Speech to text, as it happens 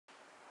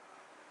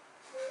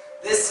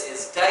This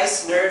is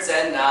Dice, Nerds,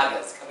 and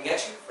Nagas, coming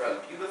at you from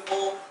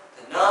beautiful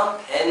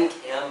Phnom Penh,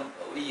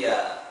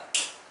 Cambodia.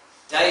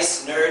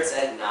 Dice, Nerds,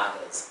 and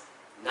Nagas.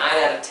 9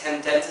 out of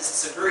 10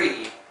 dentists agree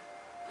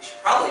we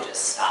should probably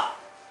just stop.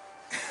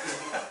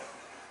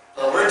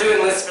 But we're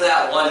doing this for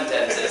that one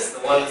dentist,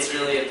 the one that's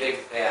really a big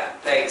fan.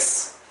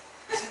 Thanks,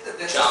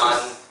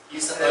 John.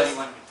 He's the only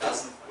one who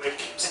doesn't wake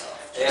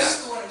himself. Yeah.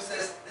 He's the one who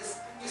says,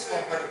 this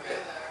won't hurt a bit.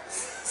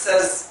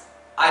 Says,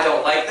 I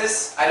don't like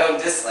this, I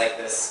don't dislike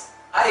this,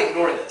 I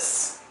ignore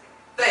this.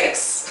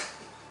 Thanks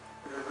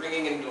for a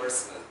ringing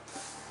endorsement.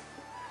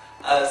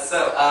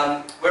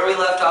 Where we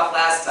left off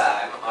last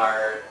time,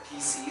 our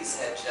PCs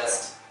had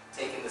just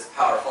taken this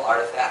powerful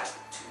artifact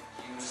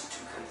to use to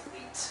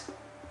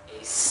complete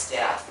a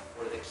staff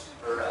for the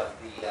keeper of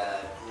the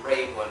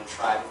Grey One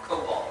tribe of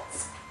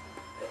kobolds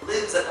that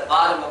lives at the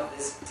bottom of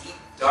this deep,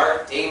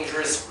 dark,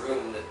 dangerous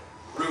ruin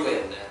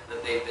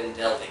that they've been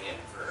delving in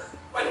for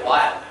quite a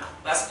while now.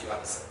 Last few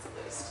episodes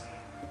at least.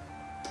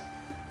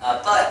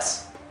 But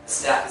the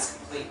staff is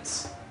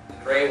complete.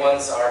 The Grey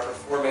Ones are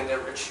performing their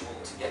ritual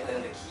to get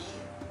them the key,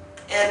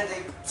 and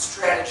they've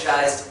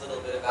strategized a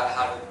little bit about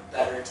how to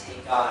better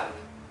take on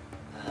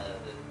the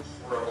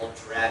horrible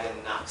dragon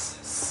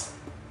Noxus.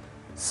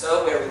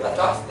 So where we left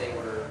off, they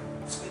were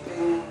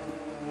sleeping.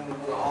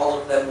 All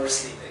of them were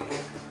sleeping.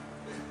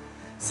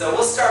 So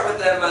we'll start with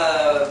them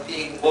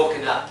being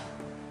woken up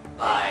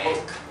by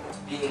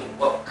being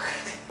woke.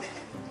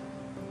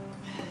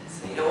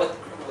 So you know what? The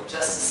criminal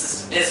justice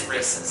system is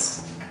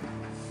racist.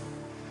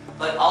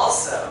 But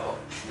also,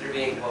 they're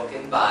being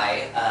woken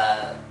by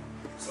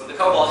some of the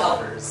kobold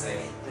helpers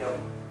saying,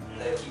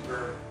 the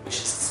keeper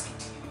wishes to speak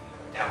to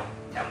you,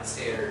 down the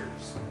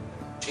stairs,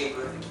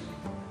 chamber of the key.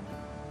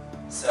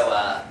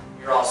 So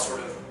you're all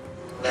sort of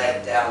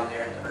led down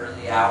there in the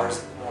early hours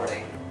of the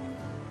morning.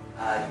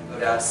 You go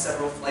down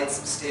several flights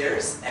of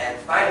stairs, and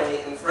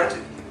finally, in front of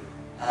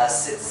you,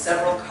 sit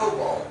several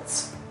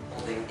kobolds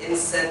holding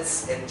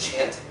incense and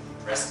chanting,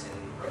 dressed in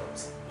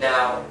robes.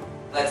 Now,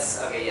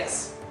 okay,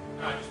 yes.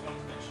 No, I just wanted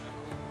to mention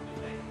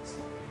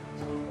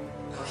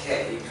a cool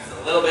Okay, he's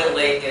a little bit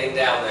late getting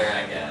down there,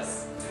 I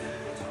guess.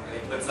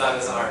 And he puts on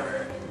his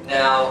armor.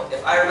 Now,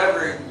 if I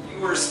remember, you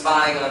were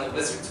spying on the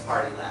wizard's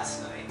party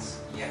last night.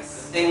 Yes.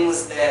 The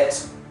things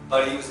that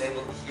Buddy was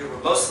able to hear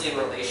were mostly in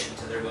relation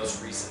to their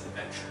most recent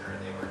adventure.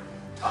 They were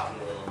talking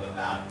a little bit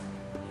about,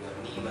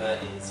 Nima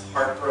is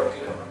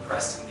heartbroken over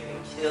Preston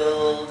getting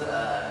killed.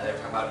 They're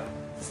talking about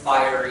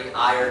fiery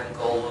iron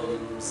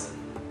golems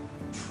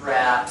and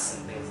traps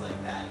and things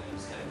like that. And he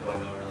was kind of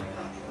going over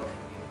what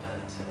can we have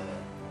done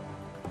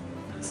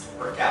for this to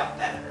work out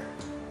better.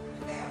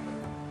 They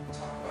haven't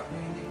talked about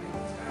anything we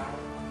moved down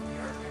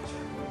the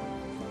architecture.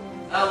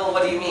 Oh, well,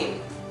 what do you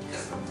mean?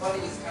 Because the buddy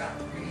is kind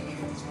of greedy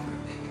and he's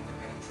wondering if they get the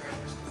many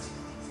treasures because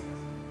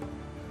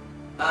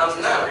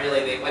he's Not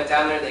really. They went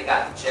down there, they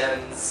got the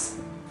gems.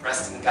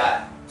 Preston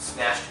got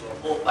smashed to a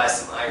pulp by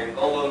some iron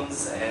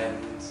golems,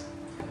 and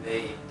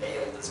they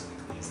bailed as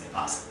quickly as they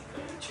possibly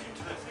could. Change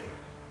that thing.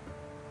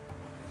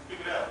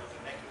 Figure it out with the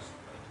necklace.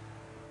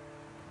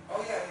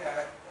 Oh,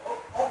 yeah.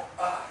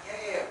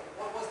 Yeah.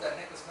 What was that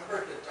necklace?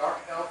 Remember the dark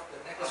elf? The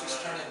necklace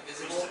was turned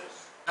invisible?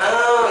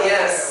 Oh,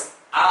 yes.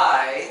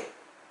 I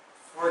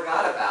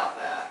forgot about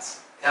that.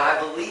 Now, I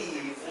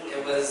believe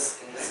it was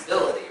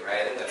invisibility,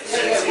 right? I think that's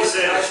Yeah, She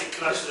said I- she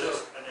clutched it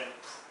and then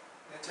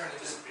It turned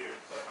invisible. disappeared.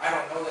 But I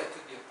don't know, that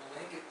could be a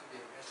blink, it could be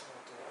a dimensional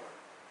door.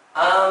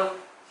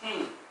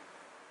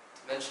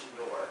 Dimension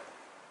door.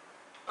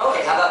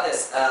 Okay, how about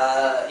this?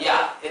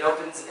 Yeah, it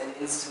opens an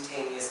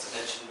instantaneous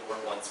dimension door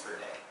once per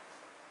day.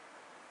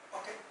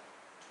 Okay.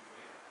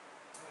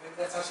 Maybe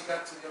that's how she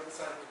got to the other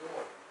side of the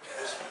door.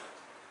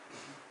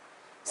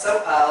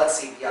 So, let's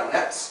see, beyond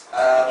that,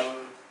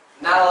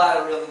 not a lot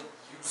of really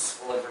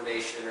useful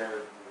information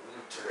or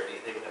loot or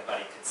anything that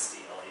Buddy could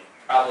steal. He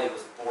probably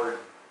was bored,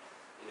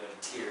 to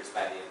tears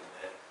by the end of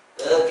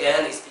it.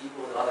 Again, these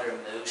people with all their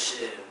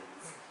emotions.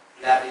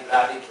 Blah, blah,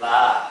 blah, blah,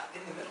 blah.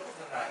 In the middle of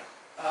the night.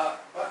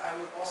 But I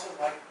would also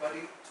like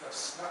Buddy to have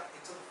snuck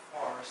into the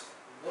forest,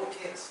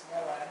 locate a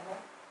small animal,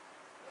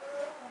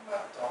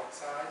 about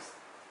dog-sized,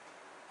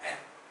 and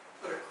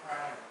put a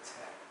crown on its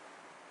head.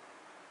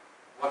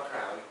 What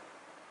crown?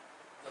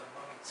 The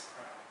mummy's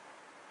crown.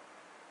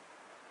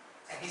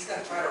 And he's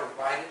going to try to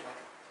ride it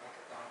like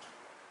a donkey.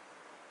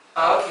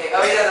 Okay,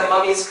 oh yeah, the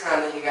mummy's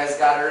crown that you guys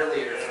got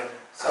earlier.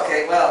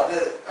 Okay, well,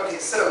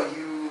 so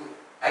you,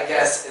 I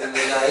guess, in the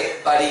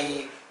night,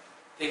 Buddy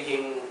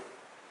thinking,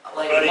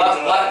 what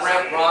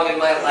went wrong in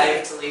my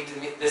life to lead to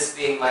this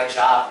being my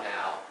job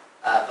now?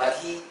 But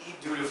he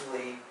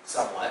dutifully,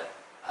 somewhat,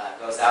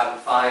 goes out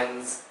and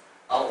finds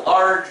a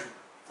large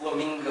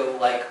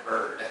flamingo-like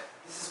bird.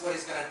 This is what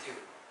he's going to do.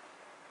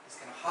 He's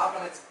going to hop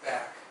on its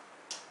back,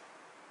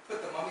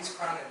 put the mummy's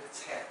crown in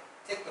its head,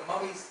 take the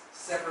mummy's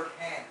severed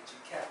hand that you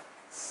kept,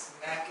 and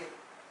smack it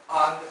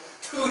on the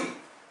tootie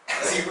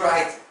as he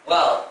rides it.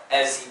 Well,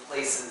 as he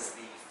places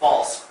the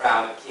false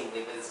crown of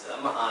kingly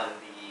wisdom on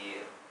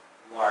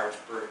the large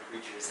bird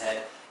creature's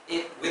head,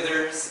 it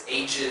withers,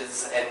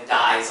 ages, and and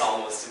dies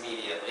almost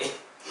immediately.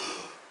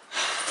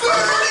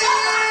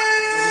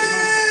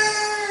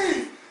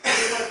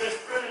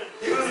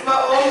 He was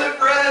my only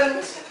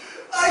friend!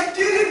 I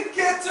didn't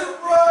get to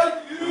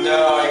ride you!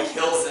 No, he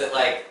kills it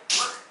like,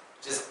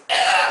 just,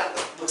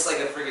 looks like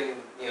a friggin',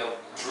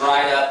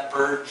 dried up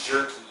bird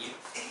jerky.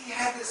 He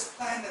had this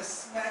plan to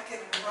smack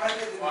it and ride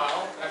it. And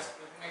Wow, that's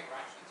good. Make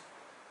rations.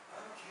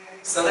 Okay.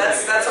 So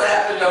that's what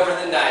happened over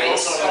the night.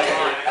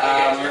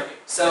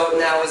 So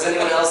now, was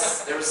anyone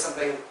else, there was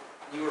something,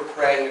 you were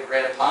praying to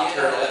Grandpa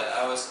Turtle.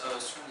 I was trying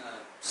to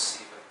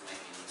see if I could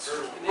make any sort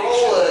of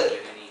Roll connection, a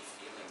get any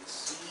feelings.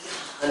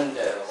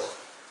 Hundo.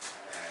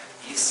 Alright,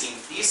 these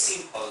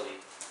seem holy.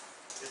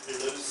 If they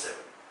lose 7.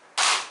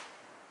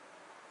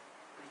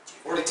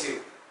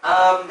 42.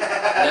 No,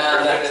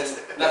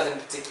 nothing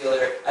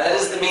particular. That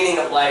is the meaning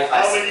of life,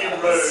 I How many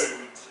suppose.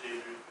 roads,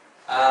 Adrian?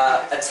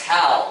 A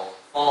towel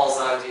falls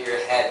onto your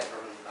head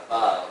from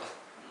above,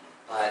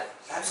 but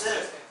That's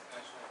it.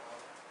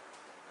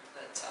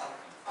 That tower.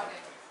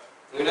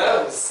 who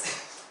knows?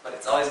 But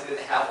it's always good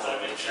to have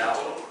one in the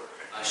towel.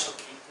 I shall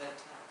keep that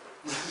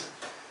tower.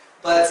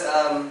 But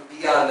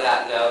beyond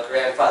that, no,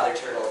 Grandfather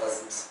Turtle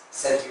doesn't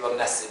send you a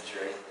message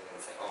or anything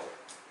and say, oh,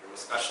 you're a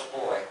special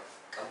boy,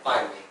 come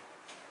find me.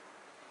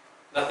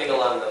 Nothing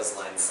along those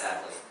lines,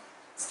 sadly.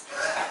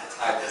 At the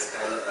time was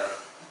kind of a...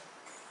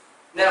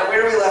 Now,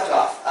 where we left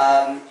off,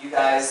 you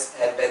guys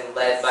had been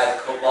led by the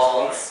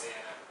kobolds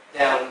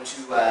down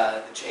to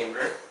the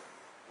chamber.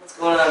 What's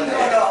going on No,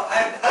 there?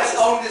 I've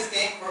owned this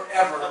game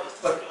forever,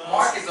 but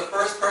Mark is the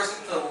first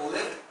person to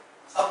lift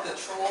up the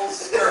troll's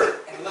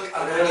skirt and look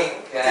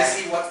underneath to Okay.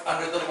 see what's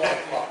under the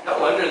loincloth. No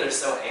wonder they're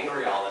so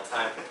angry all the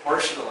time.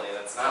 Proportionally,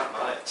 that's not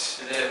much.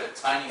 Do they have a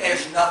tiny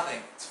There's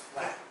nothing, it's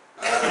flat.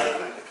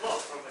 The clock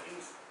from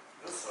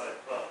this side.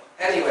 Well,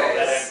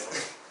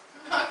 Anyways.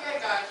 Okay,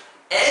 gosh.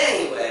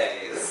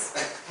 Anyways.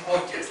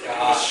 Oh dear it's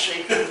God.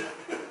 shaken.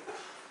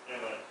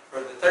 Anyway. For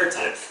the third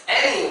time.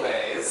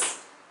 Anyways,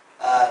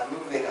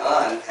 moving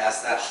on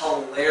past that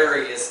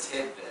hilarious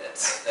tidbit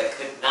that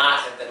could not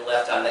have been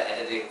left on the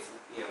editing,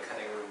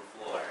 cutting room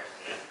floor.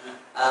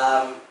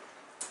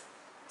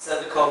 So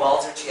the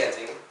kobolds are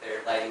chanting,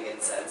 they're lighting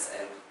incense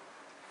and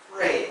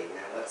praying.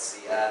 Now let's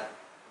see, the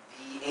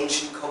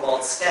ancient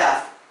kobold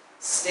staff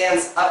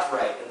stands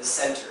upright in the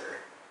center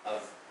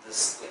of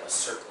this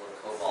circle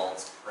of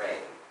kobolds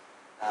praying.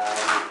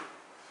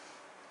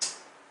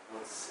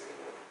 Let's see.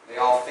 They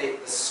all face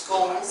the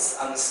skulls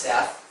on the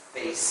staff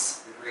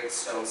face the great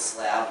stone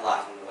slab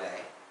blocking the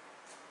way.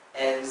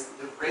 And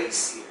the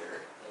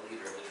Racier, the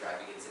leader of the tribe,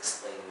 begins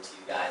explaining to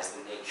you guys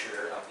the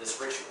nature of this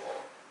ritual.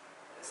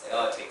 They say,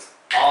 oh, it takes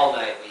all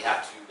night. We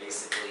have to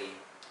basically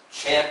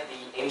chant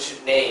the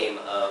ancient name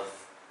of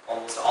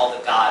almost all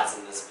the gods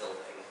in this building.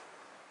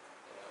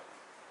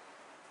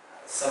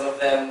 Some of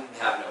them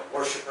have no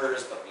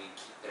worshippers, but we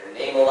keep their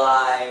name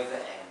alive,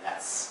 and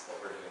that's what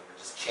we're doing. We're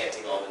just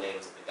chanting all the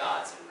names of the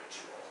gods in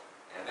ritual.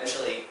 And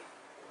eventually,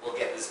 we'll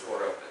get this door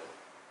open.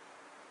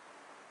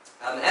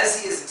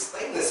 As he is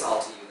explaining this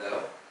all to you,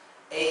 though,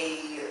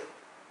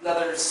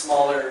 another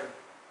smaller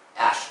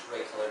ash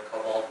gray-colored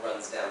kobold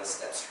runs down the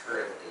steps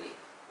hurriedly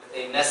with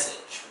a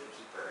message for the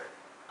keeper.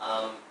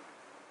 I'm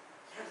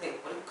trying to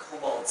think, what do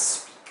kobolds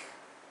speak?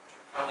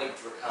 Probably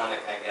Draconic,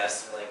 I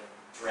guess, or like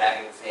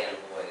dragon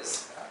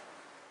fanboys.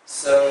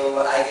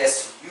 So I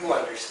guess you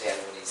understand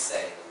what he's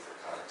saying in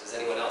Draconic. Does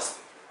anyone else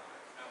speak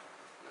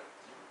Draconic? No.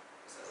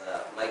 He says,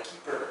 my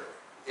keeper,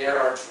 there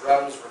are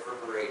drums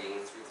reverberating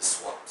through the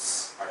swamps.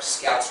 Our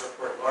scouts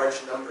report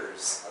large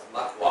numbers of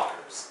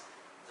muckwalkers,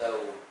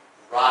 though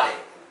rotting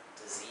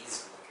and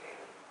diseased-looking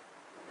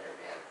in their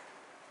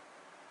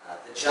manner.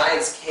 The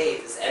giant's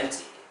cave is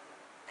empty,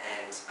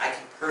 and I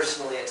can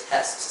personally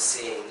attest to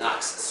seeing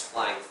Noxus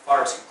flying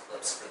far too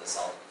close for this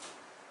all to be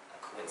a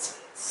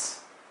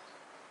coincidence.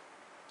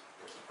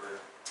 The keeper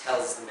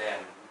tells the man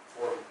to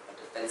form a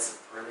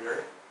defensive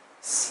perimeter,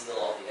 seal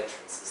all the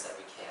entrances that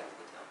we can to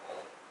the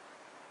temple,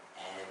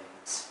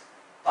 and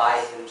buy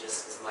him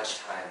just as much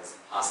time as he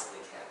possibly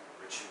can.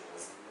 The ritual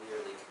is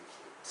nearly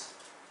complete.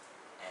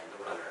 And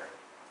the runner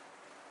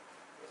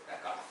goes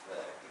back off.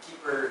 The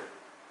keeper,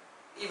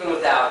 even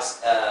without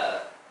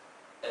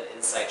an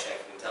insight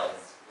check, you can tell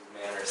his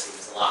manner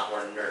seems a lot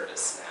more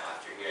nervous now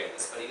after hearing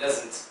this, but he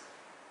doesn't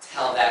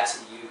tell that to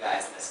you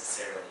guys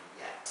necessarily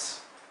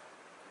yet.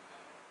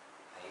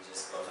 And he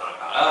just goes on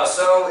about, oh,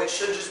 so it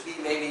should just be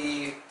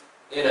maybe,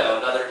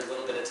 another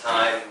little bit of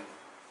time.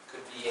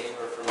 Could be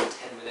anywhere from 10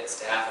 minutes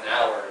to half an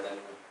hour, and then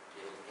we'll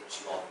be able to get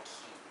you all the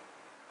key.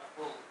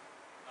 Bull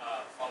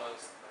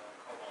follows the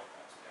kobold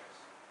upstairs.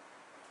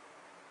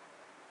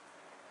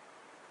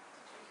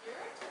 Did you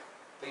hear it?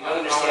 But you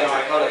don't understand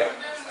Draconic.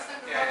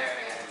 Yeah.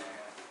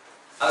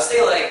 I was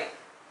thinking, like,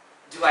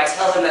 do I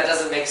tell him that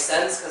doesn't make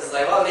sense? Because it's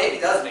like, well, maybe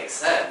it does make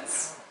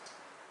sense.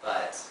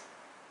 But,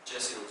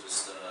 Jesse will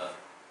just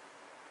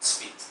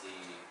speak to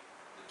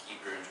the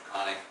keeper in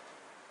Draconic.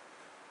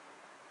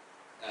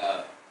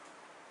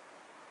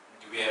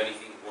 Do we have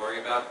anything to worry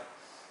about?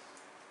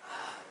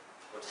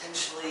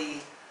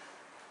 potentially,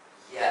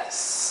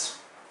 yes.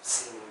 I've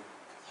seen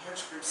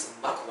groups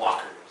of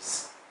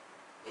muckwalkers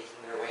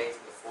making their way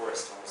through the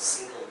forest almost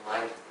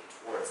single-mindedly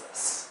towards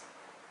us.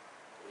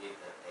 I believe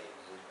that they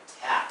mean to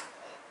attack,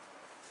 but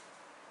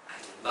I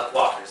mean,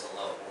 muckwalkers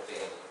alone won't be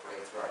able to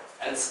break through our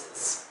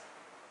defenses.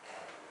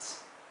 And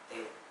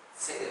they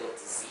say they look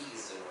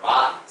diseased and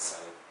rotten, so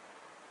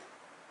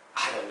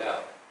I don't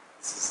know.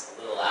 This is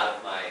a little out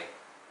of my,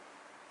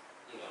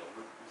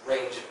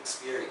 range of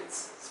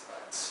experiences,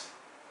 but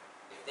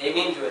if they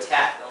mean to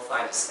attack, they'll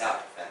find a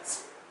stout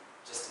defense here.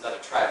 Just another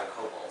tribe of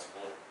kobolds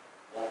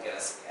won't get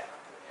us again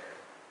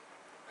unprepared.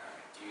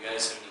 Alright, do you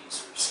guys have any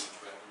sort of siege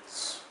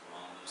weapons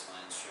along those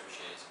lines?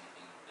 Trebuchets,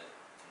 anything that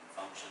can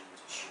function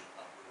to shoot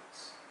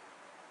upwards?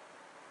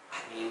 I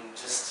mean,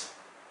 just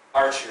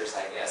archers,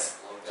 I guess,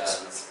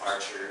 blowguns,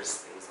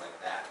 archers, things like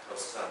that,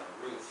 posted on the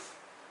roof.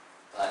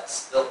 But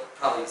they'll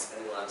probably be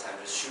spending a lot of time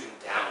just shooting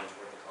down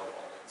toward the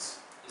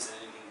kobolds. Is there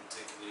anything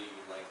particularly you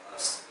would like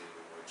us to do,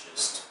 or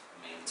just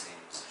maintain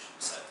position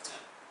beside the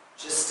tent?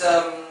 Just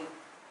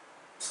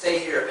stay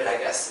here a bit, I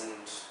guess, and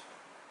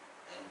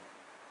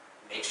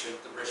make sure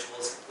that the ritual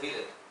is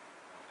completed.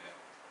 Okay.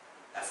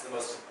 That's the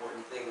most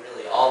important thing,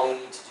 really. All we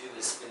need to do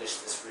is finish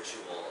this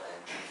ritual, and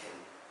we can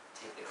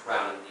take the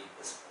crown and leave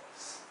this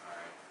place.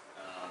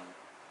 Alright.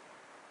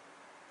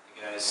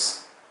 You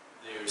guys,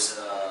 there's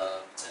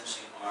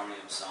potentially an army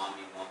of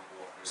zombie monk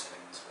walkers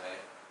heading this way.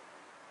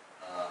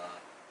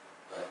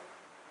 But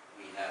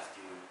we have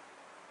to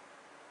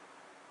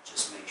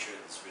just make sure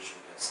this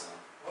ritual gets done.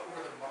 What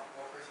were the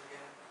walkers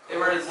again? They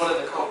were one of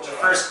the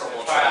first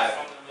kobold tribe,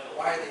 From the middle.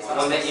 Why are they the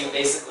one that you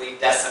basically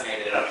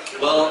decimated.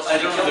 Well,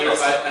 I don't know. Killed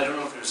most of them. I don't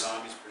know if they're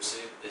zombies per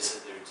se, but they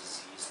said they're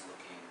diseased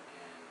looking,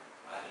 and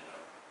I don't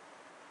know.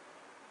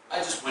 I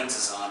just went to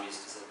zombies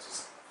because that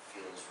just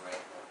feels right.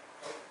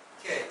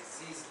 Okay,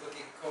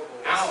 disease-looking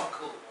kobolds.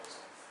 Cool.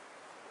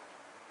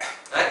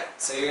 Alright,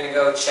 so you're gonna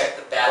go check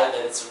the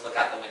battlements or look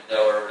out the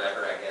window or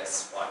whatever, I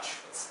guess, watch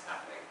what's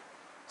happening.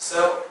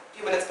 So, a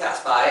few minutes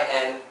pass by,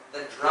 and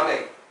the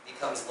drumming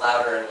becomes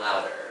louder and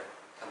louder,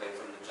 coming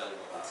from the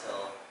jungle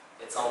until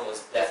it's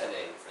almost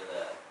deafening for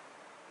the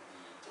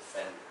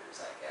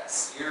defenders, I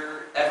guess.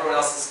 Everyone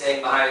else is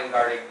staying behind and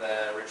guarding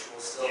the ritual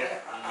still? Yeah.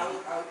 I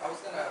was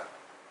gonna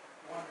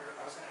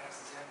ask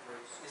the Zenbro,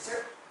 is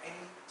there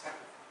any type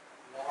of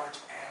large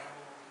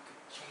animal you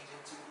could change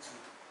into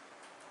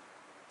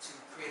to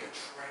create a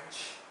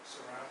trench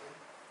surrounding?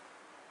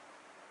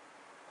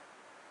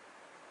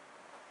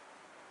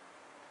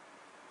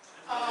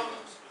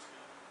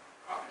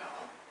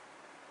 Crocodile.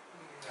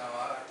 No,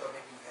 I thought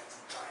maybe you had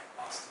some giant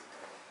monster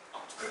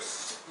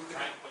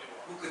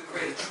who could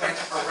create a trench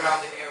around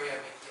the area,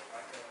 make it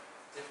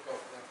difficult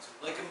for them to.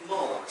 Like a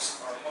mole or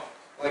something.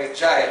 Like a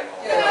giant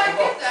mole. Yeah, Yeah, like I a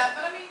get monk. that,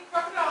 but I mean,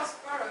 crocodiles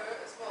burrow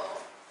as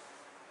well.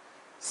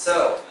 So,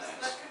 So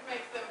that could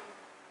make them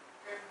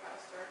go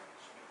faster.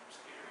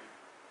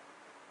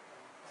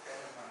 Okay,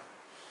 never mind.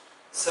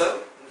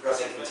 So, the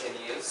drumming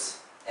continues,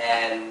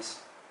 and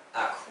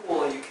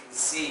cool, you can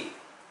see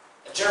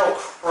a general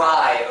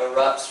cry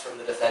erupts from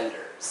the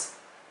defenders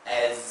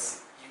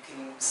as you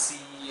can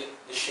see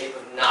the shape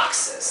of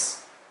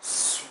Noxus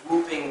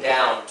swooping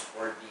down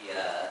toward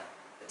the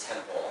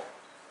temple.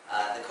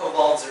 The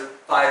kobolds are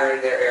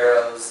firing their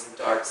arrows and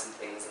darts and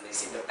things, and they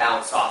seem to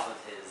bounce off of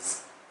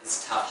his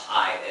tough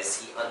hide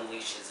as he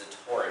unleashes a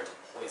torrent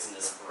of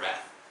poisonous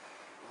breath.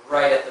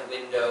 Right at the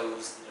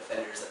windows, the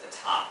defenders at the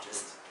top,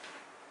 just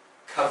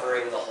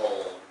covering the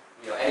whole.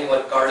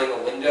 Anyone guarding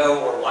a window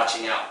or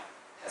watching out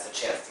has a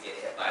chance to get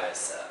hit by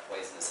this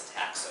poisonous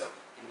attack. So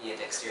give me a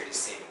dexterity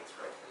saving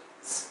throw,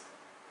 please.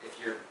 If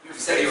you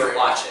said you were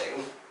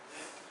watching.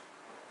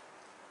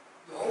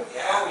 Oh,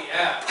 yeah.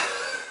 yeah.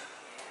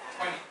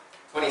 20.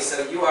 20,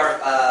 so you are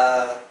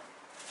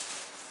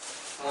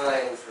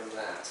fine from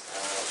that.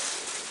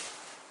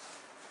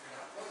 You're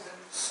not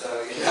poisoned.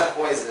 So you're not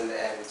poisoned,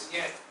 and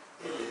Yeah.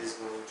 it is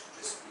going to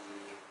just be...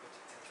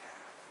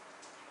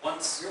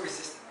 Once You're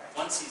resistant, right?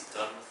 Once he's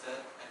done with it,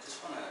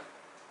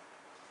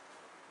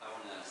 I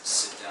wanna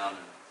sit down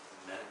and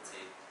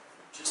meditate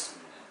for just a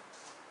minute.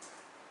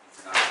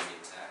 If you're not going to be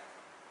attacked,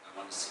 I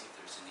want to see if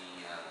there's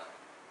any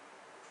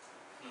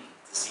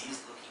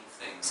disease-looking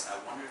things. I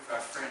wonder if our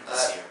friend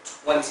is here.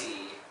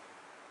 20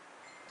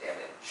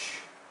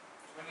 damage.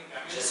 20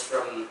 damage. Just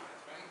from...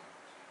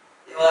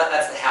 20? Well,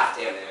 that's the half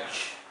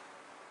damage.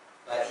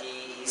 But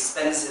he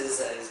spends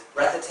his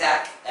breath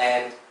attack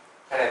and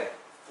kind of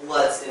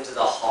floods into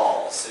the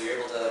hall. So you're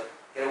able to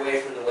get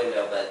away from the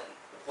window, but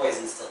the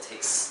poison still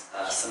takes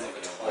some of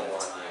a toll on you. A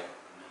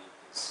minute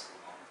is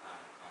a long time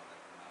in combat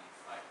for my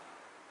fight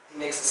now. He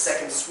makes a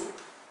second swoop,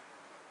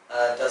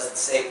 does the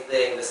same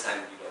thing. This time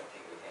you don't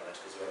take any damage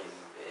because you already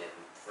moved in.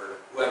 For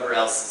whoever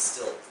else is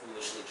still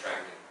foolishly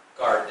trying to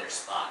guard their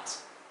spot.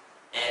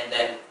 And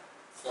then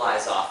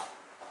flies off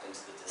up into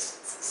the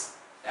distance as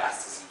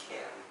fast as he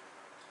can.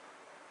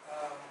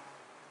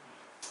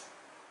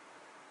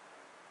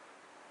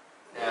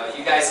 Now,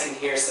 you guys can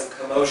hear some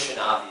commotion,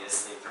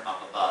 obviously, from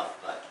up above,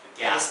 but the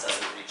gas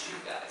doesn't reach you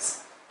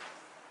guys.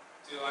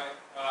 Do I,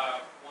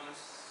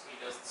 once he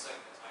does the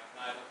second attack, can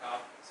I look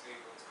up and see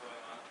what's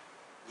going on?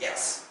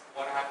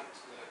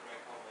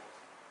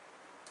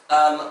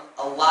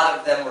 A lot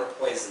of them were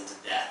poisoned to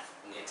death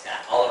in the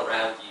attack. All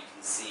around you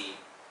can see,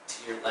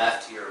 to your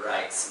left, to your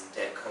right, some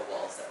dead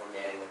kobolds that were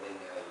manning the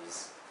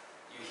windows.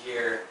 You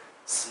hear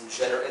some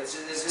it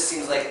just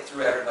seems like it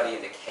threw everybody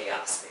into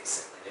chaos,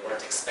 basically. They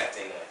weren't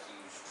expecting a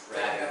huge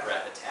dragon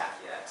breath attack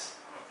yet.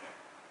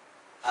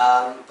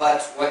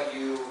 But what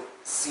you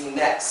see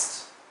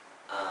next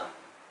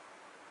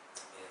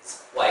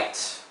is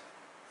quite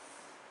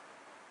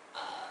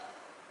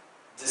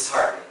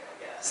disheartening,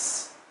 I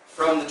guess.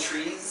 From the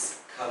trees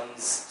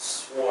comes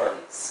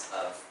swarms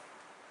of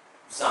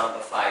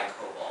zombified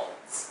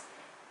kobolds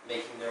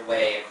making their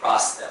way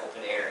across the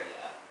open area,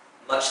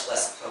 much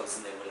less opposed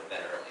than they would have been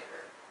earlier.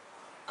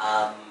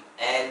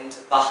 And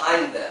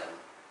behind them,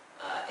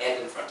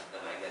 and in front of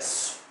them, I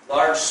guess,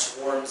 large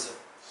swarms of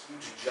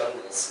huge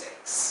jungle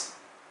snakes.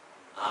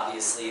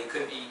 Obviously, it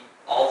could be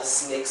all the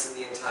snakes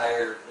in the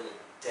entire little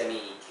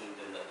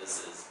demi-kingdom that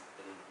this has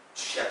been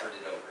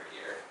shepherded over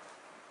here.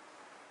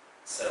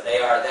 So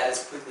that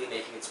is quickly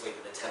making its way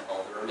to the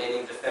temple. The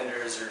remaining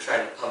defenders are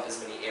trying to pump as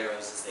many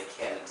arrows as they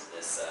can into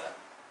this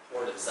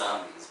horde of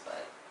zombies,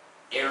 but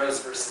arrows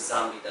versus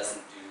zombie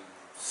doesn't do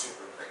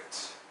super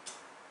great.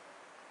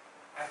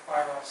 I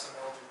fire off some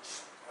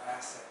eldritch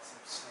assets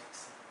and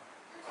snakes.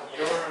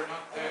 You're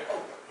not there.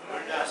 We're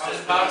I was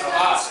downstairs. about to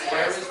ask, We're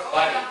where is all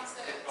Buddy?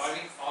 downstairs. Did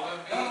Buddy follow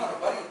me? No,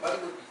 Buddy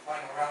would be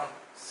flying around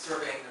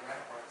surveying the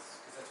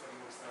ramparts, because that's what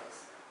he always does.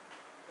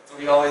 That's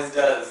what he always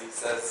does, he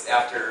says,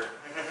 after...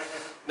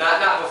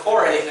 Not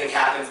before anything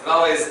happens, but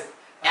always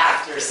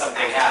after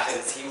something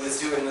happens. He was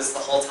doing this the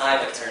whole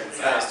time, it turns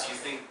out. Guys, do you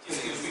think it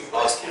would be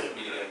possible for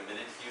me to get a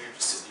minute here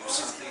just to do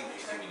something? Or do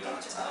you think we don't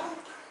have time?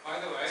 By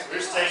the way, We're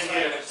staying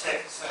here sorry, to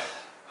check. say,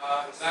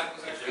 that was If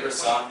actually there were one of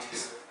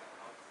zombies. two.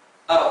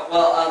 Oh,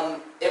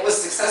 well, it was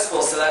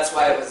successful, so that's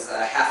why it was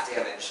half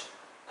damage.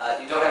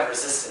 You don't have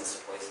resistance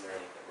to poison or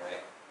anything,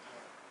 right?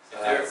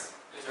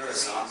 If there are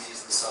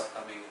zombies and stuff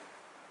coming,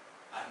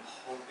 I'm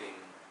hoping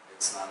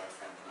it's not our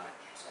friend tonight.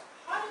 So,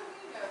 How do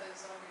we know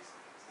there's zombies?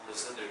 well, they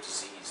said they're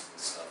diseased and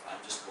stuff. I'm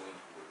just going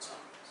towards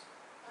zombies.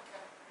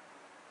 Okay.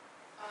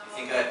 You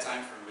think I have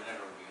time for a minute,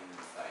 or are we going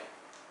to fight?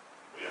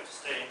 We have to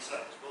stay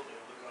inside this building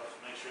and look out to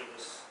make sure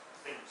this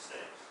thing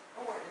stays.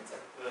 Oh, we're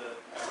inside.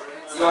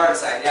 You are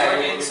inside, yeah.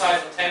 You're you're-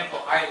 inside the temple.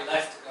 I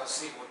left to go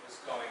see what was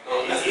going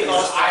on. Yeah, he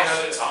lost I us.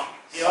 heard zombies.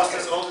 He asked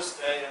us all to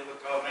stay and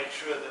look out, make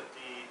sure that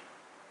the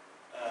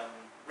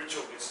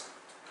ritual gets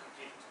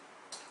completed.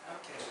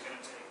 Okay. It's going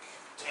to take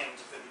 10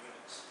 to 30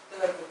 minutes.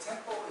 The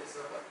temple is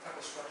what type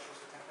of structure is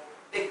the temple?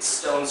 Big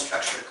stone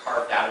structure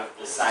carved out of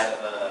the side of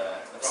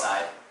a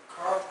cliffside.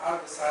 Carved out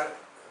of the side of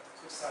the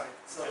cliffside.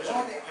 So the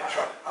only thing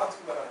I'll do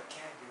what I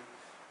can do,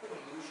 put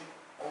an illusion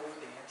over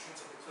the entrance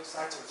of the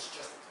cliffside, so it's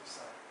just the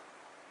cliffside.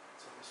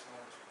 So there's no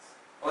entrance.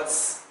 Well,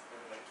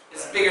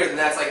 it's bigger than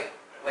that. It's like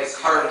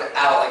carved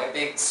out, like a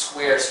big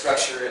square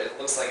structure. It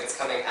looks like it's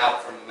coming out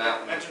from the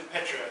mountain. Imagine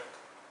Petra.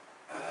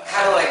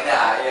 Kind of like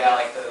that, yeah,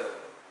 like the...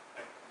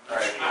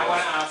 Alright. I want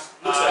to ask,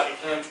 Looks like a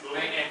the huge building.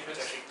 main entrance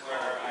It's actually where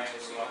called I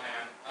Huge see Building.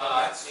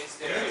 Anne, is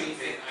there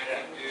anything I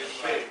can do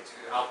like, to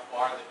help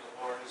bar the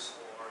doors,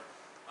 or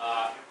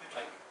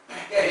like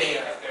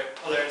Yeah. if there are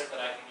pillars that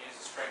I can use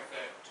the strength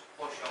to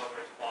push over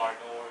to bar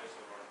doors,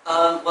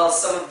 or Well,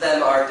 some of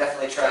them are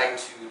definitely trying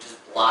to just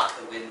block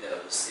the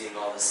windows, seeing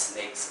all the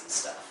snakes and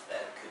stuff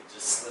that could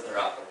just slither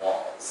up the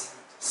walls.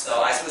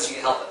 So I suppose you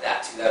can help with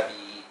that too. That would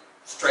be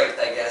strength,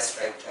 I guess.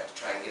 Strength to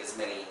try and get as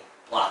many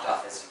blocked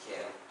off as you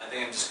can. I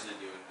think I'm just going to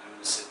do it. I'm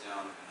going to sit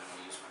down and I'm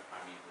going to use my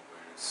primeval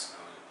awareness.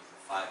 Within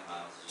 5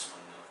 miles, I just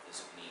want to know if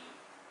there's any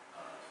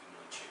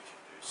humanoid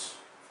shapeshifters.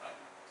 5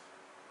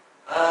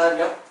 miles.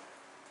 No.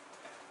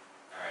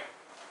 Alright.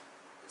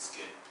 It's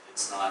good.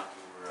 It's not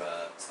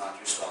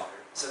your stalker.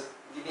 So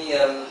give me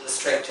the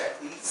strength check,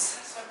 please.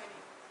 There's so many.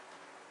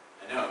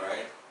 I know,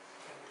 right?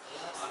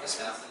 Honest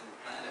half of the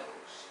planet.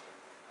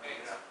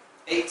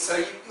 8. So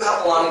you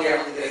help along and you're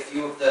able to get a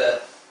few of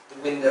the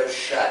windows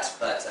shut,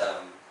 but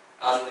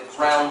on the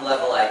ground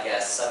level, I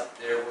guess,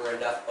 there were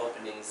enough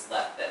openings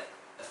left that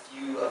a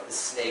few of the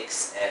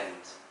snakes and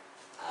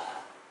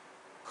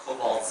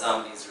kobold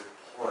zombies are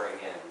pouring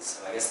in.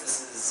 So I guess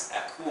this is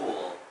a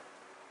cool,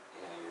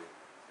 you're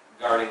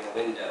guarding the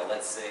window.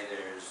 Let's say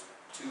there's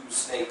 2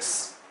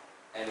 snakes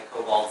and a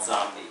kobold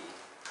zombie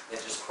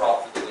that just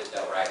crawl through the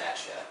window right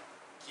at you.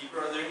 Keeper,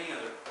 are there any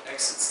other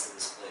exits to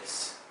this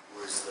place?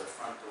 Or is the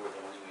front door the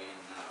only way in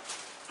and out?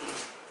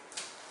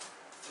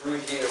 Through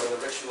here, when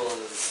the ritual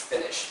is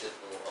finished, it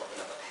will open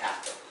up a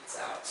path that leads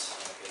out.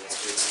 Okay, that's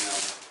good to know.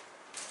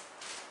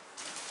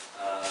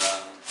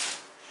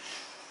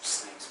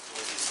 Snakes,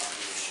 poison,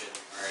 zombie, shit.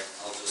 Alright,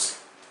 I'll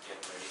just get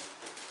ready.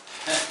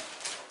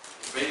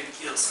 Get ready to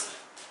kill something.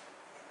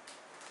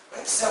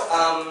 Right, so,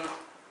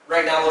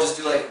 right now we'll just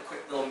do like a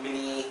quick little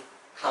mini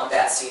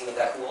combat scene with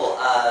that cool.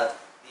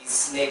 These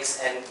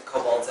snakes and the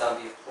kobold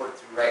zombie have poured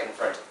through right in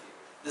front of you.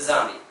 The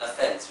zombie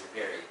offends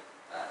your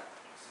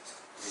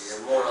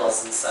your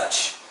morals and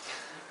such.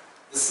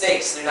 The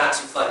snakes, they're not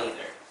too fun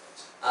either.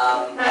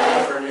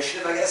 For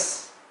initiative, I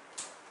guess?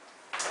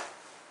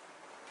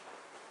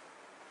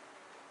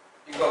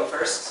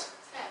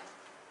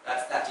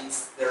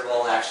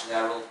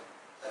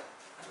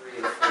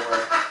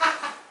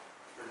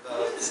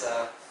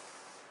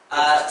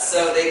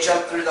 They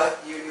jump through the.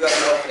 You have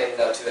an opening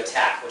though to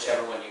attack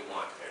whichever one you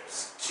want.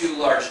 There's 2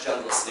 large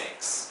jungle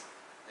snakes.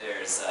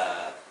 There's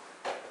a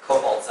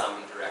cobalt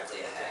zombie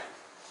directly ahead.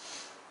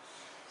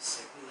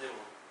 Second level.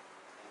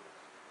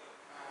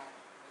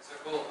 It's a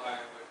cool. I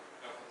would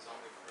go for the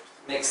zombie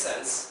first. Makes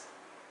sense.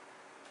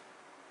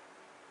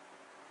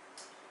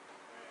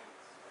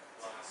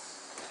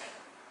 Plus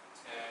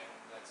 10,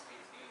 that's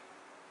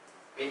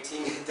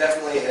 18. 18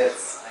 definitely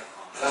hits.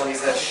 Icon.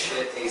 Zombies have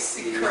shit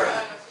AC.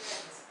 Correct.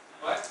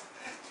 What?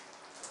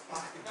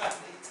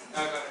 No,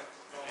 go ahead.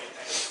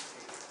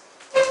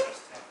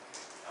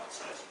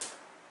 That's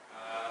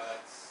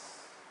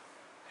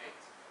 8.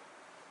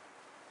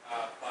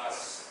 Plus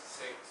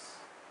 6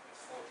 is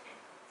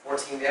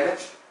 14. 14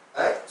 damage?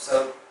 Alright,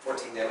 so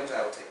 14 damage,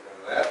 I will take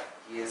note of that.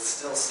 He is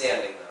still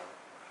standing though.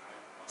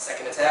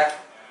 Second attack,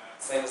 Yeah,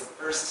 same as the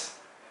first.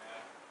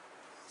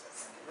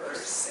 yeah.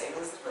 Same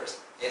as the first.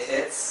 It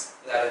hits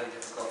without any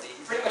difficulty.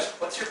 You pretty much,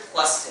 what's your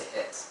plus to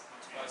hit? Plus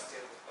 2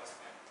 is plus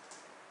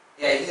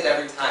 10. Yeah, you hit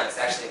every time. It's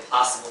actually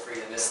impossible for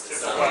you to miss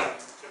this Except zombie.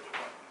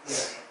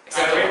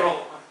 Except I for reroll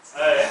one.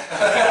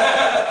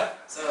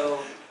 So,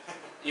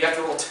 you have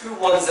to roll 2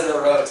 ones in a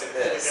row to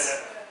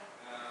miss.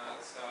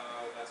 So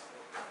that's 14.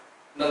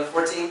 Another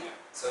 14? Yeah.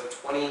 So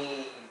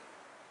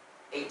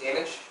 28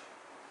 damage?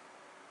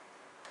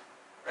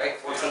 Right?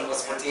 14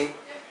 plus 14?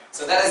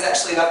 So that is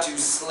actually enough to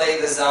slay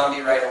the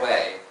zombie right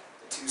away.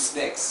 The 2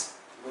 snakes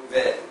move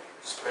in,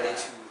 ready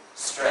to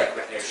strike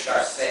with their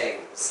sharp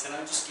fangs. Can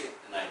I just get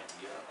an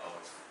idea of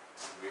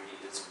where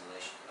he is in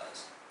relation to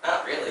us?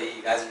 Not really,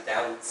 you guys are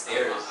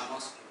downstairs. I'm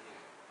also here.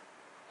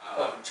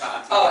 Oh. I'm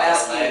trying. Oh,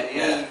 asking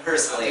me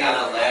personally, I'm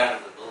I'm on the not layout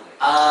of the building.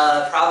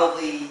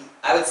 Probably,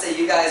 I would say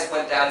you guys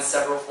went down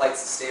several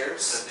flights of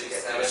stairs So to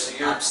there's get down. So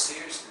you're,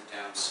 upstairs and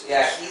downstairs.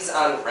 yeah, he's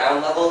on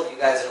ground level, you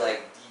guys are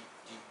like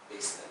deep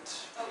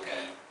basement.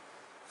 Okay.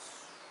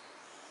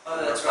 Oh,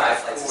 Or that's 5 right,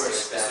 flights of floors,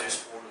 stairs because down. there's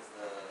 4 of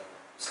the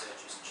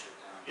statues and shit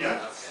down.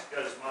 Yeah. Okay.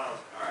 Got his miles.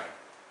 All right.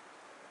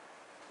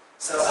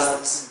 So,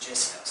 this is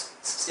Jesse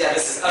House. yeah,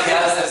 this is, okay,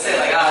 I was gonna say,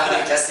 like, I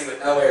think Jesse would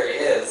know where he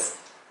is.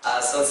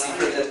 So let's see,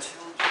 for the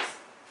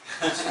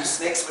 2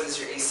 snakes, what is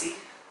your AC?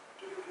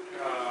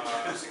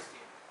 16.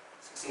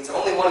 16, so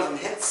only one of them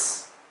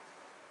hits,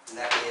 and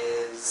that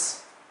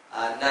is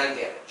 9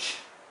 damage.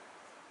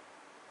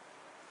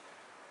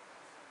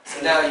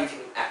 So now you can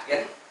act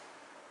again.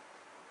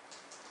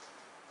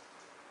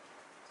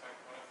 Attack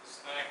one of the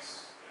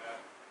snakes. Yeah.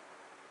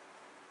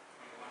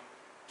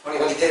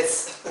 21 21.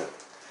 hits.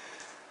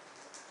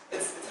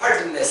 It's hard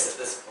to miss at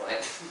this point. I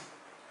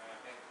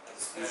think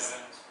that's 7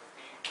 is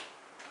 15.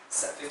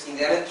 So 15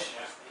 damage?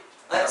 Yeah.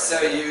 Alright,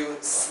 so you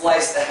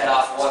slice the head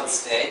off one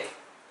snake,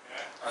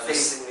 Yeah. Are the,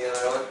 facing the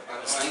other one.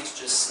 are the snakes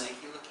just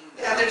snaky looking?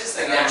 Yeah, they're just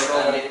like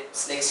natural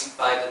snakes you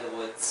find in the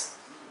woods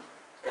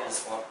or in the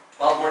swamp.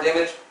 12 more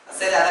damage. I'd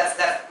say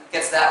that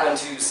gets that one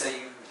too. So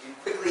you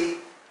quickly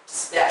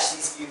dispatch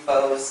these few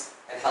foes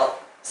and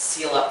help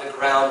seal up the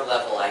ground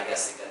level, I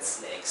guess, against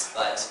snakes.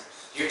 But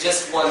you're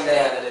just one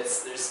man, and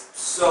there's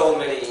so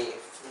many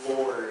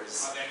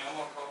floors Are there no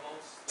more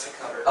kobolds? to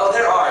cover. Oh,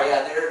 there are.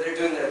 Yeah, they're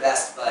doing their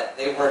best, but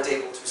they weren't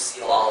able to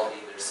seal all of it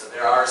either. So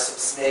there are some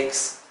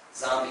snakes,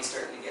 zombies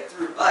starting to get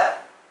through,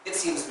 but it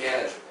seems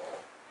manageable.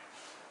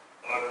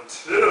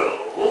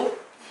 Until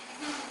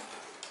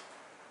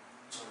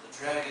So the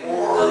dragon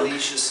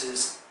unleashes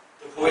his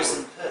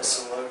poison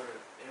piss all over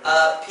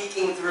everything.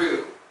 Peeking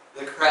through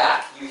the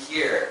crack, you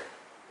hear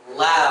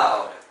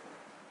loud,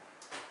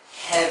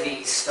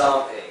 heavy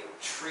stomping, Can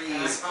I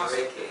trees cast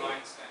breaking.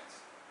 Divine Sense?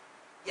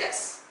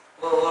 Yes.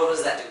 Well, what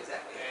does that do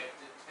exactly? It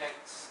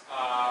detects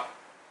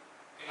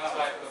any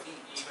type of evil,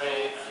 fiends,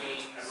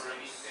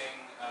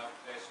 anything,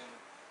 possession.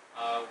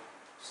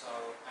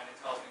 And it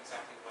tells me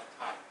exactly what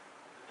type.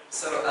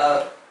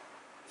 So,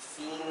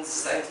 fiends,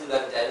 does that include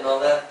undead and all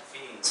that?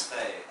 Fiends,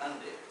 fae,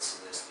 undead,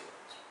 celestials.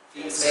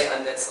 Fiends, may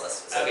undead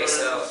celestials. Okay,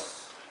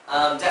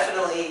 so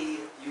definitely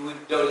you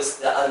would notice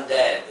the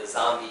undead, the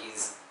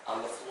zombies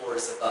on the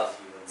floors above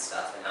you and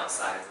stuff, and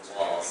outside of the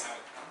walls.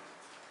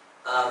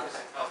 Because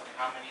it tells me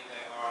how many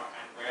there are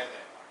and where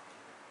they are.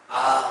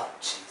 Oh,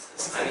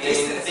 Jesus. I I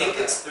mean, think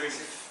it's 30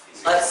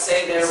 feet. let's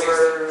say there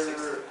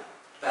were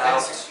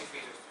about 60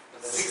 feet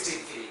or 60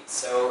 feet.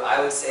 So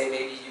I would say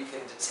maybe you can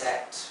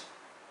detect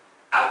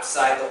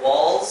outside the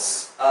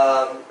walls,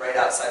 right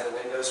outside the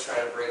windows,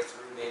 trying to break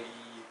through maybe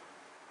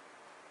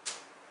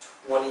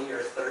 20 or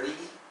 30,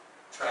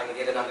 trying to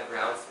get it on the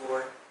ground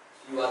floor.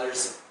 A few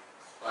others have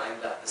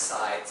climbed up the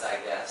sides, I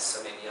guess,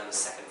 so maybe on the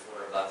second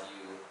floor above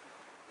you,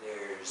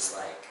 there's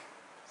like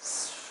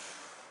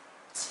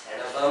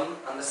 10 of them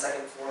on the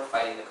second floor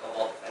fighting the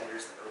Cobalt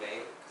defenders that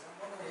remain. Because I'm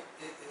wondering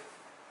if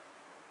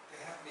they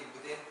have to be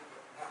within,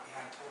 but not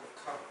behind total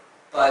cover.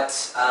 But,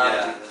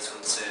 Yeah, that's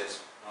what it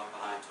says. Not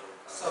behind total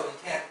cover. So you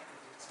can't,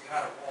 if it's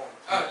behind a wall. you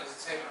Oh, can't- does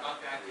it say we're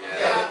not behind?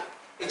 Yeah.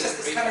 It just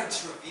kind of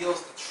just reveals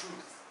the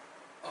truth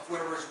of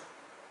where we're.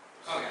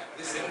 Okay,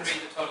 This I didn't is.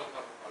 read the total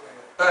cover.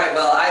 alright,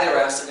 well, either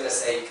way, I'm still going to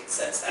say you can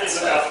sense that Look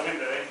stuff. out the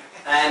window, eh?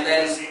 And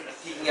then Seen it.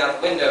 peeking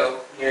out the window,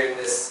 hearing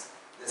this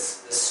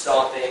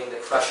stomping, the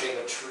crushing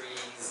of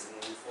trees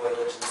and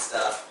foliage and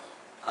stuff,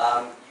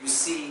 you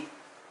see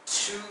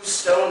two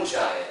stone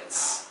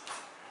giants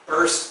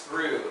burst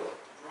through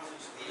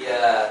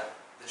the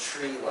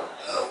tree line.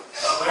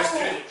 Burst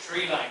through the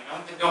tree line,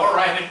 not the door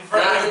right in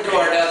front Not of the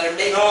door, no, they're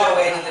making their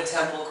way to the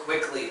temple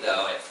quickly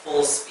though, at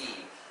full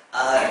speed.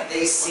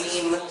 They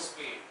seem, full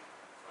speed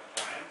for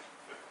a giant.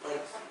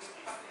 like,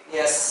 100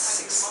 yes,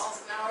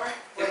 miles an hour.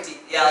 50,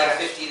 yeah, like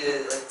 50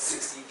 to like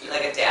 60 feet,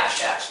 like a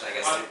dash action, I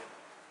guess.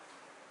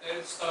 They're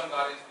the stone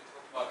guardians we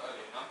talked about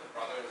earlier, not the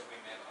brothers we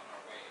met on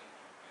our way in.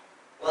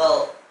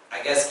 Well,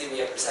 I guess give me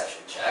a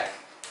perception check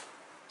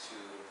to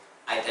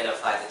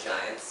identify the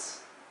giants.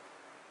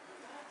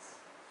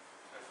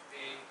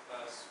 15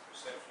 plus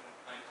perception,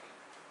 19.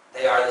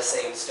 They are the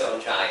same stone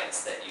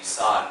giants that you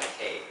saw in the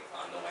cave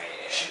on the way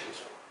in.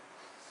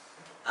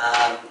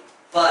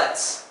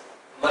 But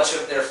much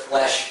of their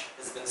flesh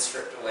has been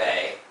stripped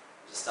away,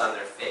 just on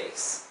their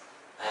face.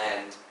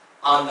 And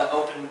on the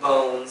open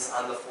bones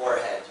on the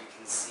forehead, you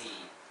can see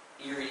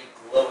eerie,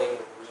 glowing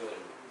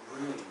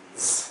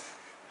runes.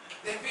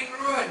 They've been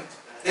ruined.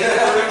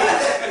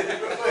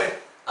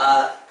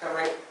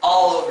 Covering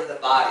all over the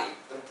body,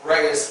 the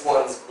brightest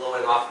ones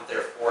glowing off of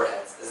their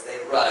foreheads as they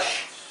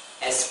rush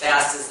as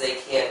fast as they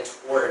can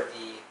toward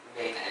the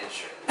main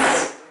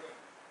entrance.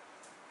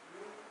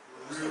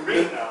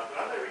 Read now. Do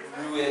I read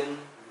now? Ruin,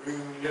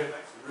 rude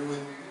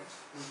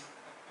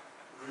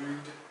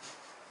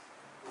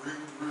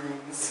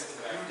runes.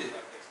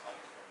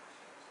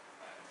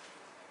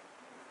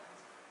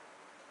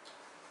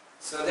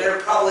 So they're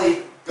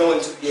probably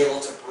going to be able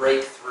to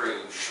break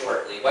through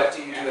shortly. What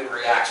do you do in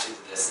reaction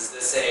to this? Is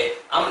this a,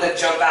 I'm going to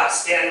jump out,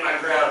 stand my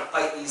ground,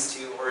 fight these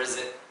two, or is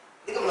it,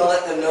 I think I'm going to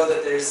let them know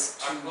that there's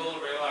two...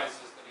 Akul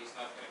realizes that he's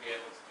not going to be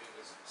able to do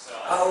this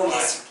himself. Oh, but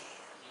yes,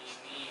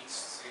 he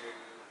needs to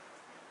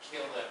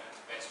kill them, and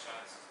the best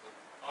chance is with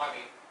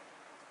Augie.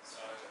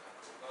 So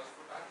Akul goes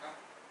for backup.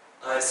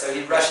 So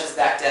he rushes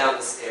back down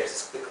the stairs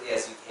as quickly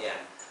as you can.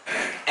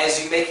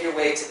 As you make your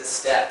way to the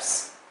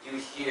steps, you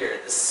hear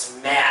the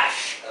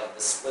smash of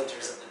the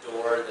splinters of the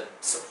door, the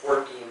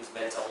support beams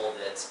meant to hold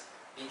it,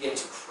 begin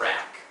to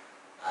crack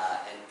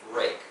and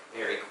break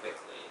very quickly.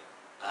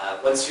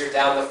 Once you're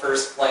down the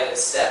first flight of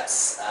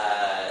steps,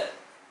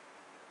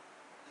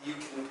 you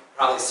can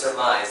probably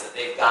surmise that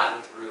they've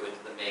gotten through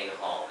into the main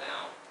hall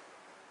now.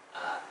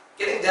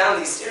 Getting down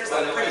these stairs,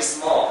 they're pretty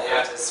small. They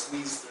have to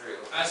squeeze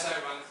through. As I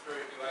run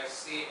through, do I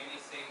see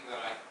anything that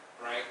I can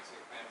break to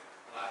kind of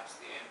collapse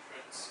the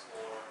entrance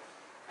or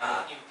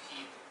kind of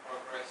impede the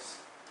progress?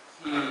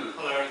 A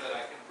pillar that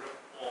I can rip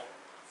off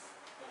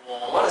the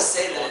wall. I want to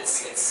say that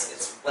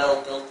it's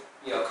well built,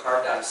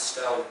 carved out of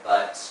stone,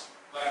 but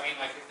But I mean,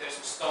 like if there's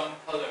a stone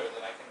pillar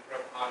that I can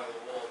rip out of the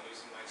wall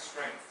using my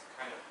strength to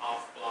kind of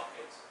half block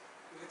it.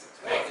 If it's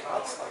a 12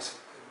 hot slicer,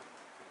 could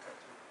cut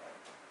through that.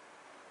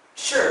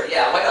 sure,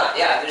 yeah, why not?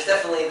 Yeah, there's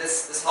definitely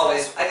this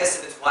hallway's. I guess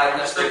if it's wide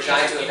enough for a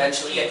giant to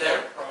eventually get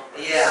there.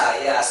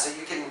 Yeah. So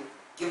you can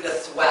give it a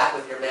thwack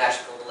with your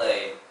magical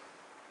blade.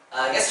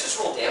 I guess just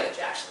roll damage.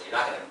 Actually, you're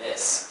not going to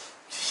miss.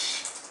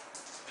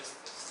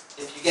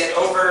 If you get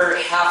over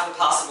half the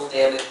possible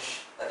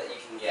damage that you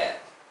can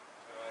get.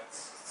 So that's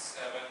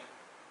 7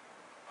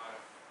 out of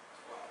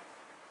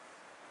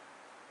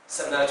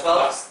 7 12. out of 12?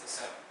 Plus the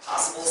 7.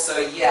 Possible. So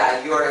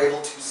yeah, you are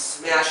able to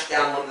smash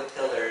down one of the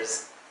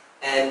pillars,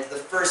 and the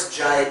first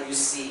giant you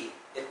see,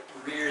 it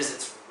rears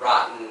its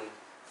rotten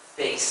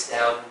face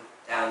down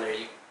there.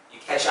 You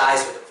catch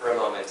eyes with it for a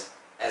moment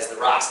as the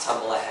rocks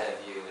tumble ahead of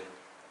you, and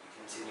you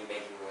continue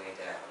making your way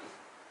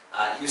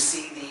down. You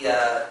see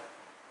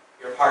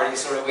your party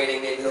sort of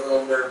waiting maybe a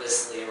little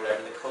nervously or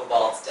whatever. The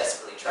kobold's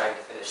desperately trying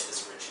to finish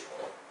this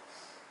ritual.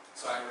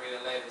 So I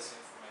relay this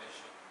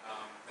information.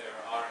 There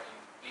are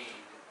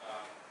indeed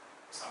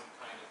some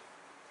kind of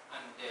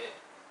undead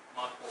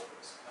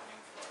mudwalkers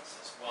coming for us,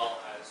 as well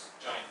as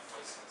giant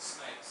poisonous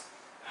snakes.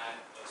 And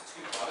those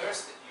two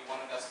brothers that you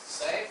wanted us to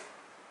save,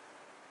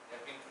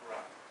 they've been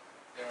corrupted.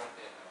 They're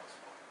undead now as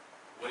well.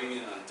 What do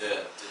you mean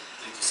undead?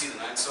 Did you see the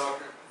Night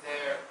Stalker?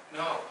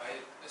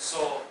 I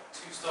saw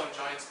two stone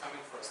giants coming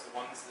for us, the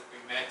ones that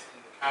we met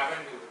in the cavern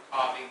who were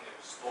carving their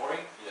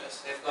story.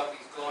 Yes. They've got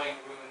these glowing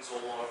runes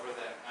all over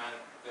them, and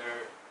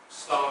their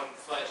stone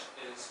flesh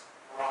is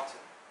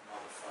rotten.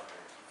 Motherfucker.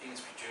 You think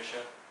it's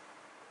Patricia?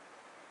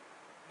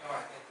 No,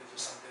 I think they're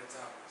just some dead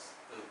zombies.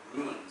 The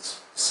ruins,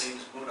 same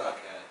as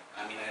Murdoch had.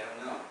 I mean, I don't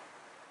know.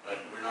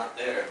 But we're not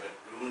there. But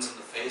ruins in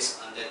the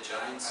face, undead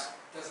giants.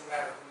 It doesn't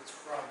matter who it's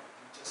from,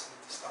 you just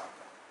need to stop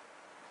them.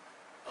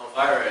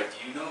 Elvira, do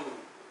you know,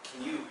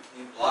 can you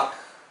block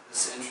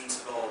this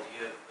entrance at all? Do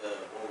you have a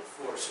wall of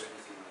force or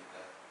anything like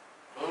that?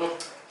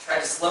 Try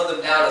to slow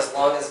them down as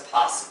long as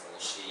possible.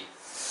 She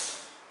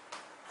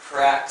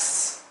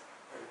cracks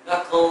her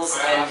knuckles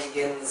and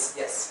begins.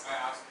 Yes. I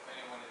asked if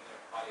anyone in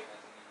their party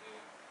has any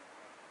healing.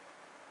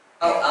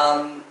 Oh,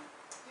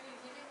 Healing,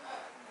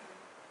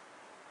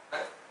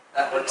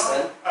 that works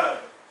then. I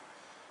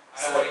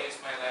already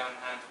used my lay on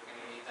hand. We're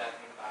going to need that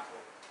in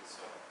battle.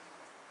 So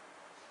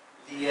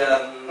The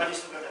But you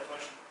still got that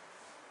potion.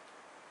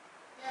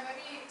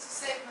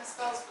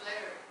 spells for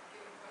later.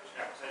 Give him potion.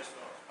 Yeah, save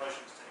spells.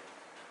 Potions take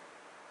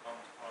long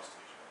to pass to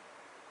each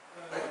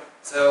other.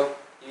 So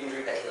you can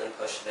drink that healing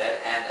potion then,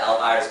 and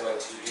Elvira is going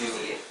to do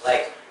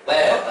like No,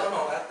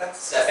 web, that's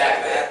Step back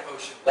a bad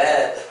potion.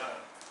 web.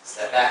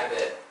 Step back a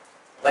bit.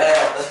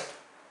 Web.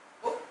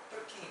 Oh,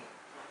 13.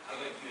 How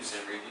about you,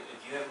 Zimri? Do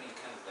you have any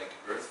kind of like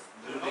earth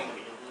moving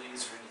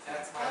abilities or anything?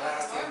 That's my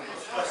last Oh, healing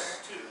it's potion.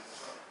 Plus 2 as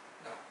well.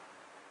 No.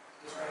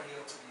 Just trying to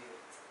heal to be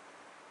healed.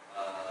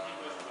 He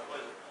goes with the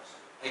poison person.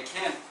 I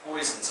can't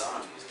poison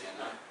zombies, can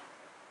I?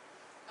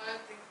 I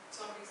don't think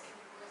zombies can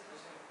be poisoned.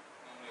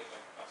 Normally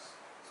like us.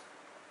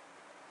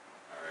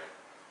 Alright.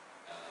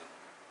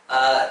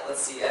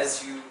 Let's see, as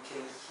you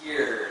can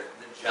hear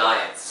the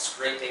giants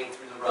scraping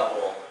through the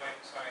rubble.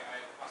 Sorry, I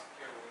passed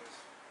cure wounds.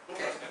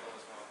 Okay, First level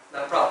as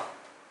well. no problem.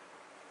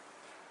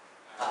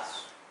 And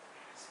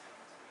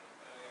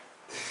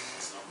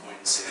There's no point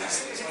in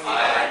saying this.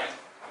 I-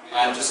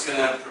 I'm just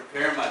gonna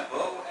prepare my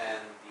bow and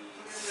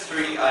the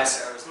 3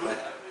 ice arrows that I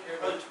have. Cure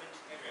wounds.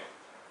 Adrian,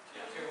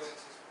 Yeah. cure wounds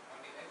is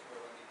 1d8 or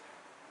 1d10?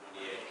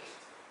 1d8.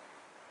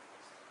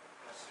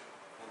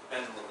 Well,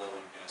 depends on the level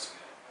you're casting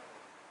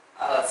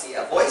at. Let's see,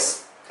 a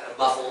voice, kind of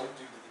muffled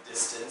due to the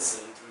distance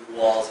and through the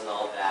walls and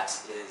all that,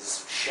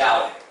 is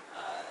shouting.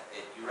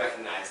 You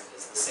recognize it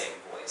as the same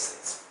voice.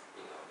 It's,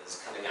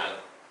 was coming out of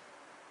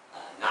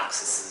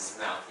Noxus's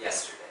mouth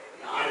yesterday,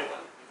 the odd one.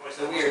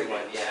 The weird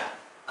one, yeah.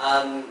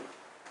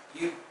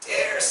 You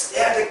dare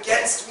stand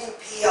against me,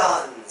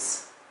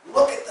 peons!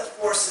 Look at the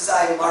forces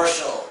I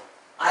marshal.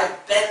 I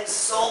bend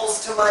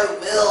souls to my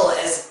will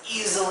as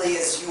easily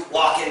as you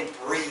walk and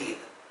breathe.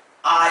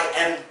 I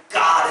am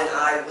God and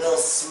I will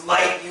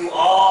smite you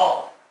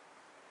all!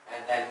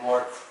 And then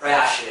more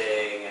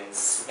crashing and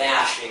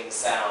smashing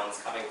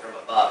sounds coming from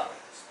above.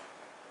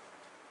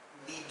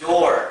 The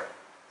door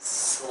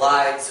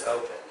slides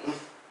open,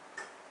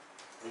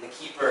 and the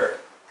keeper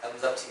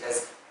comes up to you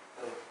guys.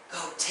 Go,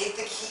 take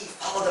the key,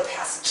 follow the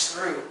passage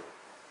through.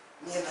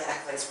 Me and my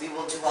acolytes, we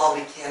will do all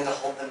we can to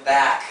hold them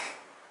back.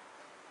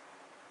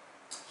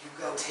 You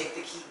go, take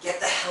the key,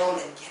 get the helm,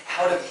 and get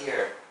out of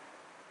here.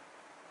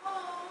 Aww.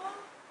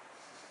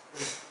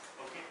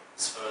 Okay.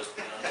 Suppose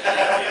we don't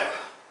get it.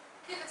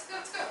 Okay, let's go,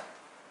 let's go.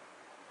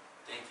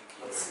 Thank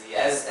you, Let's Keeper. see,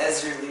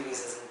 as you're leaving, he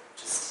says,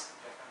 just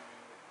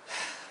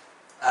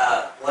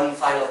one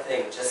final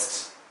thing,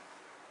 just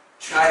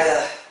try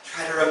to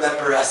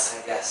remember us,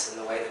 I guess, in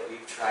the way that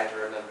we've tried to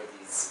remember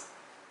these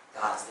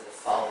gods that have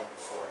fallen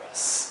before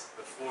us.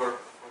 Before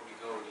we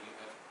go, do you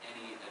have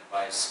any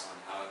advice on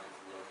how I could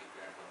locate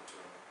Grandpa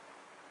Toro?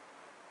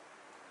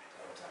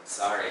 I'm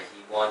sorry,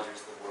 he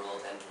wanders the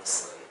world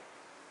endlessly.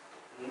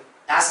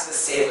 Ask the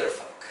sailor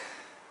folk.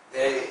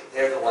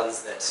 They're the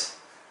ones that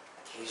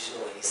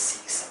occasionally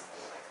see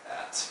something like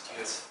that. Do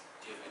you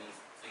have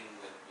anything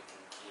that we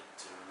can keep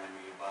to remember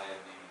you by?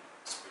 Maybe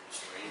spirits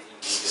or anything?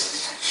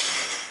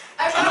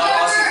 I'm not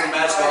asking for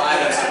magical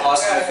items. I'm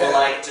asking for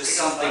like just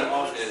something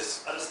of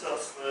his. I just start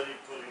slowly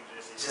pulling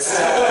Jesse. Just,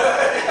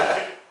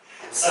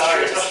 I'm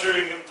sorry,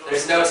 Ushering him to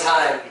there's no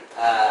time.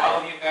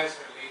 While you guys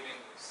are leaving,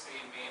 you see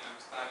me and I'm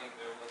standing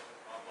there with the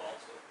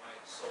kobolds with my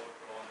sword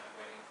drawn and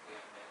waiting for the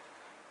undead to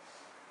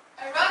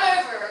come. I run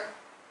over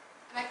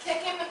and I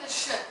kick him in the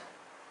shin.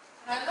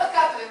 And I look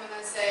up at him and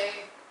I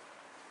say,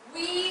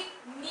 we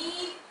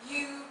need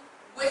you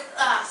with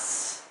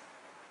us.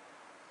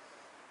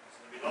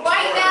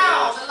 Right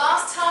now, the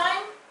last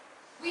time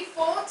we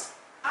fought,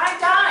 I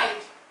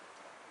died.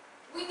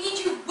 We need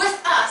you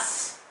with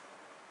us.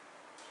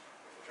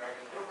 The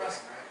dragon We're running,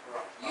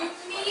 right? You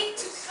need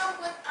to come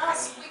with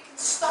us. We can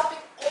stop it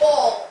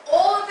all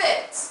of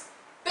it.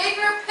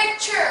 Bigger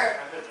picture,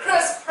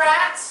 Chris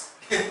Pratt.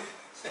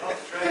 Not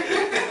the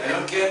dragon. I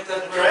don't get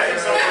that. The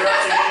dragon's not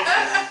corrupting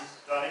anything,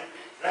 Donnie.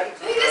 Dragon's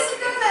not He doesn't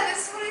corrupting know that.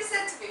 This is what he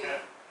said to me. anything.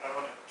 Yeah, I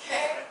want it.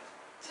 Okay.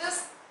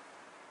 Just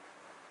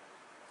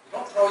You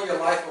don't throw your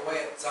life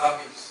away at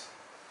zombies.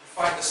 You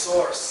find the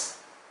source.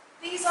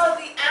 these are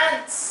the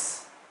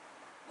ants.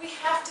 We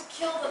have to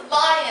kill the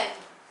lion.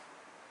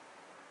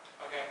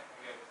 Okay, I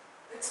get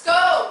it. Let's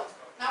go.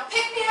 Now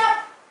pick me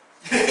up.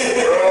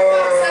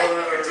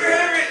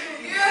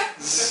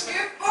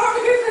 You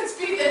poor humans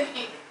beating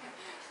me.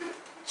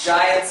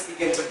 Giants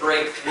begin to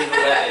break through the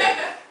webbing.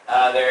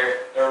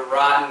 Their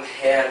rotten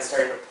hands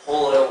starting to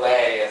pull it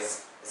away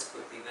as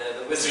quickly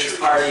the wizard's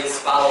party is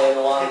following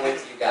along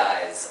with you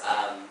guys.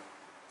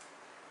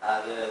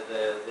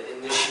 The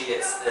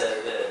initiates,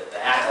 the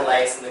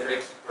acolytes, and the Great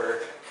Keeper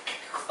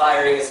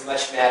firing as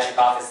much magic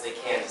off as they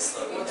can to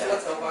slow you What's down.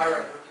 Elvira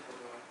and her people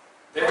doing?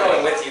 They're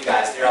going with you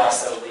guys. They're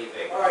also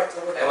leaving. Alright,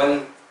 so we're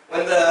And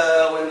when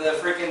the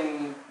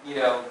freaking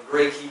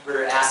Great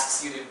Keeper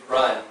asks you to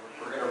run,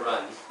 we're gonna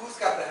run. who's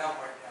got the helm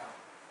right now?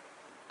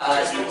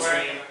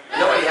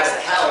 Nobody has a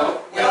helm.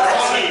 Yeah,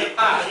 Well, Key.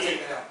 Take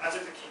the helm. I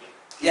took the key.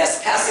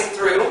 yes, passing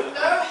through.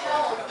 No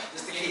help.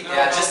 Just the key.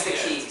 Yeah, just the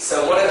key.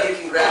 So one of you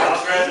can grab I'll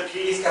the grab the key.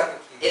 key. He's got the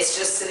key. It's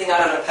just sitting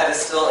out on a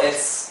pedestal.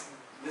 This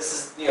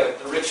is the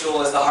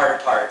ritual is the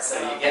hard part. So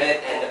you get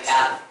it and the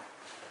path.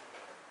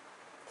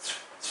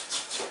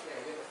 Yeah,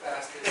 you're the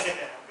fastest. I'm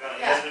going.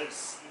 He Yeah. hasn't been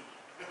sea.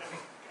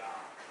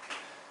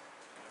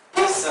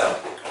 So,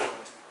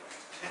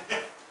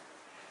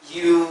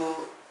 you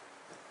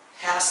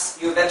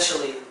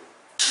eventually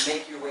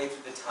make your way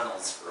through the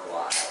tunnels for a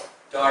while.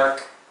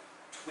 Dark,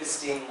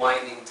 twisting,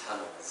 winding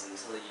tunnels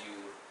until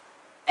you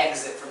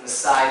exit from the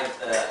side of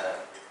the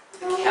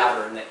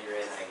cavern that you're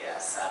in, I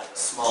guess, out of a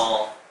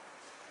small,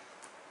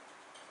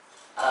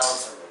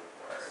 what's the word?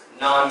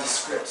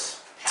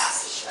 Nondescript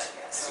passage, I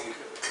guess. You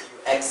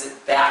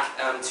exit back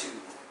onto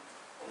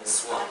the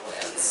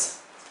swamplands.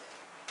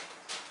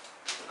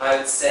 I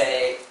would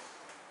say,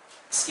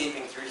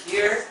 escaping through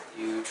here,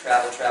 you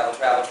travel,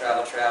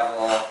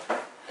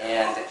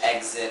 and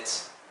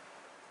exit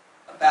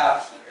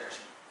about here.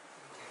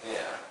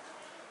 Yeah.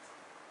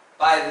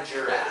 By the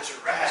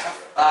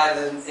giraffe. By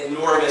the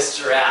enormous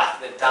giraffe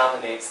that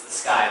dominates the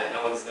sky that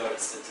no one's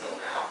noticed until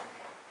now.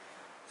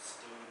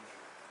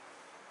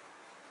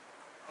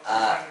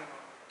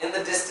 In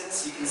the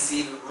distance, you can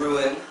see the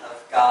ruin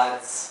of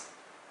God's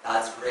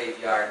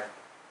graveyard.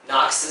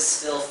 Noxus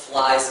still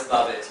flies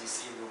above it. You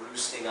see him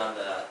roosting on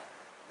the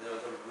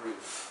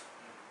roof.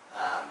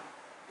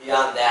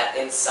 Beyond that,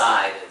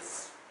 inside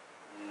is,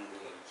 you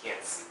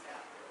can't see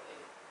that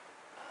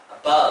really.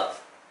 Above,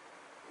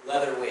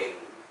 Leatherwing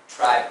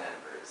tribe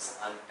members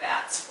on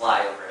bats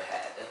fly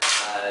overhead.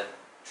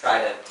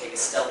 Try to take a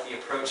stealthy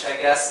approach, I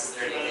guess. Is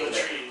there anything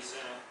that... trees,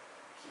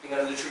 Keeping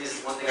under the trees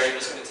is one thing. Are you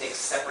just going to take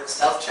separate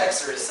stealth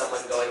checks, or is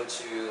someone going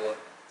to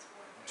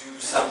do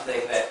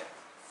something that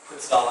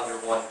puts it all under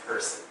one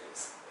person,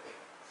 basically?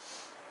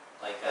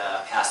 Like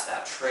pass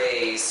that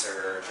trace,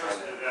 or trying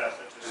to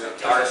do a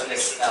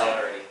darkness spell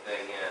or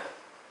anything, yeah.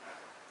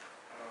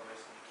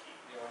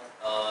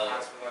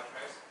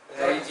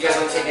 Do you guys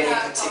want to take any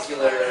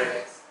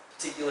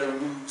particular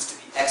moves to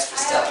be extra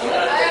stealthy? I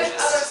have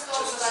other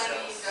spells that I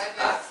need. I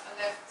left.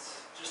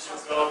 Just to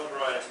go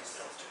variety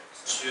stealth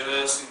checks.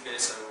 Just in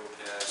case I will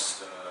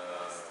cast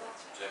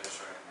James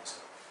Ryan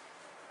myself.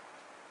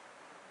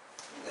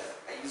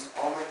 I used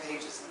all my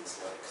pages in this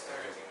one.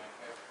 Alright,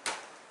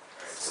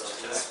 So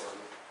so this one.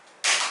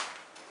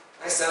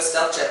 Nice, so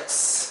stealth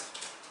checks.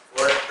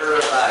 For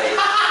everybody.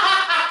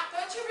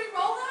 Don't you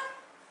re-roll that?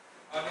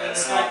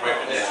 That's not right.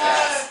 Oh,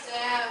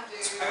 damn,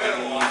 dude. I got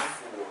a 1.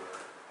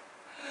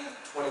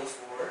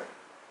 24.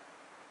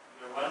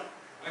 You're one?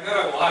 I got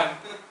a 1. I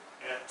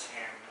got 10.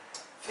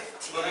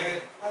 15. But I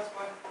get plus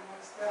 1 for my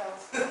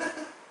spells.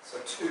 So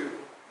 2.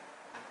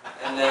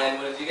 And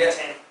then what did you get?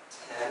 10.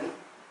 10.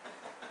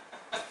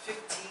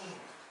 15.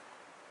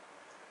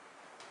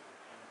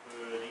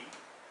 Birdie.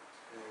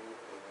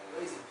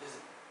 He's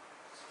invisible.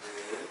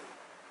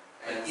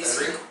 And He's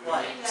Cedric?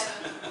 quiet.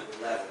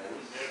 11.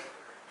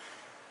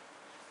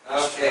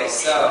 Never. Okay,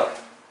 so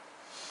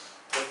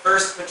the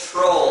first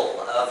patrol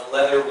of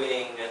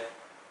Leatherwing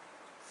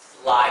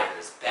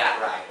flyers,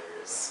 bat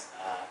riders,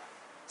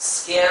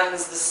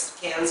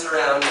 scans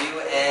around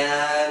you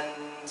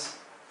and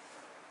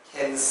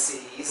can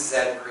see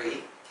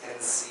Zembri, can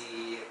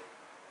see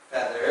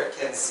Feather,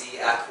 can see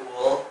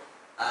Akul.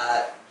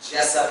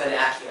 Jessup and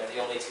Aki are the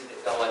only two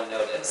that go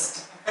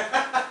unnoticed. These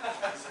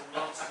are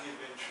not the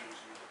adventures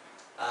you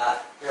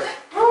Here.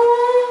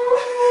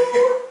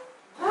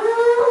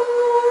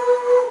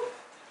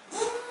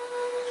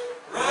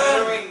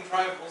 Leatherwing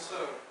tribe also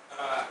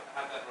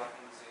had that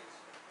rocking disease.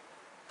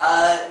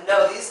 No,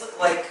 these look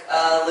like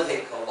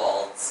living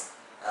kobolds.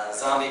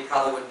 Zombie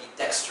probably wouldn't be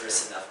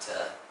dexterous enough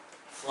to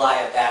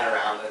fly a bat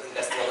around. I think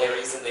that's the only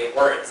reason they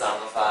weren't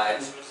zombified.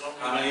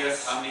 How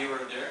many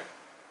were there?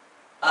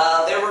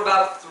 There were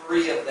about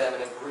 3 of them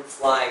in a group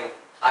flying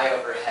high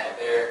overhead.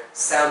 They're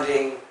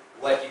sounding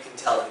what you can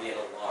tell to be an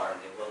alarm.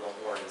 They blow the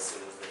horn as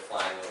soon as they're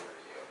flying over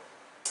you.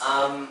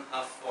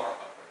 How far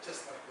up?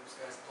 Just like those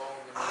guys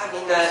blowing their I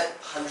mean, nose.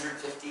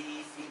 150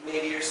 feet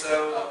maybe or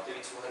so,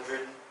 maybe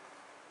 200.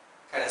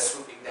 Kind of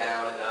swooping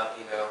down and up,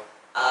 you know.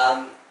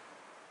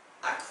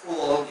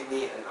 Cool, give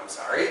me, I'm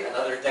sorry,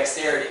 another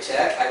dexterity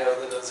check. I know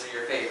that those are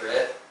your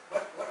favorite.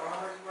 What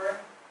armor are you wearing?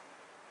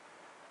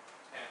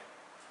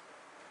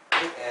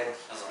 10. And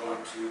he's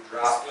going to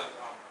drop, Split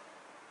armor.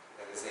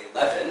 that is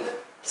 11.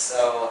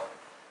 So,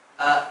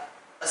 a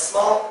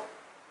small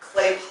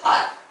clay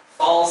pot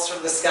falls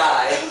from the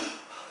sky,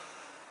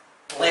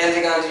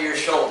 landing onto your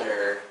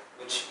shoulder,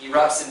 which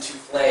erupts into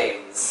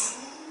flames.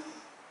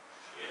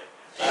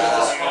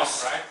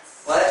 Right?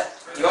 What?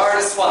 You are in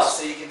a swamp,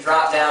 so you can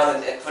drop down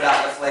and put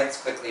out the flames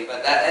quickly,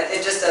 but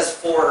it just does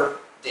 4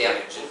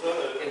 damage.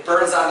 It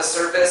burns on the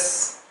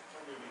surface.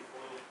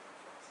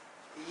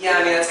 Yeah,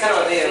 I mean, it's kind of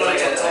like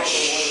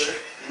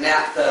a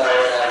naphtha or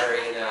whatever,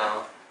 you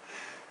know.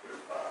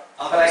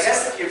 But I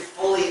guess if you're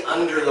fully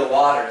under the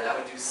water, that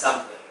would do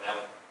something. That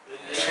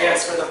would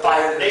transfer the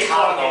fire to the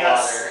top of the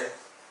water.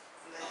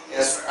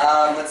 Yes,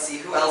 let's see,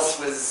 who else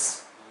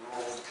was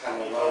rolled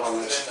kind of low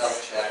on the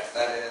stealth check?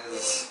 That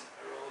is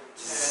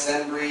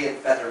Zembri and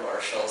Feather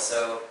Marshal,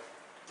 so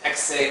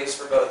dex saves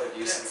for both of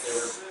you since there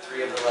were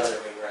 3 of the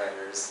Leatherwing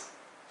Riders.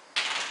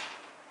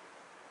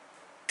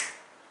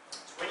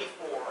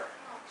 24.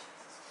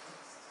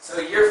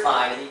 So you're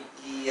fine.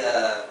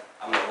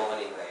 I'm gonna roll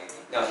anyway.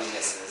 No, he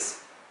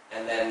misses.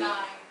 And then 9.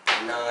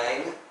 9.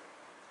 Oh,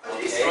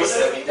 Okay, geez, was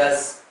so it? he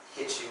does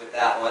hit you with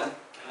that one.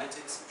 Can I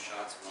take some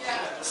shots? while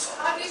Yeah. I'm just-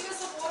 How deep is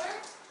the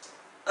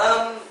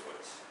water?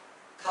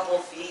 Couple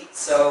feet.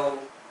 So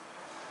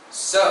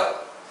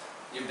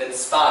you've been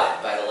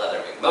spotted by the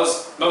Leatherwing.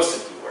 Most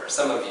of you were.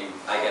 Some of you,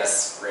 I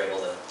guess, were able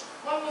to.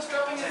 One was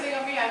dropping a thing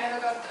on me. I never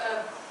got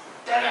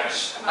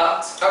damage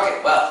amount.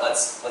 Okay, well,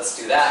 let's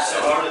do that. So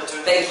then. hard to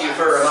turn Thank the you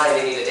fire. for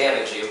reminding me to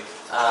damage you.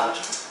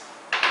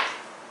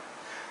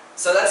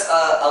 So that's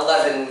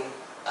 11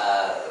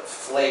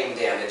 flame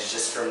damage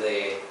just from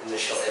the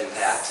initial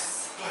impact.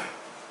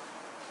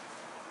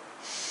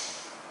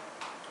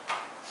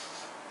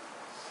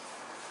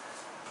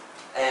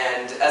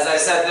 And as I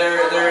said,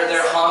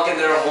 they're honking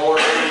their horn.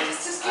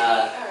 Just give me.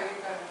 Oh,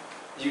 you got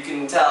it. You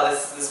can tell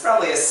this is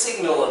probably a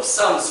signal of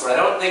some sort. I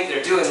don't think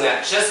they're doing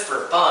that just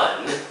for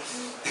fun.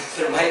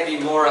 There might be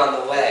more on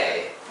the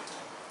way.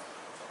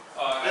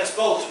 Let's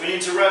bolt. We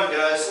need to run,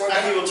 guys.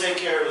 Aggie will take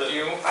care of Do it.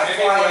 you I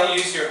maybe fly want up. to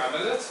use your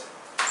amulet?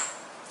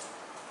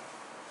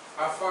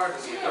 How far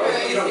does it Yeah. go?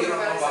 You don't know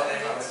Right, about so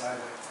that it's-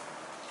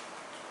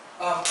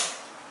 either.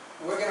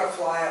 We're gonna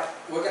fly up,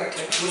 we're gonna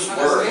compete How with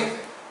does me, it-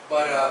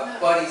 but No.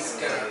 Buddy's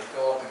gonna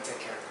go up and take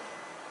care of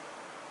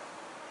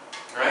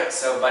it. Alright,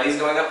 so Buddy's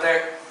going up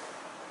there.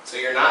 So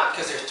you're not?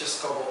 Because there's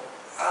just Kobold.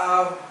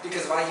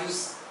 Because if I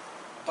use,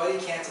 Buddy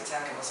can't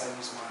attack unless I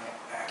use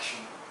my action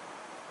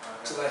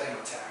to let him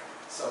attack.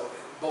 So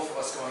both of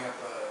us going up,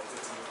 it's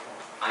a good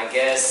point. I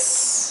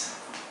guess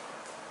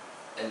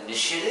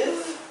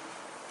initiative?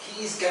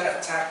 He's gonna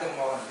attack them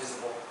while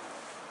invisible.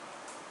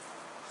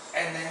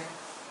 And then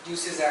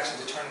use his action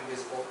to turn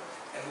invisible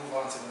and move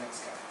on to the next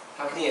guy.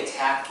 How can he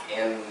attack?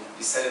 And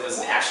you said it was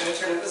an action to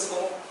turn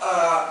invisible?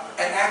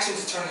 An action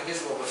to turn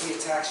invisible, but he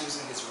attacks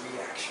using his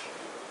reaction.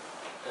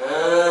 He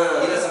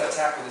Ah. doesn't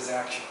attack with his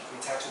action, he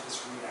attacks with his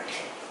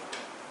reaction.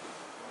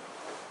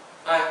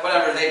 Alright,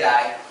 whatever, they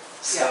die.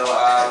 So,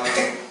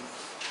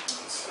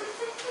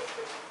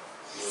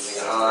 moving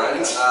on.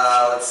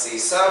 Let's see.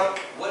 So,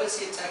 What is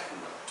he attacking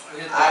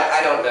with?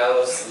 I don't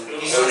know.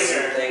 He knows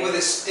some With things.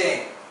 his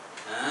sting.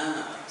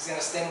 Ah. He's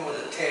gonna sting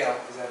with the tail,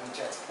 because that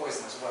injects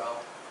poison as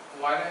well.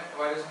 Why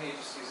doesn't he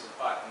just use his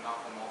butt and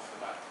knock them off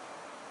the bat?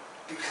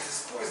 Because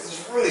his poison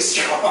is really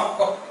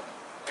strong.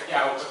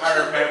 Yeah, I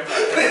remember.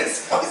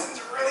 His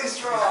poison's really These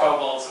strong.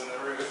 kobolds in the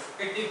roof.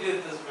 We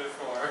did this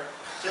before.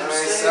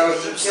 Alright, so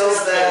he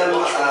kills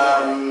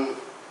them,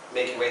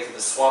 make your way through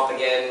the swamp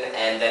again,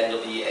 and then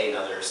there'll be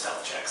another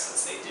stealth check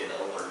since they did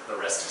alert the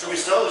rest Should of we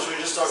them. stealth or should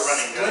we just start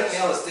running, Glint guys?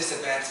 Mail is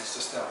disadvantaged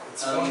to stealth.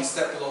 It's one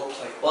step below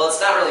plate. Well,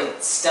 it's not really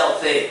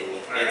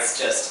stealthing, it's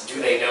just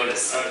do they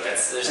notice you? Okay.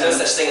 There's no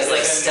such thing as like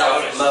It's in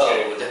stealth notice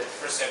mode. check.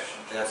 Perception.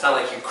 You know, it's not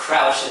like you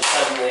crouch and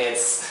suddenly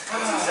it's.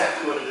 That's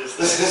exactly what it is.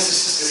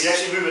 Because you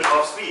actually move at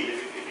half speed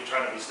if you're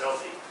trying to be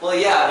stealthy. Well,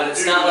 yeah, but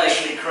it's You not like.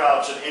 literally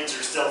crouch and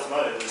enter stealth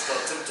mode and start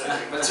tiptoeing.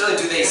 But it's really,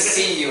 do they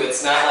see you?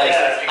 It's not like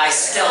Yeah. I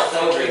stealth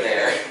over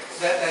there.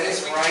 That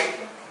is right.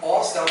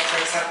 All stealth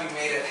checks have to be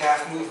made at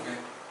half movement.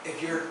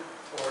 If you're,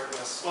 or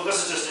less. Well,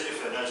 this is just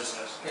if it notices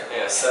us.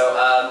 Yeah.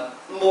 So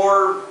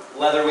more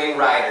Leatherwing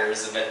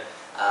riders have been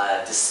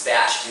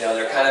dispatched. You know,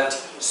 they're kind of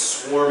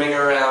swarming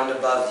around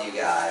above you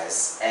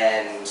guys,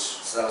 and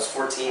so that was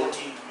 14.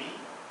 14 to me.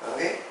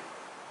 Okay.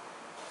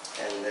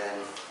 And then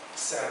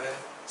 7.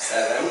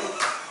 7,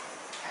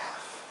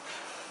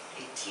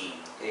 18.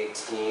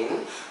 18,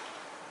 15.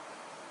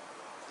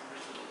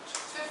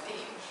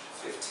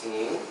 15.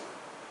 Is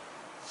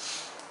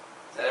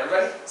that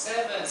everybody?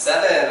 7.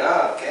 7.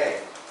 Oh, okay.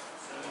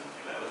 7,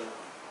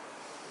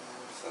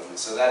 11.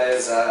 So that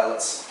is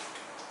let's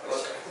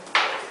look.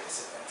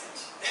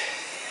 Disadvantage.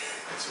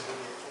 It's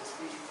really at full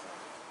speed.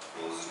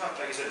 Well, this is not,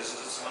 like I said, this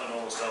is not a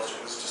normal stealth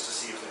check. This is just to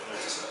see if they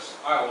notice us.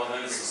 Alright, well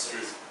then this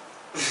is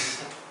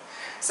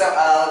So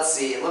let's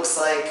see. It looks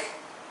like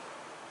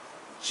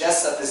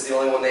Jessup is the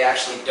only one they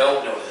actually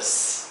don't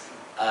notice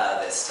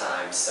this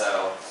time.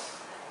 So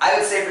I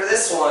would say for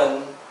this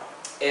one,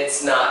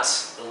 it's not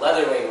the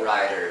Leatherwing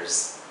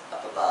riders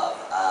up above.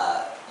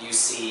 You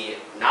see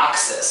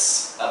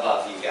Noxus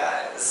above you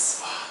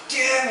guys,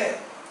 Damn it!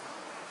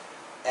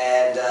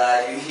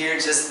 and you hear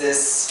just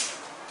this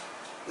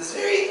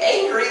very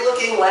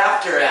angry-looking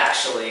laughter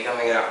actually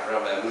coming out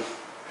from him,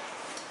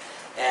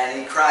 and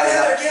he cries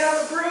out. Heather, get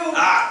on the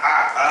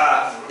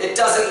broom! It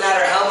doesn't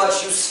matter how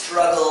much you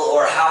struggle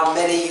or how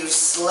many you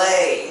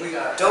slay. We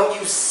got it. Don't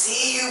you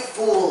see, you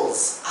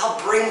fools? I'll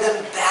bring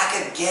them back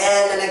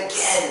again and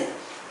again.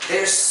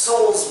 Their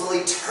souls will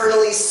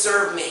eternally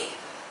serve me,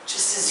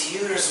 just as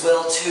yours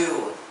will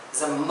too.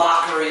 As a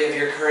mockery of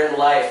your current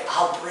life,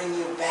 I'll bring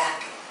you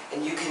back,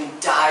 and you can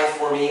die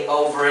for me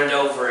over and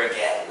over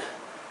again.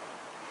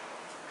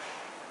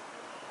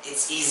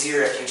 It's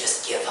easier if you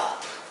just give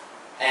up.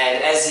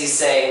 And as he's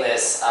saying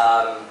this,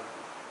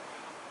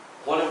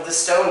 one of the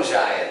stone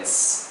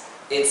giants,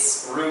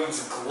 its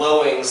roots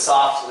glowing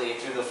softly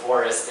through the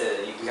forest.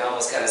 You can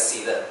almost kind of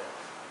see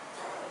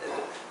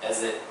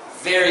as it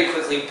very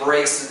quickly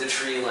breaks through the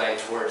tree line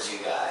towards you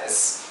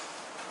guys.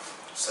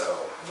 So,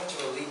 How much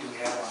of a lead do we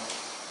have on it?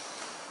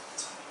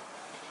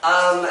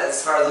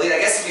 As far as the lead, I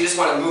guess if you just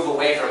want to move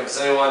away from it, does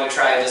anyone want to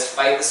try and just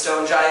fight the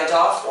stone giant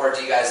off, or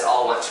do you guys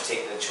all want to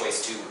take the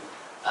choice to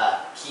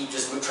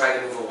trying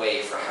to move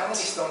away from How it? many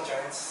stone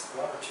giants?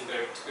 One or two?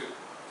 There are two.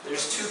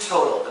 There's 2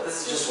 total, but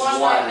this is There's just one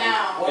right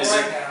now. One Is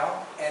right it-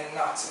 now, and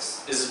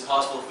Noxus. Is it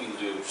possible if we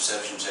do a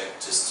perception check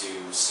just to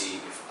see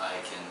if I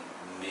can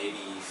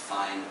maybe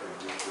find a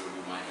route where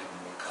we might have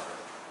more cover?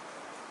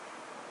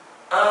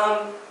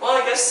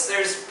 Well, I guess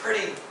there's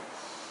pretty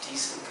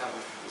decent cover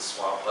through the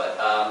swamp,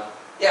 but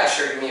yeah,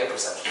 sure, give me a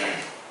perception check.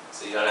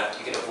 So you don't have to,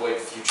 you can avoid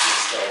future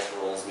stealth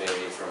rolls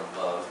maybe from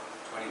above.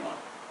 21.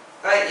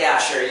 Alright, yeah,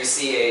 sure, you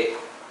see a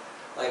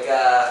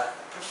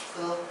perfect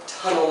little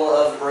tunnel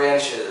of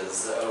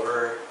branches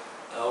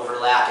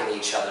overlapping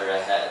each other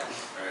ahead.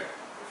 Alright.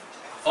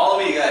 Follow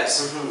me,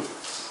 guys.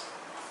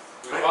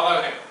 We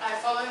follow him. I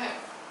follow him.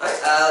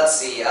 Alright, let's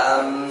see,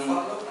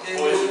 Follow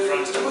Boys in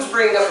front of who's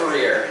bringing up the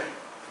rear?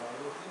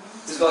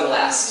 Who's going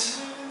last?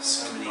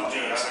 So many Oh, gee,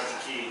 I jobs. got the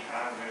key.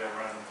 I'm gonna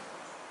run.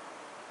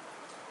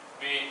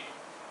 Me.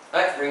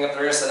 Alright, bring up the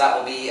rear, so that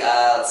will be,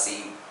 let's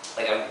see,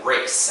 like a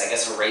race. I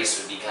guess a race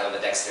would be kind of a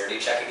dexterity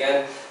check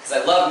again.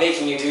 Because I love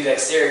making you do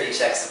dexterity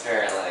checks,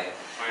 apparently.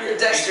 You're a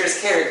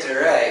dexterous character,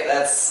 right?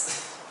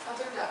 That's...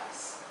 Other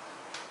dice.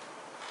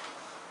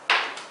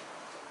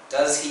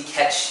 Does he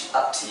catch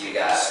up to you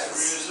guys?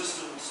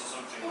 Resistance or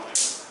something like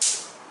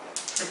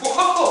that.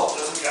 Whoa!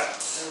 Doesn't count.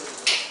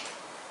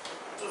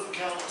 Doesn't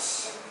count.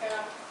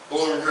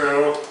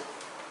 Okay.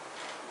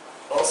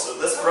 Also,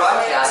 this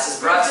broadcast is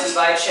brought to you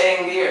by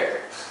Chang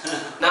Beer.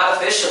 Not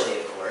officially,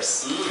 of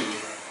course.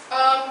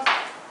 I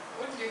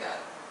wouldn't do that.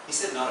 He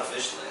said not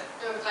officially.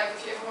 No, but like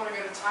if you ever want to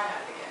go to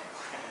Thailand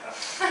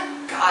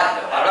again.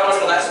 God, no. I don't want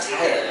to go back to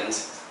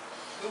Thailand.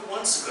 Who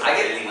wants to go I to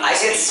get really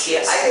nice beaches?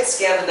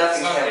 scammed enough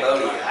in It's not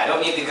Cambodia. big. I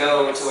don't need to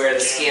go to where the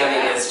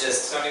scamming is It's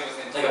just only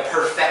within like a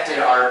perfected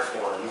art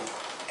form.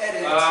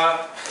 Edit.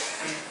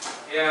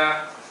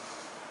 Yeah.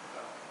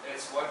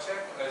 It's what check?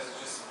 Or is it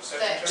just a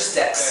perception Dex. check? Just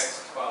dex.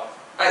 Dex 12.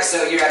 Alright,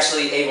 so you're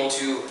actually able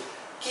to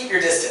keep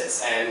your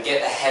distance and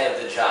get ahead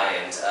of the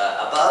giant.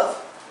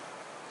 Above,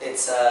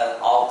 it's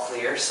all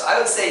clear. So I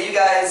would say you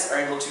guys are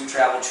able to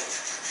travel,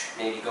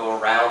 maybe go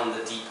around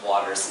the deep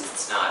water since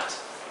it's not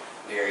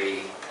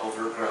very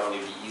overgrown to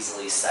be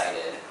easily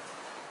sighted.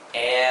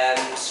 And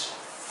let's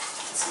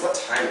see, what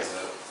time is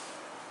it?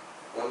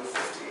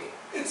 1:50.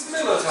 It's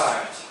middle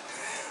time.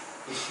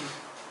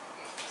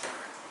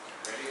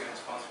 Ready and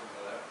responsible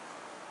for that.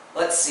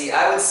 Let's see,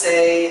 I would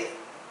say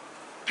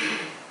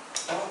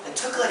it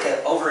took like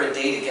over a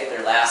day to get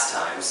there last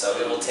time, so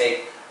it will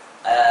take,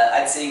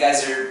 I'd say you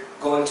guys are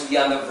going to be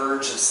on the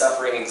verge of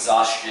suffering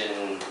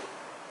exhaustion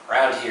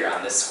around here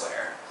on this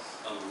square.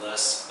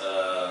 Unless,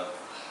 I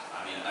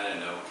mean, I don't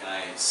know. Can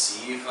I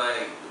see if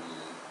I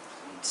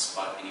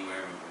spot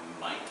anywhere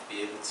we might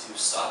be able to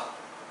stop?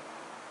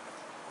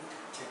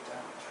 Kick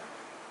down the track.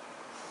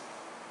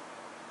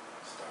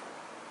 Start.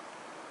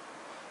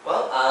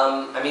 Well,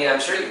 I mean, I'm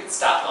sure you can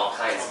stop in all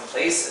kinds of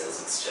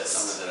places, it's just...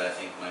 Something that I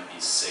think might be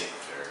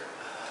safer.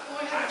 Well,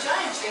 we have a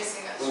giant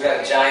chasing us. We've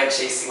got a giant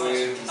chasing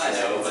you. I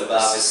know, but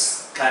Bob this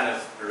is kind of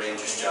a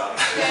ranger's job.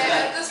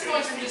 Yeah, at this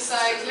point I'm just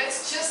like,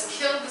 let's just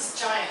kill this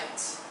giant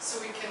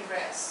so we can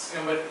rest.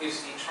 Yeah, but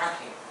is he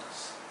tracking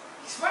us?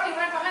 He's running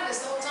right behind us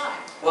the whole time.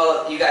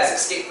 Well, you guys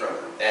escaped from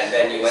him, and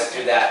then you went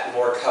through that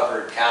more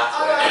covered Oh, I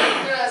pathway.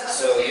 didn't realize. I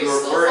So thought he you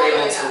was still were able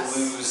following to us.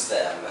 lose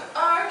them.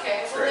 Oh,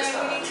 okay. for Well, a then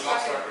we need to time.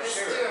 fucking, let's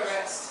do a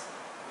rest.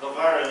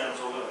 Elvira and them's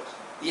all with us.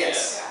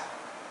 Yes.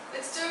 Yeah.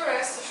 Let's do a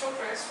rest, a short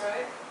rest,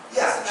 right?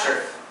 Yeah, That's sure.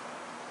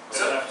 enough. We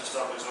don't have to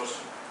stop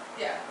exhaustion.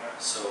 Yeah.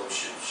 So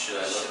should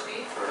I Should look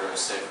we? for a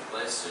safer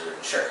place or?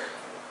 Sure.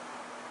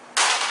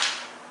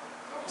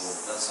 Well,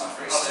 that's not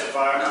very Ask safe.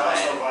 Elvira,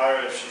 ask 9.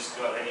 Elvira if she's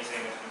got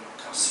anything that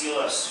can conceal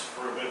us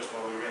for a bit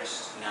while we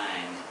rest. 9.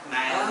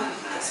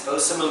 I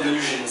suppose some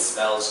illusion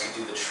spells could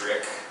do the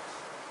trick.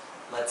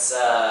 Let's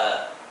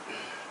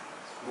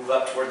move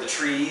up toward the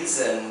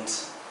trees, and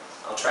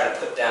I'll try to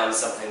put down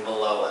something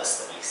below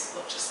us that makes it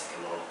look just like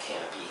a normal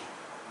canopy.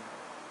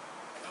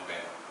 Okay.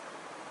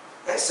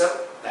 Okay,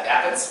 so that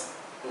happens.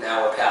 An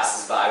hour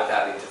passes by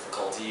without any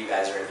difficulty. You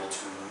guys are able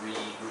to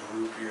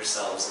regroup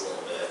yourselves a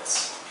little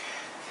bit.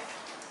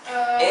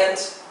 And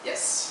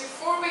yes,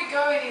 Before we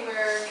go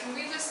anywhere, can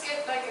we just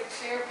get like a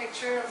clear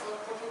picture of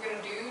what we're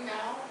gonna do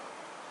now?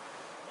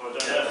 Or don't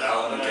Get have the that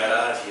hell one and there. get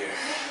out of here.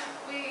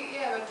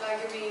 Yeah, but like,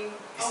 I mean,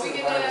 He's are we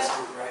still part of gonna... this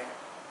group, right?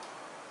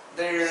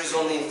 there's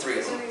only 3 of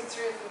There's them. only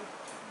 3 of them.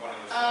 One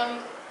of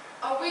us.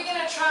 Are we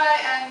gonna try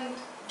and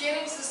get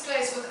into this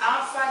place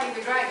without fighting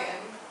the dragon?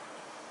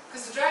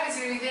 Because the dragon's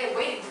gonna be there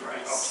waiting for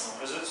Pretty us.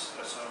 optional, is it?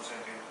 That's what I'm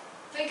thinking.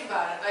 Think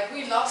about it, like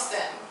we lost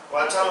them.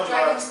 Well, I tell The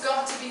Elvira, dragon's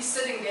got to be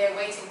sitting there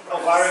waiting for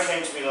Elvira us.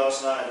 came to me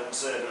last night and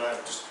said, and I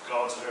just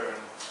glanced at her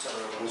and tell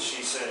her what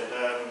she said.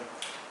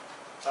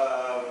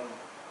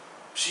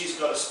 She's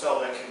got a spell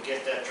that can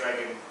get that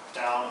dragon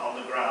down on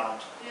the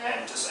ground Yeah.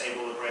 and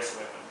disable the breath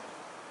weapon.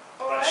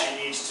 But Alright.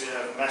 she needs to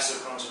have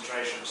massive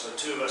concentration, so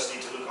 2 of us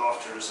need to look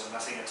after her so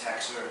nothing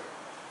attacks her.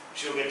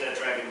 she'll get that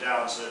dragon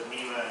down so that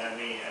Nima and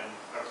me and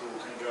Akul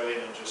can go in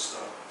and just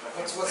start.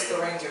 What's the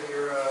range of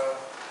your?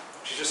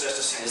 She just has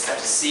to see. You just have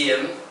to see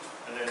him,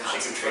 and then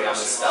concentrate on the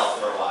spell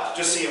for a while.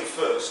 Just see him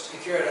first.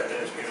 If you're at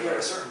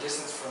a certain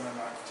distance from him,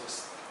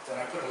 then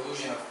I put an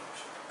illusion of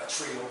a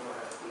tree over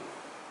her,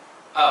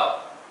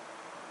 Oh.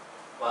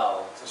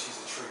 Well, so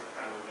she's a tree.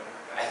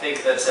 I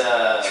think that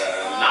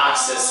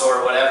Noxus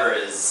or whatever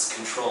is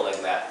controlling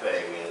that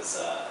thing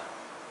is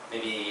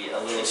maybe a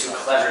little too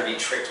clever to be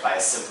tricked by a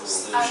simple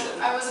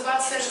illusion. I was about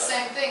to say the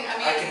same thing. I I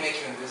mean, can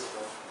make you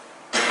invisible.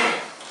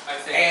 I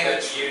think And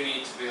that you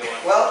need to be the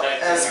one Well,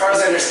 protecting as her. far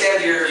as I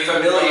understand, your You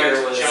can familiar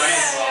go was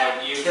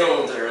giant mode, you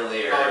killed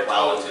earlier can go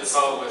while toe to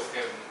toe invisible. with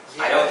him.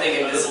 I don't think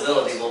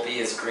invisibility will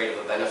be as great of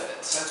a benefit.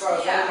 That's why I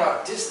was talking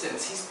about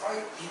distance.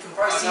 He can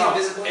probably see No,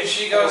 invisible. if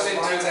she goes into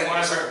lines at one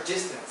a of her- certain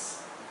distance,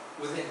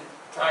 within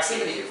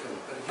proximity of him.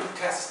 But if you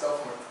cast a spell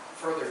from a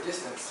further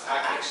distance,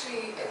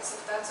 actually,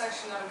 that's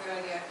actually not a good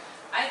idea.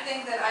 I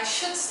think that I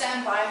should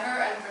stand by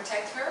her and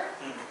protect her,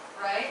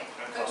 right?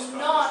 But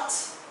not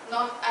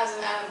as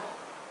an animal.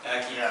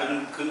 Aki, Yeah.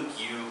 couldn't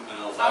you and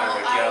I Elvira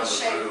will get on the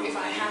shape room if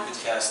I and you have could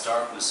to. cast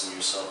darkness on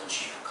yourself and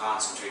she could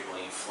concentrate while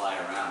you fly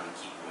around and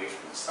keep away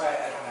from this thing?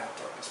 I don't have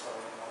darkness spell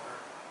any longer.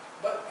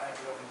 But I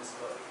do have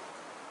invisibility.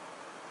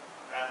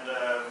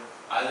 And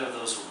Either of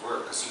those would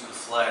work because you could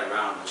fly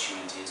around while she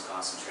maintains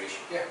concentration.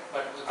 Yeah.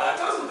 But with That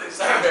that, doesn't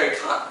sound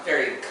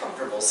very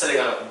comfortable sitting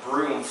on a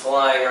broom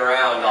flying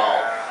around all.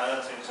 I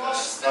don't think so. Well,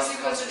 It's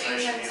especially not with an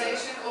concentration either.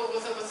 incantation or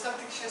with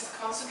something she has to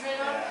concentrate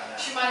on. Yeah.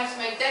 She might have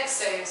to make dex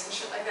saves and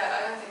shit like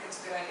that. I don't think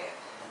it's a good idea.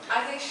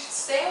 I think she should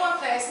stay in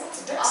one place. What's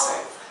a dex I'll-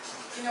 save?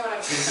 You know what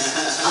I mean.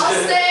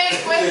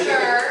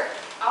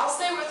 I'll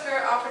stay with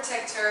her. I'll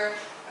protect her.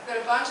 I've got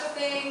a bunch of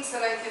things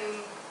that I can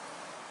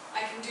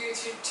do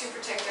to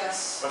protect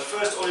us. But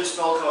first, all your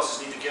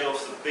spellcasters need to get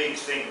off the big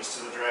things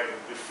to the dragon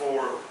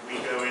before we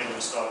go in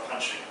and start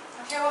punching.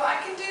 Okay, well I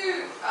can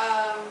do.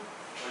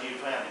 What are you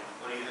planning?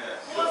 What do you have?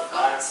 Well, I've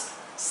got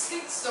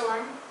Sleet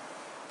Storm.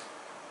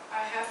 I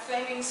have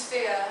Flaming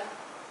Sphere,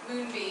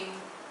 Moonbeam,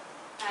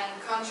 and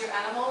Conjure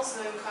Animals,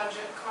 and then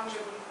Conjure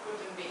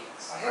Woodland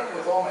Beings. I hit him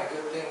with all my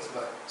good things,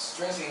 but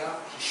strangely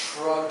enough, he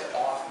shrugged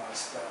off my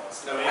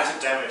spells. No, we need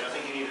to damage. I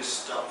think you need to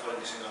stop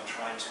focusing on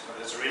trying to.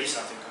 There's already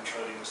something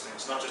controlling this thing.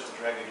 It's not just the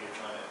dragon you're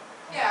trying to.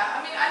 Yeah,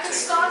 I mean, I could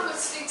start with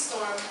Sleet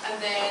Storm and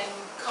then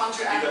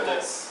Conjure You got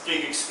that Animals.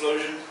 big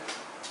explosion.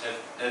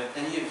 Have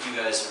any of you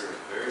guys ever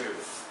heard of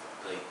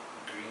like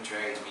green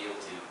dragons be able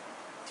to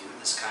do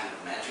this kind of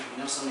magic? We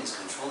know something's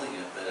controlling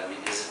it, but I mean,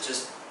 is it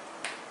just?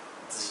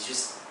 Is he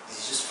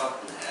just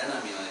fucked in the head?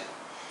 I mean, like.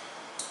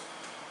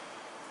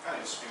 Oh,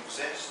 it's been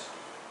possessed.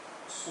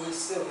 We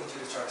still need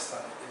you to try to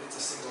stun it. If it's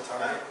a single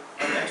target,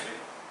 Next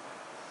week.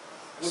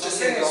 we'll just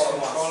something hit it is all at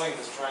once. controlling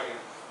this dragon.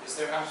 Is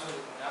there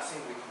absolutely nothing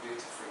we can do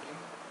to free him?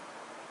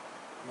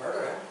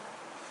 Murder him.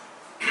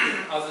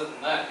 Other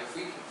than that, if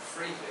we can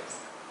free him,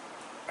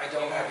 I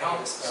don't have any of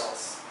the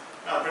spells.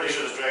 No, I'm pretty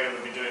sure this dragon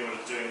would be doing what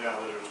it's doing now,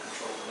 whether it's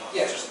controlled or not.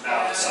 Yeah. It's just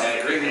now it's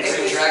Yeah, something.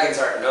 green dragons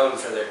aren't known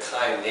for their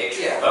kind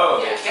nature, Yeah.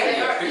 although Yeah, they can they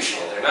be are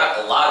appreciated. evil. They're not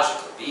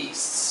illogical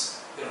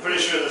beasts. I'm pretty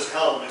sure this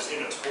helm is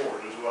in its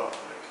hoard as well,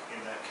 like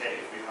in that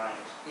cave behind.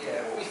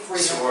 Yeah, if we free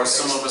So him. are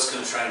some of us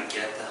going to try and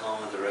get the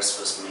helm, and the rest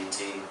of us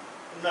maintain?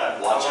 No,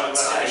 Watch I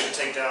outside. think we should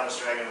take down this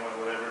dragon and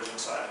whatever is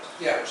inside it.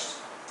 Yeah. First.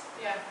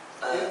 Yeah.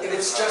 If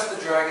it's just the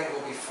dragon,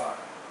 we'll be fine.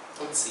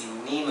 Let's see,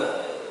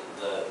 Nima,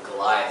 the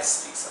Goliath,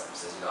 speaks up and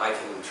says, you know, I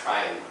can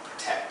try and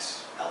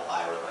protect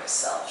Elvira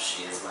myself.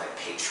 She is my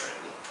patron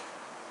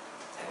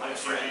and my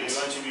friend.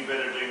 Won't you be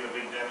better doing the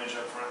big damage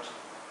up front?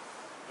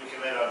 We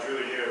can let our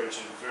druid here,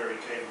 which is very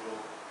capable.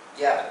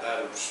 Yeah, but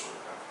that would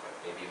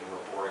maybe a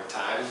more boring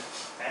time.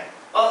 Eh?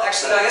 Well,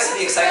 actually, no, I guess it'd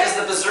be exciting because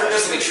the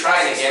berserkers will be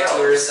trying to get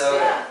to her, so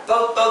Yeah.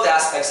 both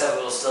aspects of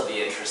it will still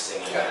be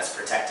interesting, I Yeah. guess,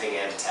 protecting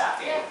and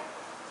attacking. Yeah.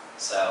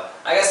 So,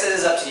 I guess it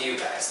is up to you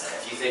guys then.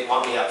 If you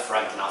want me up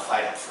front, then I'll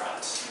fight up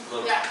front.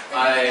 Look, Yeah,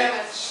 I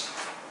damage.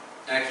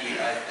 actually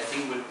I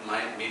think what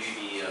might maybe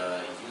be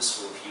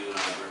useful if you and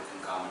I work in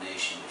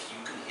combination. If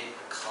you can hit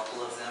a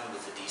couple of them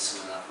with a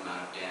decent enough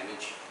amount of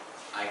damage,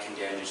 I can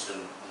damage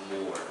them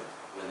more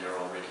when they're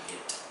already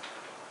hit.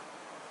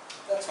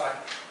 That's fine.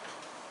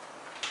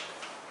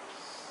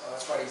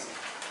 That's quite easy.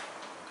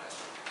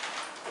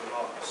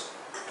 Marvelous.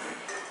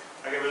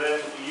 Okay, but then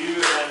you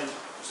and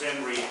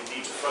Zemri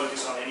need to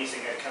focus on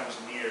anything that comes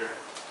near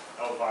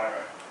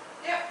Elvira.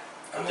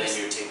 But then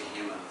you're taking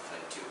him out of the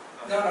fight too.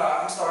 No,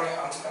 I'm starting.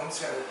 I'm just gonna.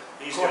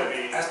 He's going to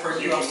be. As per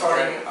you, I'm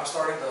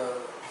starting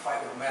the fight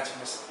with magic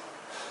missile.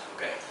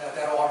 Okay.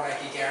 That'll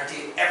automatically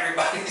guarantee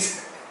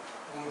everybody's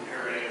wounded.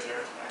 You're ready to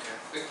turn. Okay.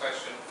 quick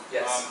question.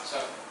 Yes.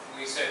 So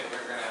we said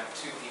we're going to have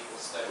two people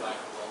stay back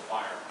a little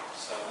fire.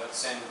 So let's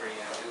send Bree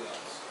and do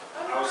those.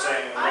 I was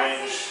saying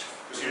range,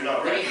 because you're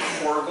not Maybe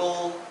ready.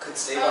 Horgel could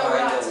stay Oh,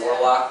 behind right, the yeah.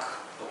 warlock.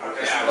 The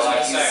Okay. orcish Yeah, I was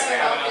warlock. going to say, we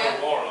have Yeah.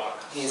 another warlock.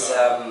 He's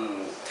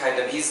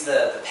so- he's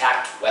the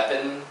packed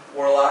weapon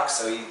warlock,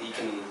 so he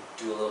can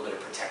do a little bit of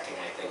protecting,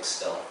 I think,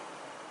 still.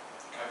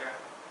 Okay.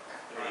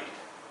 Right.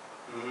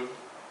 Mm-hmm.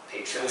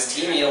 Patrons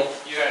team meal.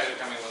 You guys are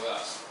coming with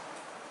us.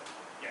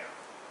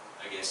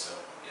 I guess so,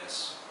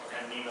 yes.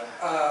 And Neva.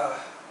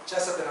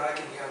 Jessup and I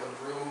can handle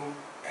the room,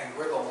 and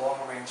we're the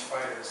long-range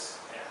fighters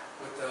Yeah.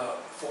 with the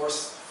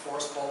force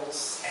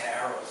bolts and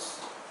arrows.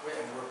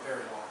 And we're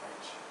very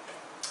long-range.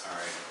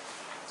 Alright.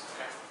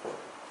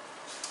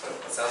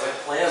 That sounds like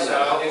a plan. So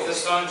though. if the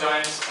stone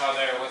giants are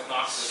there with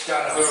Noxus,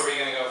 Shut who up. are we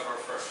gonna go for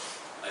first?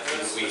 I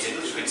think if we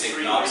There's take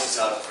three Noxus races.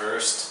 out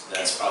first,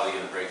 that's probably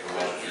gonna break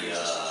away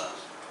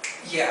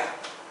Yeah.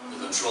 the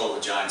control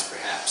of the giants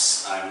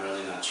perhaps. I'm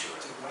really not sure.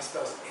 Dude, my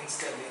spell's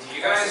instant. Do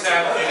you guys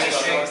have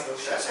anything?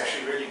 That's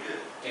actually really good.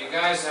 Do you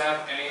guys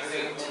have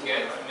anything to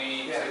get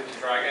me Yeah. to the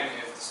dragon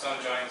if the stone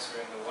giants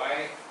are in the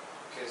way?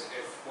 Because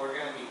if we're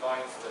gonna be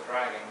going for the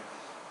dragon,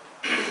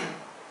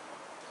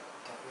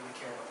 Don't really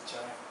care about the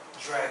giant.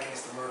 Dragon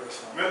is the murderous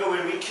one. Remember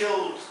when we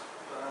killed,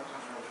 I don't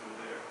remember who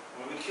were there,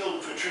 when we killed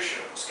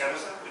Patricia,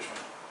 Scavazza? Which one?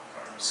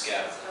 I can't remember.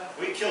 Scav.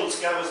 We killed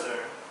Scavazza,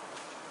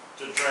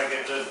 the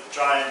dragon, the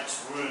giant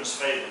runes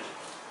faded.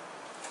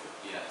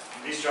 Yeah.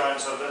 And these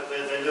giants are,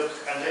 they look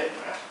undead,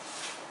 right?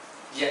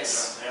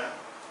 Yes. Yeah.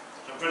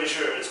 I'm pretty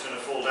sure it's going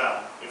to fall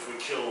down if we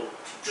kill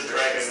the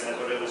dragon and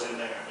whatever's in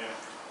there, yeah.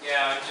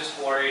 yeah, I'm just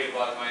worried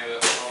about my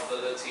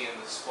mobility in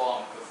the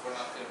swamp. If we're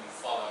not gonna be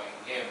following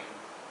him,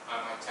 I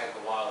might take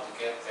a while to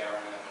get there,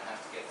 and I'm gonna have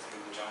to get through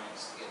the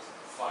giants to get to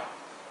the fight.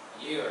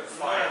 You are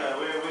fine. No,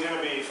 we're going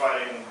to be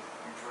fighting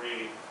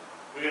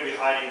we're going to be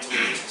hiding until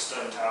we reach the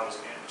stone towers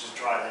again, which is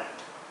dry land.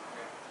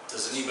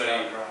 Does It's anybody,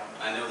 dry ground.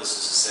 I know this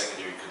is a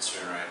secondary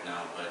concern right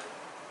now, but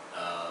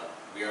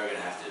we are gonna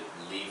have to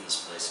leave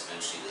this place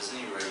eventually. Does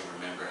anybody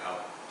remember how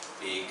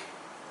big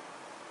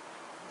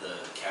the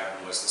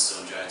cavern was the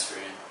stone giants were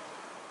in?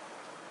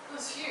 It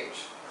was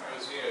huge. It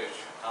was huge.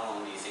 How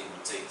long do you think it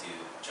would take to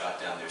jot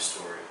down their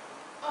story?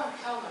 Oh,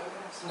 hell no, we're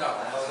gonna have some No, of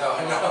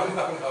that.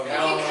 no.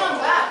 If you come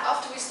back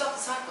after we stop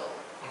the cycle,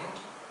 Mhm.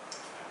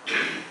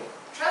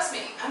 trust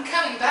me, I'm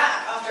coming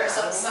back after I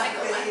stop the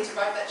cycle. I need to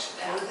write that shit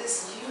down. For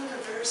this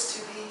universe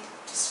to be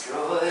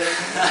destroyed.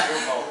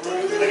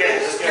 Okay,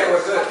 let's Okay, go.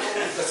 we're good.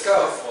 Let's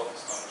go. Before the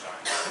stone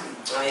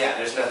giants. Oh yeah,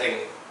 there's nothing.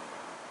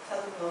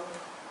 Hello.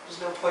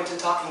 There's no point in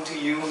talking to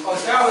you. Oh,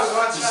 now is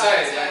what To to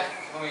say, say.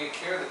 like, can we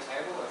clear the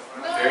table if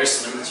we're not? No. Very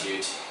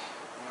similitude.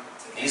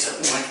 These are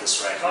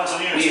pointless right now.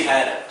 Continuity. We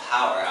had a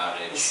power You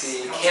outage.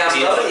 see,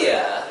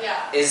 Cambodia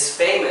Yeah. is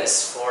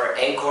famous for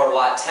Angkor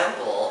Wat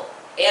Temple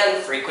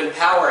and frequent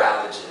power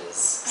outages.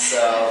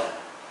 So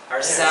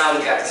our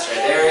sound guys right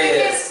there he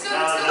is. Let's go,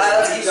 Alright,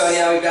 let's let's keep going.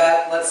 Yeah, we've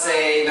got, let's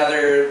say,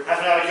 another Half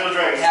an hour to kill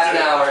dragons. half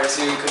an hour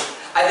to.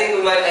 I think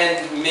we might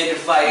end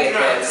mid-fight Speed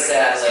round. again,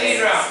 sadly.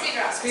 Speed round. Speed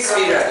round. Speed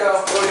round.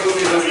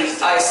 Let's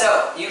go. Alright,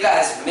 so you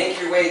guys make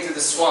your way through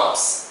the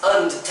swamps,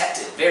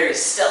 undetected, very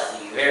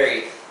stealthy,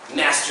 very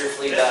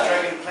masterfully This done,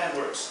 dragon plan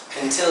works.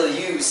 until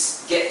you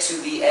get to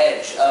the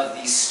edge of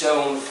the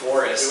stone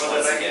forest You want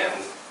once that back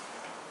again.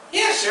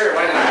 Yeah, sure,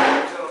 why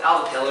not?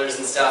 All the pillars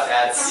and stuff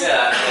adds.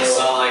 Yeah, it's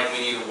not like we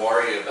need to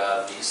worry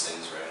about these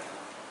things right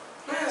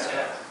now.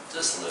 Yeah.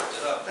 Just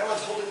lift it up. That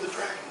one's holding the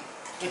dragon.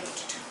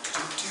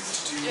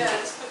 Yeah,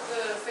 let's put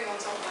the thing on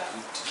top of that.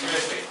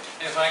 Seriously,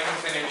 if I can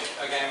finish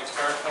a game of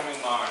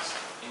Terraforming Mars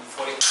in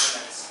 40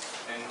 minutes,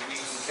 then we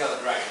can kill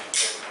the dragon in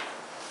 40 minutes.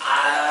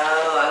 I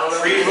don't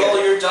know. Re-roll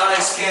your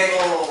dice, Okay.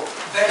 people.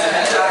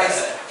 Benjamin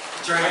dies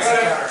during this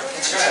encounter.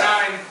 It's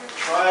got 9.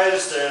 Try to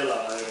stay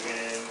alive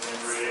again,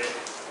 Henry.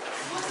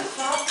 What the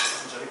fuck?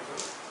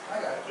 I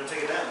got it. Don't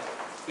take it down.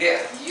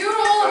 Yeah. You're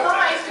all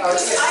alive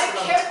because yes. I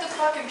kept the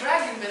fucking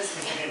dragon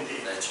busy.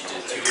 Indeed. That you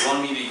did. Do you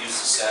want me to use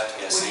the sap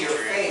to cast With your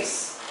Adrian?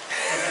 face.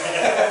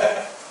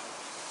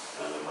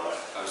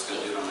 I was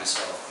gonna do it on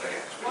myself.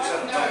 Why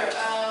no?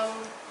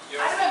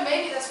 I don't know.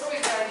 Maybe that's probably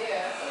a good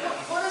idea.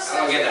 What is I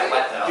don't get that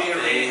wet though.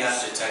 They have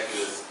to attack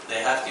you with.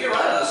 They have to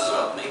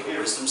make a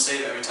wisdom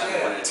save every time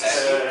they want to attack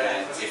you,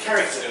 and if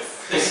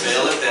they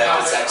fail it, they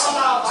have to attack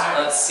someone else.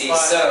 Let's see, But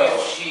so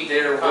if she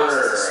there casts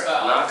were, a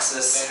spell,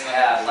 Noxus then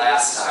had it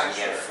last is time,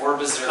 he had 4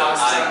 berserkers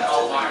Cast and an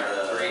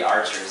Elvira. 3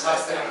 archers. I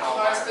Cast an think. Oh,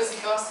 I was busy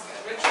casting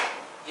it. Richard?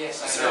 Yes,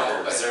 I Berserker,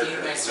 know, but he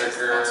berserker, makes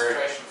berserker,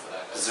 concentration for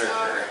that. doesn't he?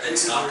 Berserker.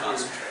 It's not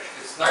concentration.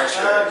 It's not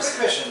Archer. Quick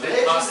question.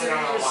 They pass it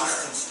on a wire.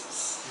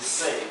 resistances. The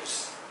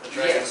saves. The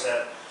dragon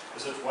said,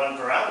 is it 1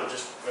 per round or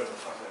just whatever the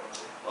fuck that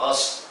was? Well,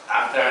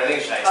 after I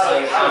think, should I tell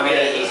you how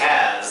many he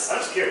has? I'm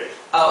just curious.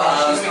 Oh,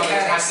 He's not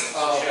mechanics. attacking,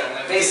 so shit, and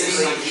then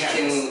basically he's he not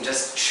can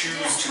just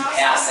choose to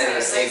pass any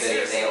save that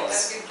he fails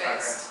That's good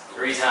best.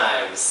 3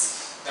 times.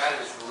 That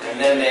is really And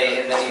then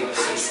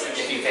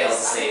if he fails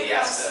to save, he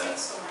has to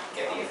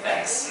get the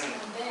effects.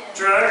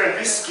 Dragon,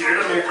 be scared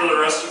of me for the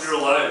rest of your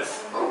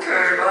life.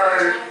 Okay,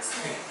 bye.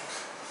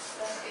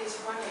 That is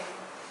running.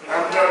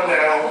 I'm done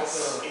now.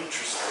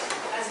 Interesting.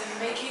 As in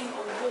making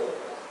a wall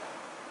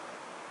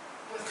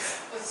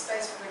with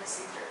space for me to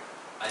see through.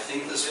 I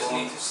think We this just will.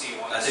 need to see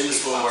one. I think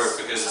this will work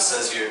because it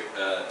says here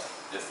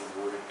if the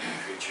warded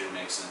creature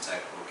makes an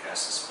attack or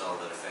casts a spell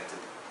that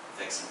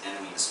affects an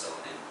enemy the spell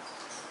ends.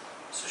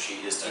 So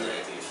she is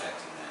directly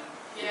affecting them.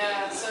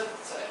 Yeah, so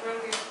it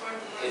really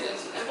important. It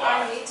is. And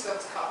I need to up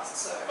to cost,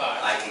 so.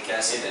 But I can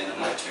cast it in on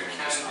my what you turn.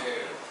 can do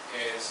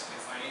is,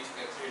 if I need to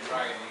get through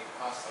dragon, you can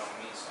cast it on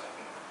me so I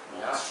can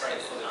walk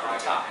straight for the On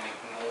dragon top. and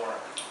ignore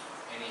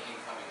any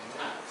incoming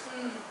attacks.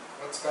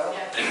 What spell?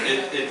 Yeah.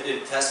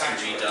 It has to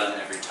be redone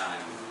every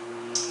time.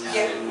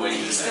 Yeah, When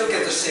you you still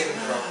get the same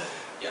throw.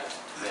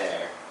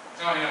 There.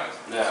 No, I know.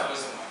 No. It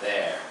wasn't one.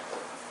 There.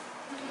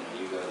 And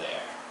you go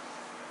there.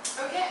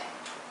 Okay.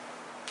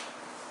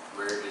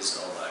 Where is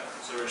Elvira?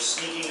 So we're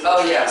sneaking in.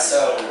 Oh the yeah, trees. so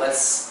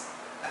let's.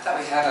 I thought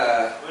we had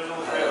Where's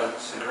all the gray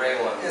ones? the gray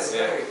ones. Yes,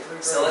 Yeah. very,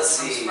 So let's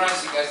I'm see.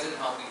 surprised you guys didn't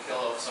help me kill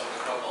off some of the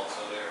kobolds, so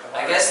they're.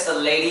 I guess the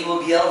lady will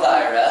be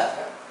Elvira,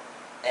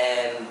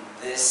 and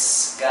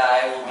this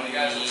guy will While be. you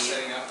guys are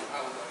setting up,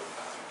 I will go to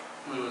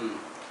the bathroom.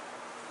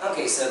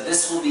 Okay, so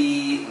this will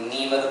be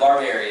Nima the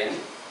Barbarian,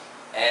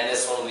 and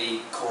this one will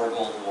be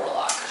Korgold the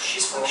Warlock.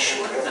 She's way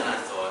shorter than I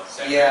thought.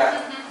 So-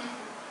 Yeah.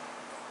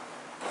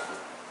 I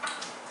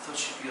thought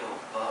she'd be all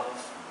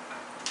buff.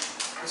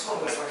 This one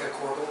looks like a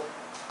Korgel.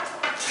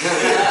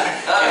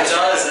 It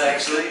does,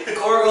 actually.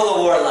 Korgold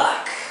the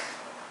Warlock.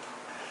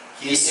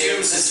 He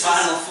assumes his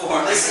final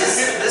form.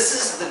 This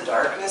is the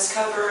darkness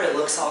cover. It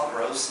looks all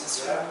gross and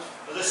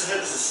stuff. Well, this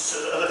is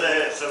the other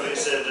day somebody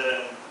said,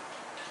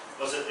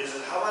 is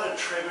it, how about a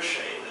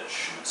trebuchet that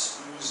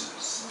shoots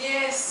oozes? And then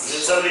Yes.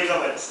 somebody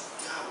comments,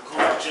 yeah, we'll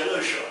call it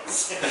jello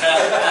shots.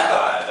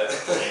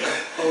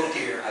 Oh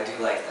dear. I do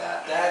like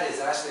that. That is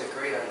actually a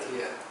great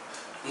idea.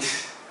 You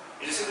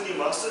just see the new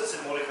monsters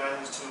in Mordecai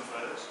and his Tomb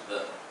Photos?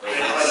 The Made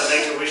by the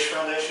Make-A-Wish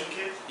Foundation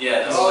kid?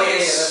 yeah, Oh, yeah,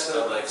 legs, that's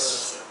the- legs.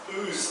 It's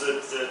ooze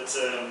that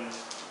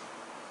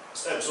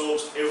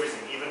absorbs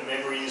everything, even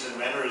memories and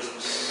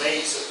mannerisms, and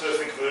makes a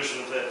perfect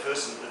version of that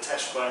person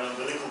attached by an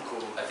umbilical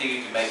cord. I think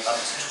you can make up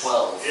to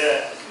 12.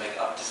 Yeah. You can make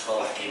up to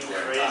 12 Fucking people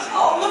at a crazy. time.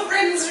 All my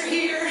friends are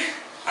here.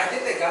 I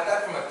think they got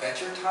that from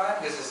Adventure Time.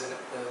 This is the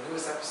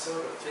newest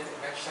episode of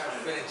Adventure Time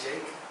with Finn and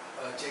Jake.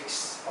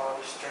 Jake's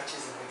father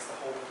stretches and makes the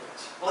whole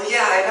village. Well,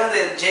 yeah, I know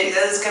that Jake.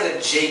 That is kind of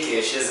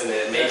Jake-ish, isn't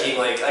it? Making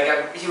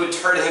he would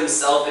turn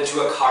himself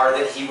into a car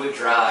that he would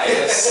drive.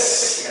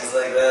 Things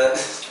like that.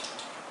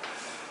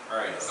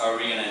 Alright, are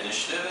we gonna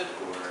initiative it,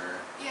 or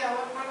Yeah,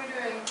 what are we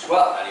doing?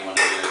 Well, how do you want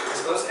to do I it?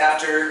 suppose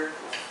after.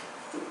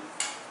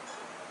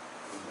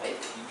 Mike,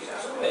 you get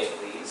out of the way,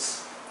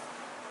 please.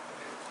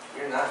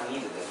 You're not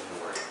needed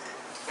anymore.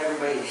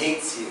 Everybody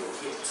hates you.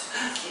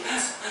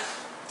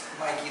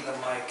 Mikey the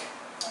Mike.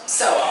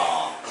 So,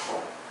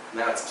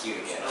 now it's cute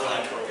again. I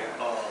like it.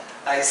 Oh.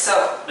 Alright,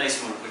 so.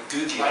 Nice one with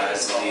Gucci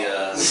eyes and the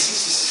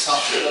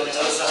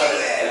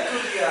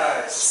Googly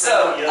eyes.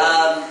 So,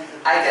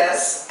 I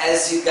guess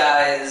as you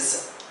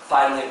guys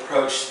finally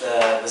approach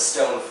the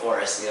stone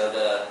forest,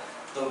 the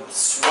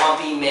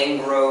swampy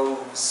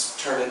mangroves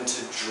turn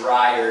into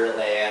drier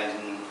land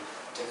and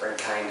different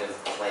kind of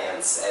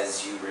plants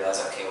as you realize,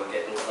 okay, we're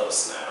getting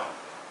close now.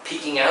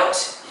 Peeking out,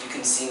 you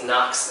can see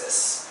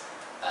Noxus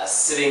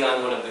sitting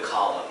on one of the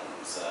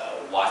columns,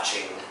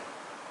 watching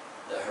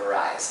the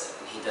horizon.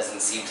 He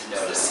doesn't seem to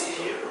notice you.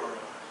 Here or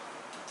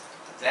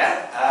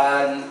That?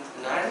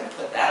 No, I didn't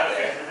put that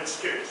okay, there. I'm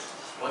just curious.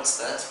 What's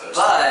that supposed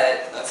to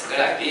But that's a good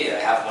idea. I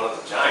have one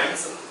of the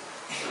giants in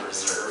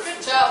reserve.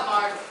 Good job,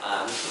 Mark.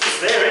 It's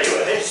there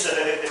anyway, so...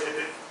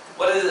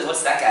 What is it?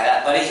 What's that guy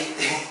at, buddy?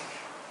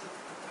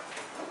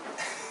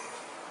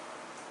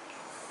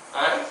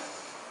 Alright.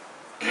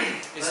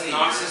 Is Buddy,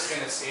 Noxus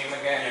gonna see him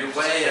again? You're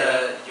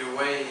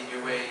way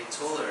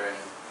taller and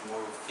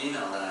more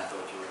female than I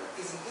thought you were.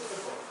 He's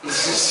invisible.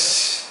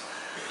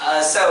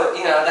 So,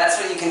 that's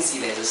what you can see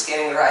there. Just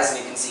scanning the horizon,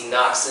 you can see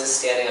Noxus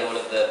standing on one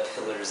of the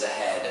pillars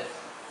ahead.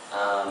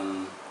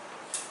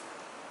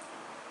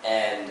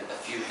 And a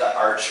few of the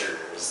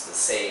archers, the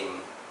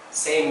same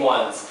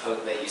ones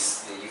that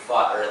you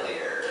fought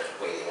earlier,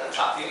 waiting on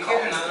top of Did the you get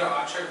columns. another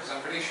archer? Because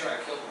I'm pretty sure I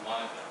killed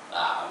one of them.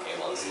 Ah, okay,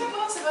 well, He's got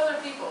lots of other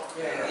people.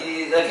 Yeah.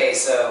 okay,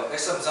 so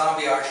There's some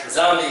zombie archers.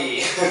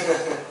 zombie.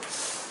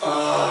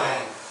 Oh.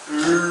 I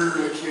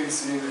can't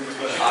see anything.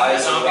 The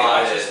Eyes zombie are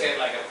archers rotted. get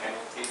like a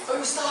penalty.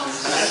 Oh, stop! The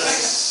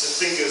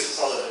fingers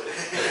follow.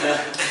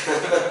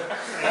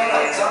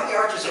 No, zombie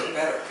archers are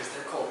better because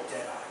they're called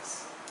dead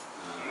eyes.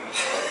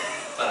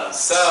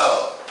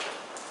 So,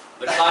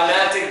 the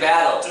climactic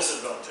battle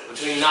Disadvantage.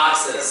 between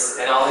Noxus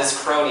and all his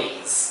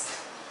cronies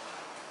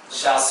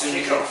shall soon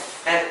begin.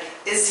 And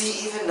is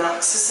he even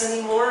Noxus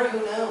anymore? Who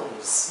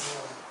knows?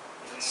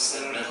 It's a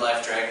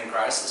midlife dragon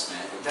crisis,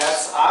 man.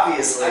 That's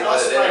obviously I what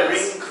lost my it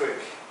is. ring quick.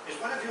 Is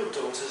one of your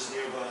daughters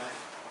nearby?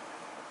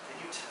 Can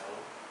you tell?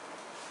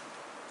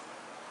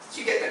 Did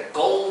you get the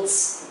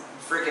gold's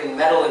freaking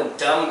medal and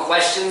dumb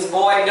questions,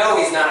 boy? No,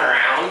 he's not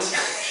around.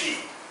 She.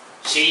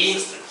 She?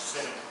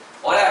 Sisters.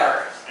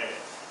 Whatever. Anyway.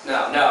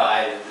 No,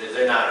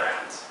 they're not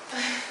around.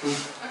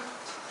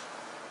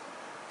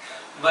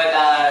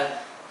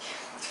 But,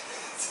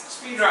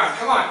 Speedrun,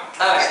 come on!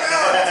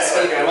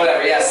 speaking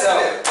whatever, yeah, so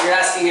you're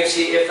asking if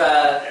she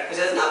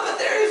says, no, but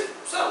there's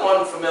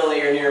someone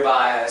familiar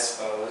nearby, I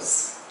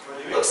suppose.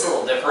 What do you Looks a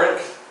little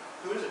different.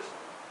 Who is it?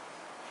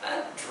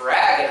 That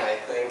dragon, I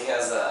think,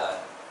 has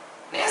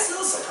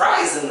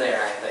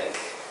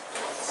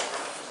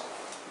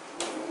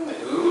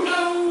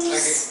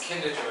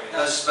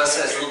just about to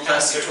say, it's a little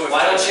plastic toy.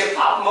 Why don't you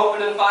pop them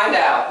open and find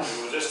out?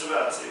 We were just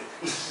about to.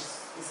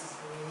 This is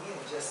me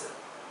and Jessup.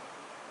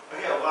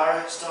 Okay,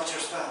 Elvira, start your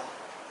spell.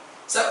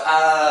 So,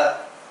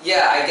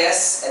 yeah, I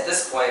guess at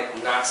this point,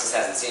 Noxus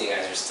hasn't seen you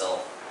guys. You're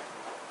still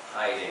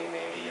hiding,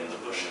 maybe, in the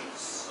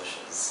bushes.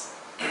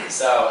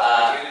 So,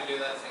 Are you going to do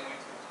that thing we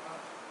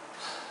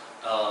talked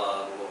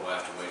about? We'll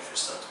have to wait for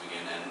stuff to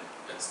begin, and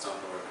it's not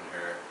gonna work on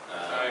her.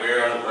 Sorry,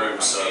 We're in the work room,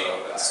 on so me,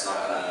 but, it's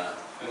not gonna.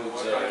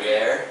 moves Work on over me.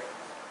 there,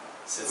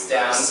 sits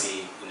down,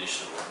 See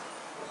initiative.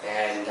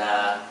 and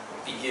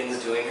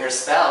begins doing her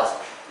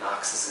spell.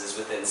 Noxus is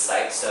within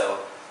sight, so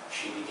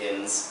she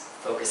begins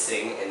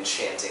focusing and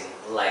chanting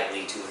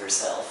lightly to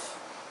herself,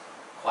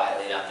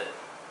 quietly enough that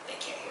they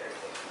can't hear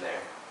anything from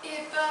there.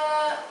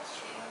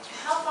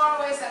 How far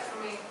away is that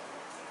from me?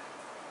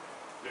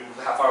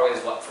 How far away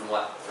is what from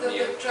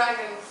you? The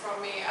dragon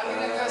from me. I'm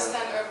gonna go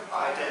stand over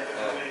by I her.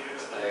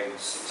 Like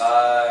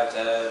 5,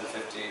 10,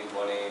 15, 20,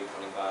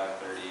 25,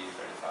 30,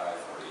 35,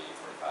 40,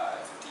 45,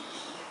 50.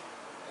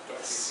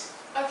 Yes.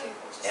 Okay,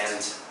 cool.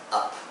 And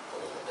up a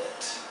little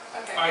bit.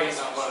 Okay. Oh, he's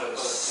on one of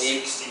those.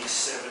 60,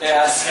 70.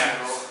 Yes.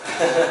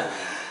 Yeah.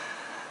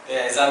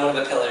 Yeah, he's on one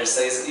of the pillars,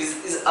 so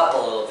he's up a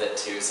little bit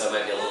too, so it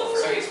might be a little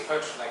So further. he's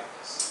approached like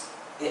this.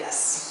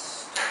 Yes.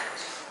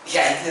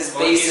 Yeah, his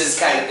Well, base he's- is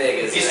kind of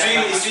big, isn't He's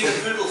it? doing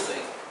the poodle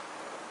thing.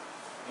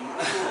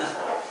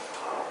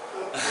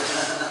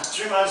 This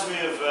reminds me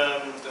of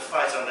the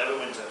fight on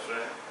Neverwinter,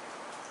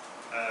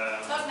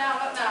 right? Not now,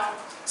 not now.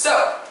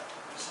 So,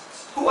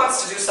 who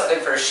wants to do something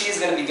first? She's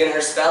going to begin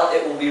her spell.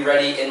 It will be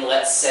ready in,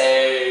 let's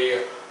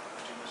say,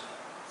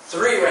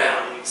 3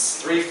 rounds.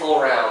 3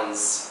 full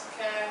rounds.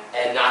 Okay.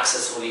 And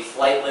Noxus will be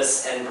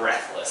flightless and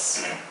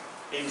breathless.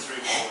 In 3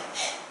 4.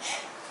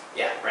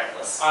 Yeah,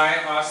 breathless. I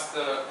asked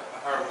her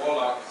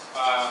warlock,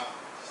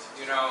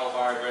 you know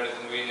Elvira better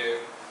than we do,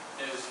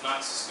 is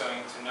Noxus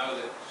going to know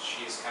that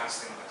she's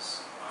casting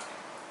this on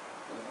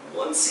him?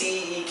 Once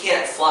he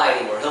can't fly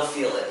anymore, he'll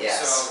feel it,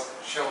 yes. So,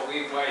 shall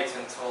we wait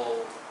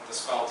until the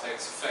spell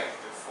takes effect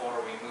before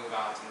we move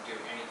out and do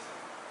anything?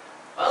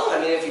 Well,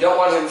 I mean, if you don't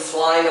want him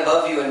flying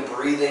above you and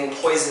breathing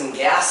poison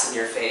gas in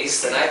your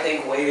face, then I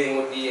think waiting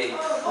would be a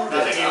Oh,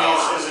 The thing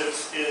good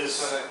is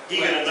he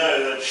going to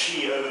know that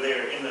she over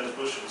there in those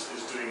bushes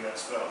is doing that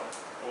spell?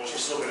 Or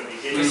she's still going to be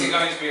hidden? Is he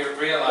going to be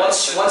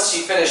realized Once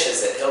she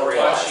finishes it, he'll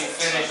realize once she it.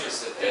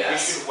 finishes it, then we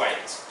Yes. should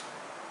wait.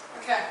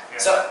 Okay. Yeah.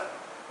 So,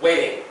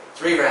 waiting.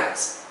 3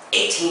 rounds.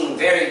 18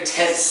 very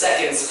tense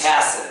seconds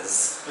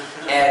passes,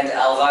 and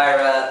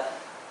Elvira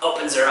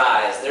opens her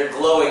eyes. They're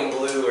glowing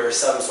blue or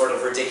some sort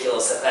of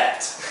ridiculous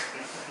effect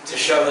to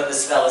show that the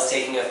spell is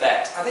taking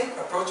effect. Are they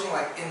approaching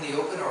like in the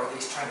open, or are they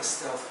trying to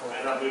stealth They're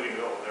forward? not moving at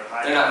all. They're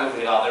hiding. They're not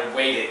moving at all. They're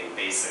waiting,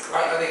 basically.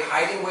 Are they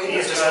hiding, waiting,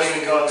 or These just guys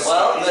waiting? we got- to-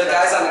 Well, the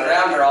guys on the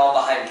ground are all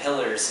behind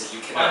pillars, so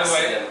you By cannot the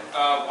see way, them.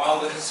 while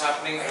this is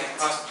happening, I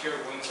cast Cure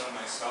Wounds on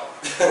myself.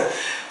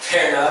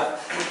 Fair enough.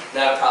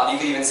 Not a problem. You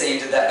could even say you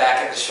did that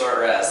back at the short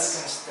Are they rest.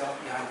 gonna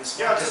stealth behind this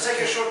one? Yeah, just take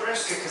a short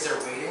rest. Because they're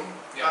waiting,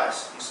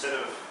 Guys, instead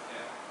of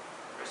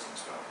Yeah. resting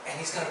spell. and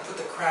he's gonna put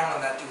the crown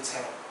on that dude's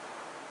head.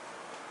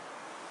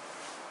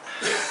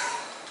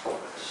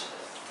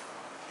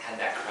 Had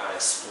that crown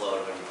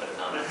explode when you put it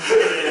on it.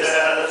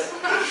 Yeah, that's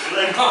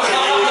like power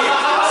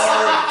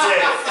of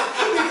death.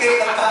 You gave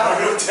the power.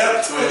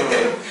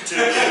 To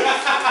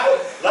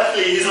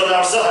luckily, he's on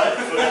our side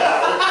for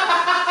now.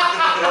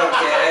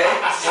 Okay.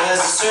 It has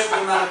a certain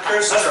amount of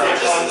curse That's the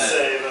charges con in it.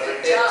 save, I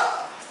think.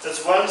 Yeah.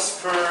 That's once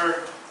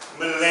per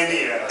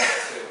millennia.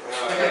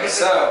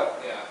 So,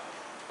 Yeah.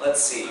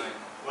 let's see.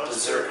 Once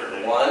Berserker per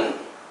millennia. 1.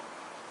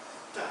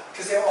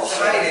 Because they're all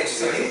hiding,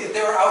 so if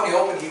they were out in the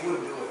open, he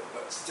wouldn't do it.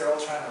 But since they're all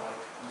trying to like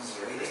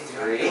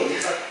waiting,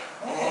 he's like,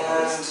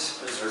 And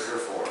Berserker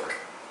 4.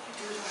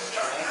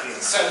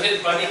 So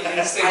did Bunny I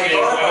instigate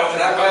thought about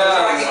that, but Well,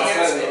 I'm trying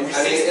against it.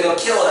 I mean, it'll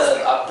kill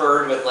a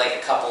bird with like a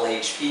couple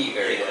HP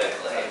very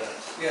quickly.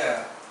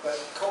 Yeah, but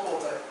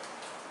Kobold,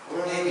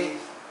 maybe,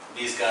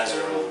 These guys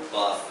are all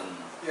buff and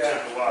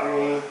yeah. Took a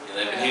while.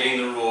 they've been hitting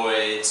the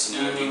roids,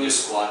 doing their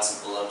squats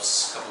and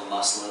pull-ups, a couple of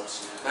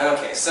muscle-ups.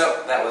 Okay,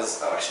 so that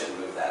was. Oh, I shouldn't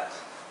move that.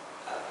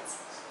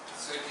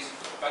 So did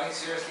Bunny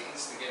seriously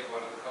instigate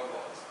one of the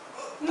kobolds?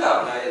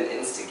 No, I didn't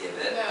insta-give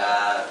it.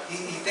 No. He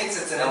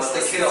thinks it's an No one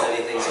insta-kill, listens to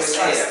anything so I he's say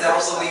trying to at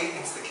first. stealthily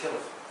insta-kill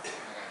it. Okay.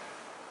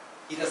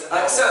 He doesn't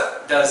know.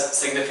 So, does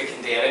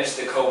significant damage.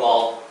 The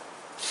kobold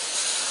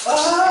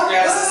Ah,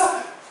 grabs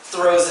ah.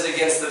 throws it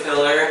against the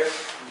pillar,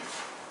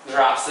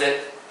 drops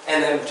it,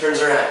 and then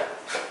turns around.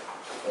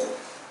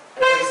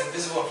 He's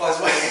invisible and flies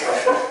away.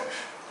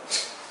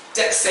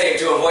 Dex save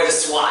to avoid a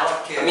swat.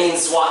 Okay. I mean,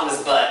 swat in his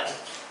butt.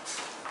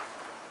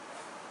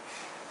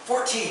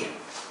 14.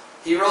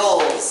 He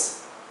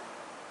rolls.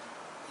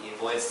 He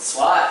avoids the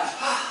swat.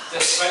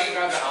 Does Bunny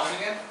grab the helm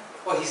again?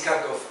 Well, he's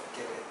got to go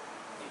get it.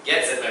 He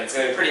gets it, but it's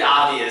going to be pretty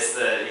obvious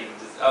that he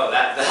just, oh,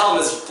 that the helm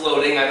is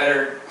floating. I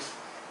better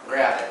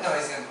grab it. No,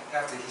 he's gonna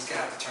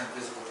have to turn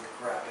visible to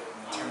grab it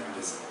and then turn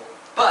invisible.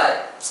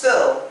 But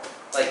still,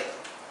 like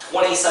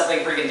 20-something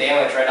freaking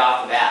damage right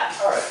off the bat.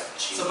 All right.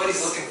 So,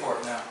 Buddy's looking for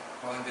it now.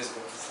 While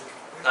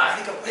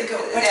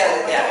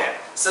Yeah.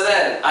 So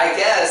then, I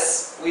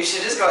guess we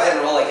should just go ahead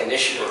and roll like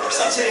initiative or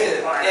something.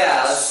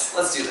 Yeah,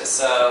 let's do this.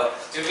 So,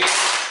 Do we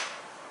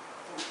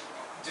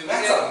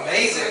That's get,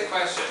 amazing. Good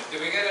question. Do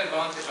we get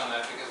advantage on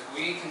that because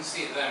we can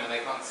see them and they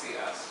can't see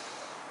us?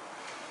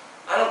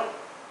 I don't.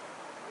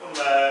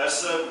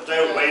 So they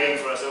were waiting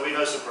for us. There'll be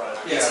no surprise.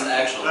 Yeah. It's an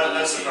actual.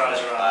 No surprise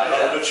around.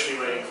 They're literally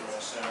waiting for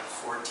us. Yeah.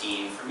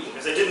 14 for me.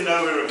 If they didn't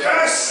know we were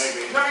coming,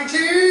 maybe.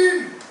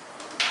 19!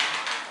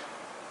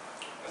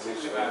 That's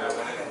actually bad. I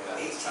wouldn't have done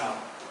 18. that.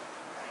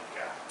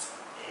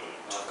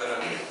 I've got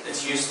a,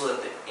 it's useful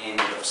at the end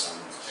of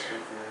summons,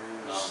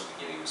 not at the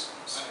beginning of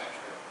summons. Okay,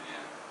 true.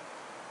 Yeah.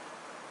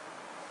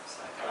 It's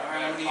like, I'm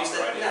alright, I'm gonna use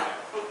that already now.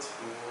 We're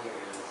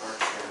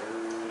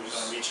just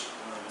gonna reach it.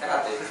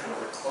 God, they kind of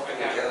were clumping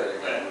Okay. together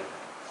again.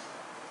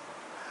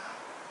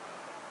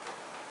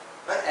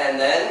 And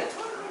then,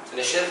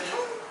 initiative?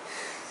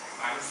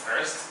 I'm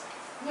first.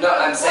 No,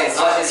 I'm saying,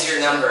 what is your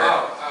number?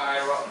 Oh, I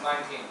rolled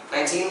 19.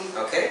 19?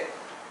 Okay.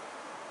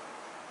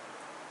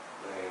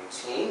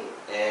 19.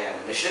 And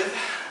initiative?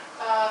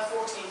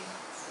 14.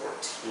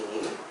 14.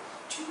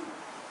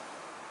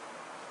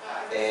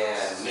 I go And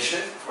first.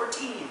 initiative?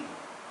 14.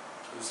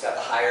 Who's got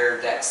the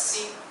higher dex?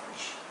 Me.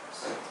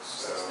 So,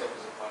 Step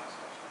is a bonus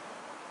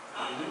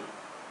action.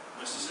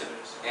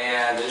 Mississippi.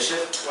 and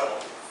initiative?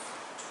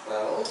 12.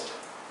 12.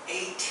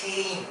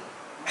 18.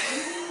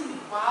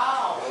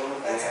 Wow.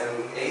 And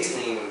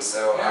 18.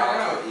 So No,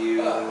 I'll no, put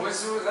you.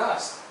 What's with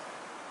us?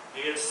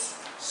 He gets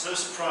so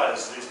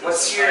surprised that he's got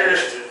What's such your high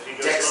initiative, he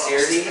goes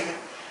dexterity?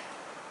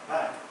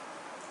 last.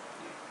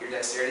 9. Your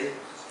dexterity?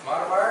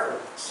 Modifier or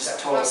Just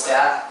total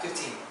stat?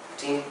 15.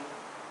 15?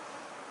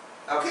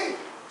 Okay,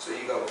 so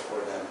you go before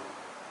them.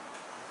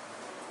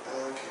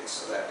 Okay,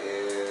 so that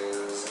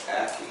is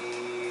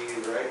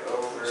Aki right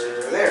over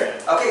there.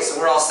 Okay, so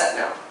we're all set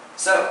now.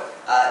 So,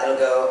 it'll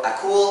go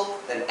Akul,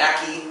 then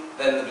Aki,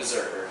 then the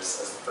Berserkers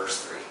as the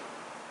first three.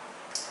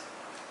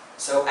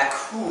 So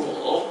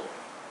Akul,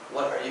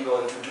 what are you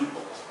going to do?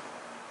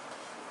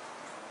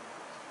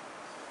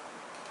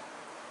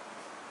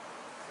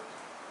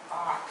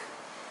 Fuck.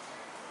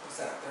 What's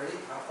that, 30?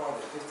 How far are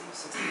they? 50?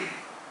 60?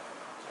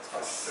 That's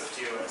probably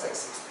 50 away. That's like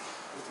 60.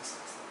 50,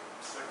 60.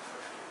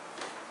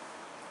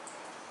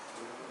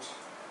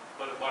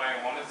 But what I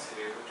wanted to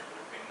do, which would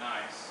have been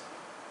nice,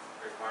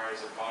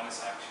 requires a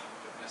bonus action,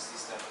 but Misty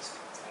Step is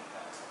going to take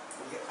that.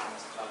 Yeah. And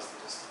adjust the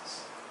distance.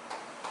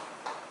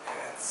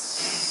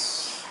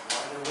 That's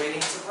why they're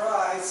waiting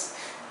surprise.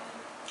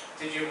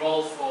 Did you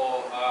roll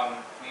for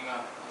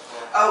Nima as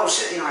well? Oh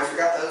shit, I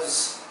forgot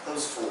those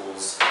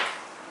fools.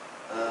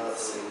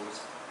 Let's see.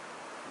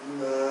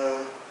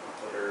 I'll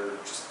put her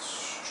just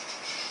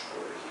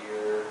over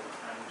here.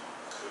 And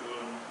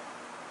Kuhn.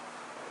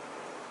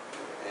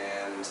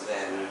 And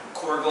then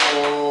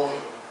Korgel,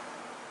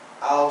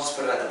 I'll just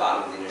put it at the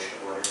bottom of the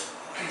initiative order.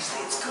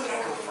 Actually, it's good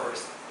I go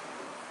first.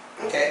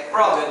 Okay,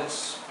 we're all good.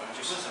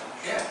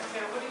 Yeah.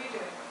 Okay, what are you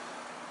doing?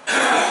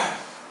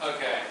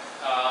 Okay.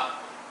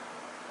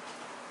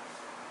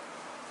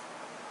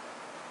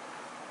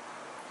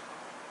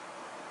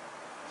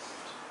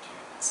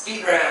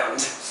 Speed round.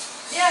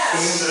 Yeah,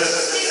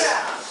 speed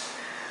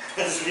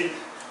round.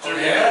 Oh,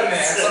 yeah,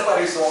 man.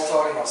 Somebody's all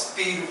talking about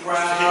speed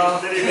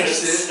round.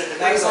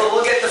 Thanks. So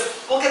we'll get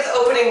the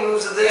opening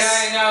moves of this.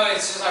 Yeah, I know.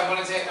 It's just I want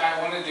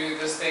to do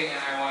this thing, and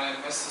I want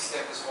to Misty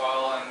Step as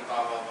well, and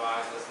blah blah blah.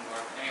 It doesn't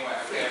work anyway.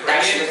 Okay.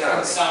 Actually, Radiant no.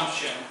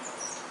 consumption.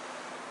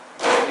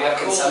 We have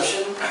Cool.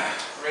 consumption.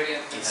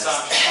 Radiant Yes.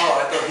 consumption. Oh,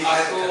 I thought he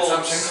had the Akul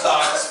consumption.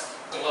 starts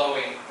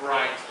glowing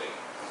brightly.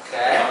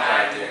 Okay.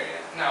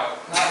 No,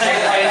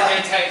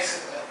 it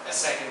takes a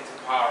second to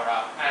power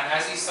up, and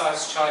as he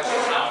starts charging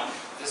out,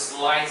 this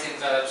light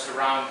envelops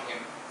around him.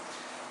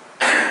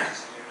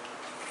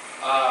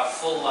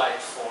 Full light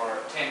for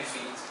 10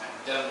 feet and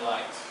dim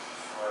light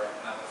for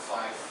another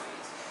 5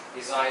 feet.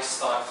 His eyes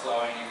start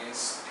glowing and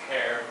his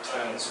hair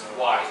turns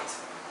white,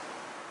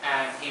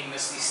 and he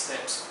Misty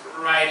Steps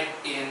right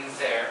in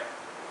there.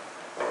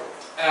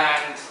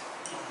 And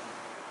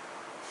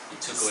You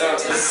took So away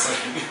it's-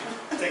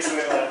 Takes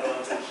away my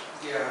advantage.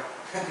 Yeah.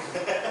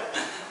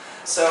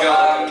 So,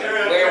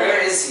 where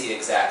is he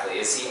exactly?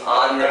 Is he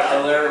on the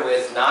pillar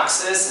with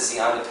Noxus? Is he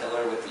on the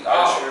pillar with the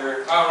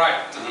archer? oh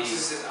right, Did he-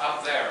 this is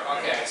up there.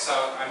 Okay,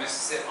 so I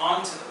must sit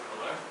onto the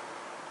pillar.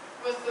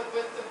 With the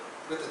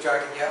With the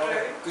dragon, yeah,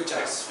 okay. Good job.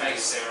 There's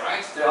space there,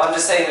 right? No, I'm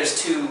just saying there's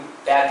two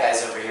bad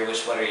guys over here.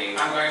 Which one are you?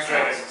 I'm going for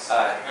Noxus.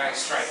 Alright. I'm going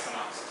straight for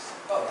Noxus.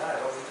 Oh, now I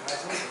don't need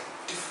to imagine.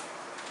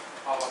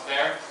 All up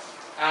there.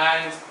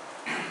 And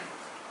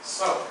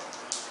so,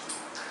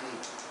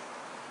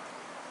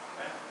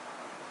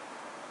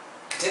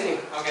 Continue.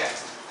 okay.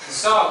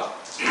 So,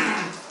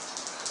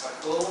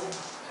 Akul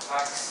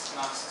attacks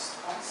Noxus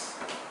twice.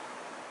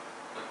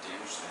 What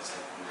damage does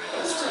that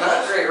do?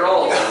 Not great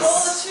rolls. roll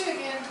the 2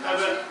 again, No, can't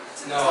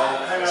you? No.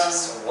 Hang on.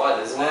 It's one,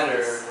 isn't it?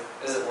 Or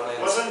is it one?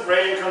 Wasn't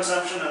radiant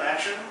consumption an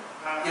action?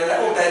 Yeah,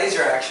 that is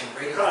your action.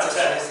 Radiant Can't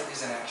consumption attack.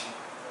 is an action.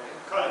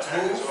 Can't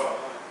attack as Move. well.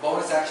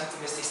 Bonus action to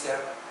Misty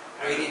Step,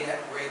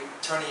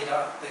 turning it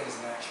up things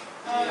in action.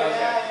 Oh, Okay,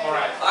 yeah. all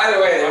right.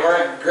 Either way, they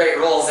weren't great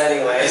rolls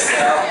anyway, so.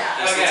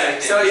 Yeah. Okay.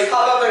 So you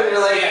pop up and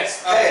you're like,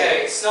 Yes, hey,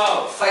 okay,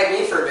 so, fight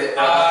me for a bit,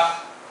 bro.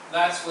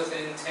 that's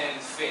within 10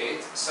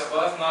 feet. So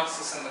both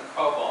Noxus and the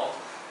Kobold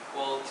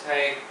will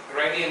take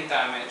radiant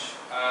damage,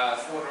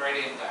 4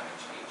 radiant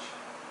damage each.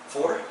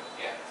 4?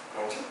 Yeah.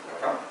 Okay, no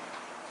problem.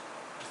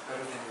 It's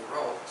better than your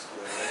roll.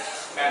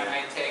 And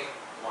I take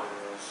 1.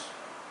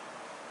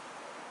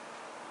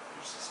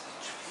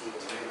 Am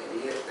I an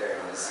idiot? There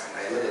it is.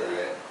 I am an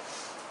idiot.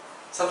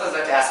 Sometimes I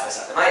have to ask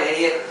myself, am I an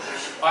idiot?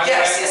 By the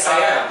Yes, way, yes, I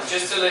am.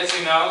 Just to let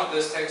you know,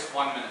 this takes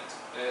 1 minute.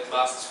 It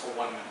lasts for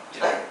 1 minute.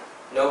 Right.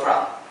 No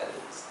problem.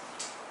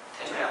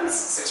 10 rounds?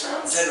 6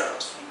 rounds? 10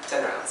 rounds.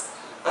 10 rounds.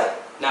 Right?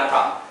 Not a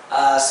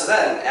problem. So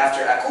then,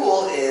 after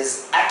Akul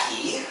is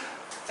Aki.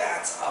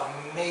 That's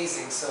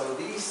amazing. So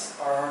these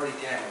are already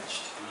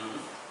damaged.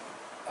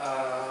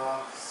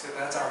 So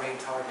that's our main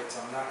target,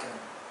 so I'm not going to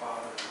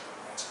bother with the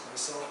magic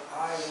missile.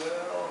 I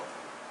will...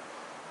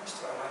 How much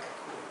do I like a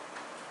cool?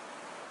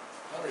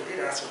 Well, they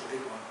did ask for the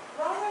big one.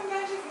 Roll a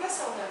magic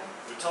missile then.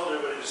 We told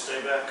everybody to stay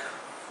back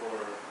for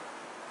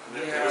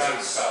let the Yeah.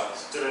 wizard-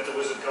 Spells. to let the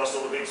wizard cast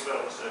all the big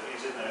spells. So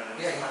he's in there.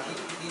 Yeah,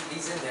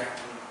 he's in there.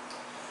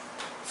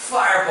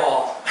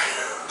 Fireball!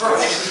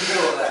 Right in the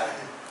middle of that.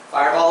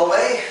 Fireball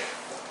away.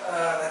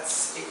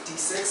 That's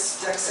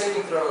 8d6 dex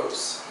saving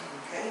throws.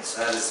 Okay,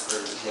 so that is for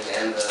him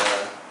and the...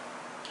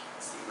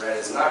 let's see, red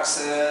is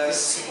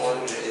Noxus,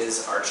 orange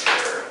is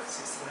Archer.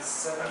 16,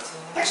 17.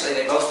 Actually,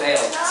 they both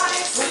failed.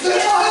 Nice. What the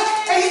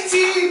fuck?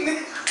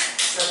 18!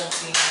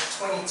 17,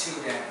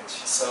 22 damage.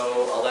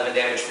 So 11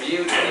 damage for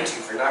you, 22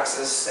 for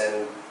Noxus,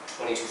 and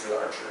 22 for the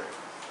Archer.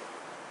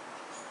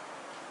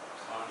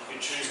 You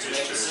can choose to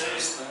make the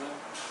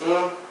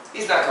save.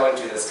 He's not going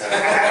to this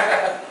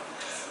time.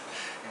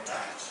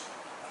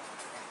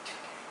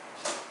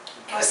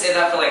 I say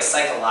that for like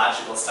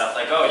psychological stuff,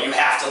 like, oh, you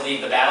have to leave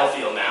the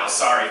battlefield now.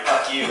 Sorry,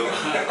 fuck you.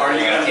 Or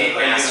you're gonna pay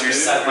master,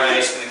 suck We're my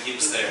just gonna keep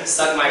us there.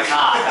 suck my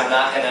cock. I'm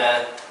not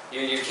gonna.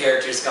 Your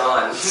character's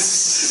gone,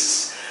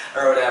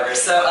 or whatever.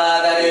 So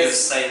that You is.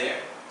 stay there.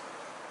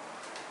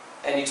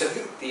 And you took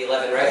the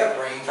 11, We right? have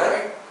range,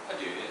 right? I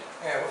do, yeah.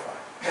 Yeah, we're fine.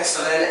 Okay,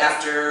 so then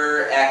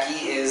after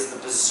Aki is the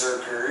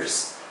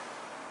Berserkers.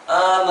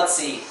 Let's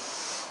see.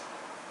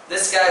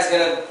 This guy's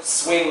gonna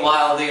swing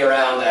wildly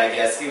around, I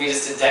guess. Give me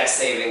just a dex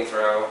saving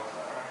throw. Alright.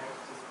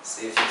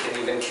 See if you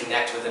can even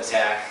connect with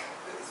attack.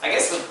 I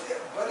guess with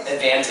Buddy's-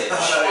 advantage.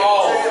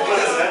 Oh,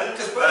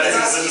 because Buddy's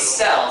Because not... he's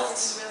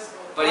stealthed,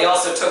 but he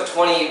also took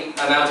 20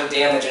 amount of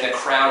damage and a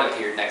crown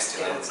appeared next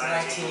to him. It's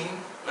 19.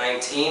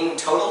 19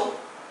 total?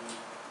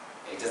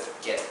 He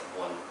doesn't get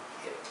one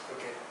hit.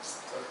 Okay. It's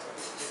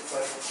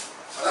like...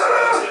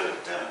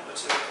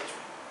 Let's see.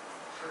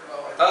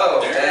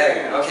 Oh,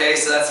 dang. Okay,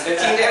 so that's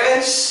 15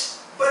 damage?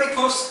 Buddy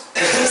poofs.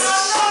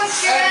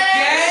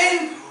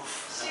 Again?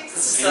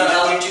 This is You a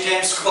get your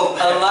damn scroll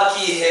back.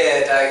 lucky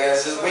hit, I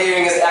guess. Just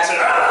waving his axe.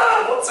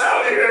 Ah, what's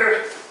out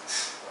here?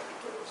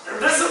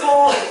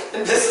 Invisible!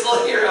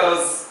 Invisible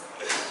heroes.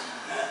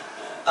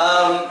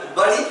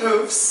 Buddy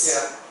poofs.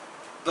 Yeah.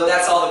 But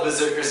that's all the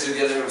berserkers do.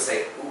 The other room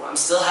say, ooh, I'm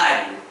still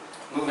hiding.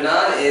 Moving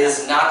on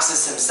is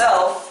Noxus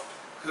himself,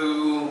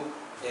 who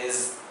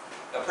is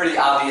a pretty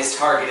obvious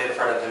target in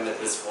front of him at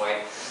this point.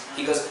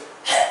 He goes,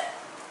 "Heh."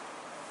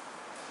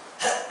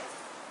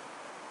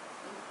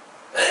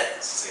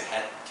 It's like a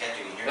hat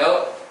catching in here.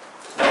 Nope,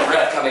 no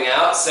breath coming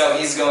out, so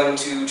he's going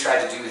to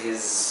try to do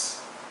his...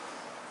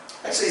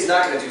 Actually, he's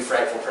not going to do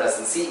Frightful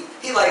Presence.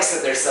 He likes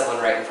that there's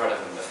someone right in front of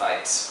him to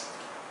fight.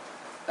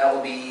 That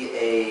will be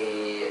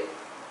a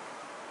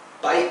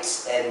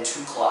bite and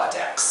 2 claw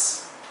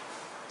attacks.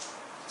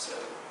 So,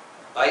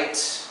 bite,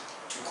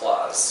 2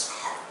 claws.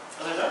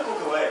 And they don't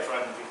walk away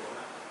frightening people.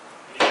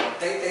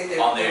 They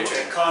On their They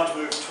turn. can't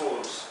move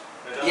towards.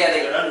 Yeah,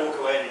 they don't walk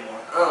away anymore.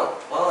 Oh,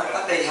 well, I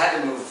thought they had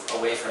to move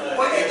away from it.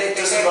 Wait, they-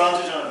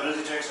 disadvantage on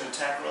ability checks and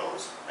attack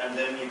rolls, and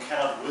then you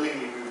cannot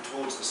willingly move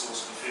towards the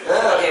source of the field.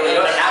 Oh, okay, well, you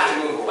don't have to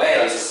move away.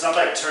 Yeah, it's not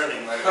like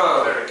turning like Huh.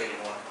 a cleric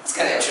anymore. It's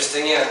kind of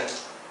interesting, yeah.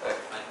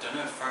 I don't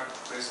know if front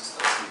presence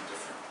does something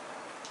different.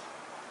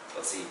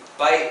 Let's see.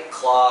 Bite,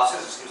 claw,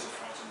 It just gives a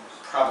frightened.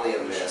 probably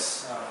a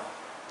miss. No.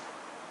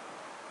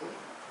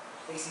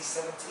 AC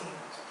 17.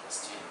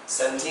 Plus 10.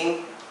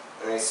 17?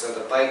 Okay, so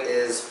the bite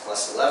is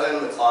plus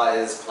 11, the claw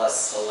is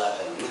plus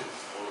 11. All of them.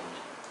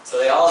 So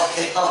they all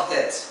hit.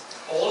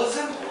 All of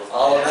them?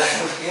 All of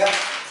them. Yeah.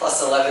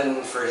 Plus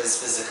 11 for his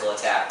physical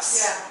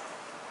attacks. Yeah.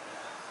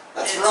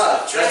 That's It's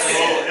rough.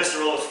 Just a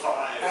roll of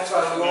 5. That's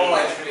why we all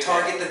like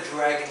target the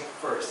dragon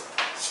first.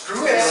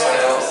 Screw it.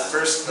 So,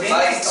 first the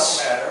Minions bite, don't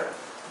matter.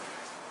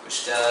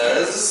 which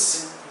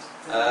does...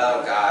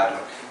 Oh god.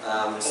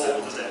 All the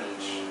 17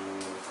 damage.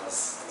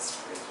 plus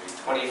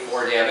 23,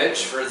 24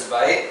 damage for his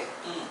bite.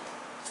 Mm.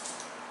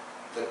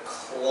 The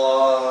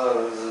claw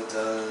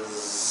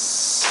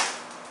does,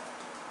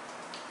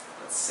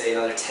 let's say,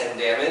 another 10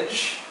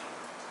 damage.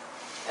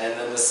 And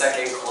then the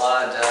second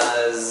claw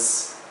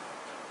does,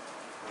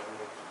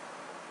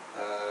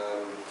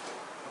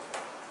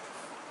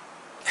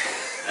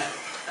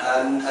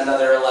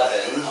 another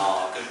 11.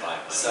 Oh, goodbye,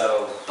 buddy.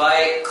 So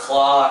bite,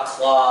 claw,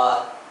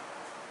 claw,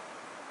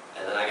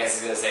 and then I guess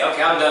he's gonna say,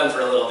 "Okay, I'm done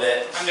for a little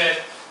bit." I'm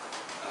dead.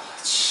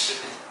 Oh, shit.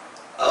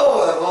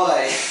 Oh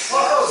boy!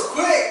 Well, that was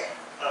quick!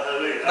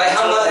 Hallelujah. By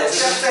how much?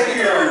 Just take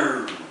it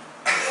over.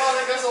 Well,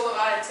 there goes all of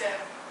I 10.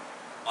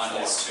 On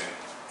his turn.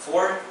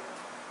 4?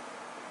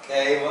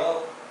 Okay,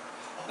 well,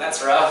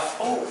 that's rough.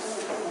 Oh,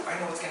 I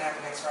know what's gonna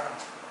happen next round.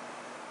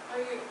 Are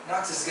you?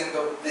 Noxus is gonna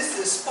go, this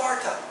is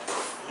Sparta!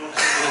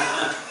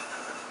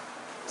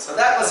 So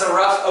that was a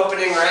rough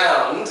opening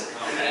round.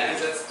 Oh, man.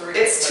 That's 3.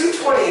 It's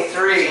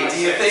 2:23. Do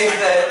you think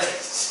that?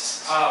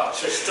 Oh,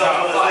 Just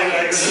stop with the thing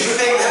like Do this. you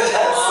think that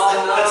that's?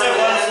 Let's have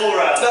one full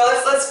round. No,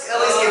 let's at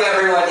least give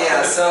everyone,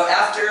 yeah. So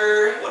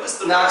after What is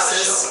the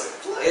Noxus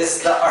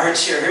is the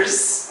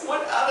archers.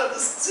 What out of the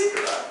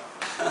secret?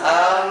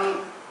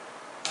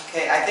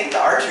 Okay, I think the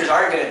archers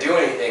aren't going to do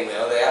anything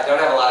though. They don't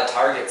have a lot of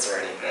targets or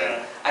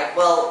anything. Yeah.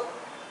 Well,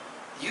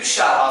 you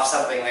shot off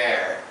something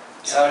there.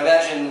 So I would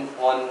imagine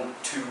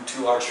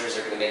two archers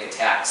are going to make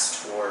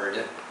attacks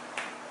toward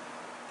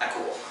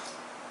Akul.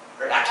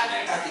 Or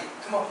Aki. Aki,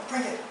 come on,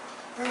 bring it!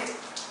 Bring it!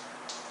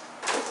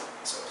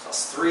 So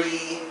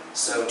 +3,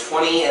 so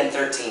 20 and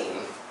 13.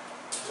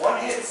 One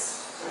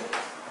hits.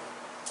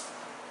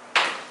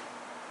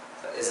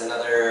 That is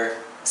another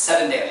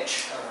 7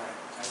 damage. Alright,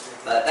 I take it.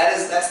 But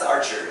that's the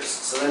archers.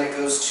 So then it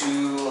goes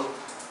to,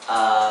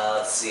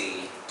 let's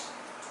see,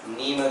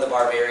 Nima the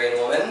barbarian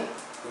woman,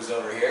 who's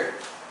over here.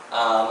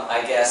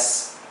 I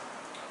guess,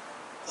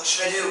 what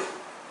should I do?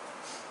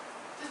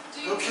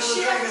 Go kill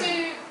the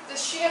dragon.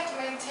 Does she have to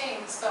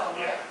maintain the spell,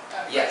 right?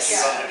 Yes. You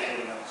Yeah, can't do okay.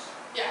 anything else.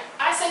 Yeah.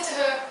 I said to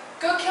her,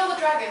 go kill the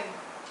dragon.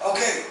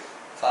 Okay.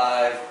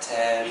 5,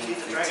 10, You keep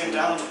the 15, dragon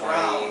down on the 20,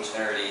 ground.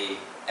 30,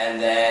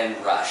 and then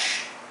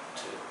rush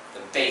to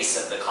the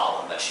base of the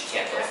column, but she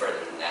can't go Yeah.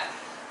 further than that.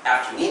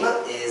 After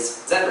Nima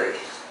is Zenbri.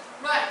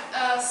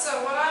 Right,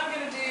 so what I'm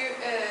going to do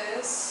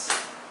is,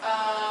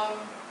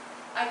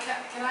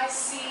 can I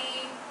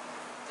see,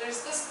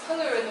 there's this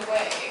pillar in the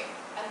way,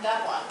 and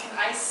that one, can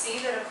I see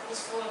that a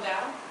cool's fallen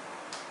down?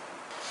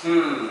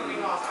 Probably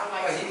not, I'm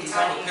like He's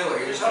on tiny. the pillar,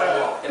 you're just on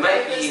the wall. It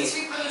might There's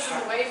be, 2 pillars in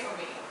the way from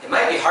me. it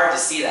might be hard to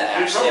see that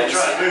You'd actually. probably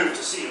try to move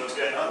to see what's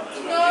going on.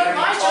 No,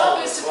 my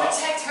job is to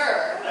protect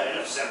her. No, you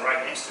don't have to stand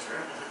right next to her.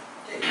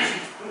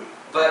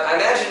 But I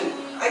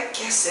imagine, I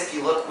guess if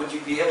you look, would you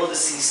be able to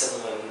see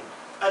someone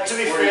To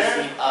be 40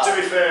 fair, feet up to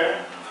be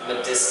fair, from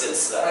a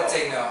distance though? I'd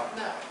say no.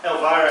 No.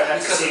 Elvira had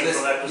to Because see of him this,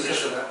 from that because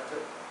position. of that.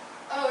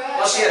 Oh,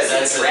 yeah. Well, she has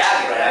That's a a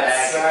dragon.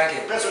 dragon.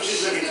 Dragon. That's what she's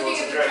She's looking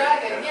looking towards,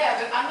 at the dragon.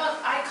 yeah, but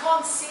I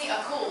can't see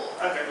a cool.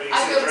 Okay, but you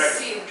I'm see the going to dragon.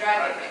 see the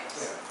dragon Okay.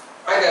 things.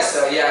 I guess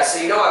so, yeah.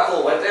 So you know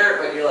Akul went there,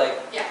 but you're like,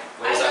 Yeah,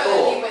 Where's I know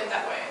Akul? that he went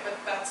that way, but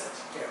that's it.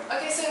 Yeah.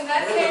 Okay, so in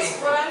that We're case, looking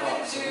for what I'm a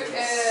going boss, to do so we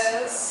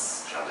can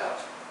is, Shout out.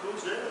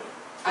 Who's there?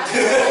 I'm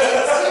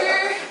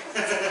going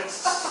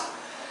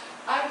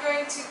I'm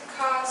going to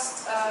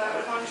cast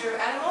Conjure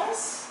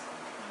Animals.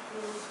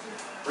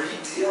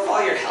 did you have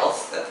all your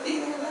health at the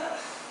beginning of that?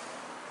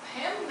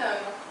 Him? No,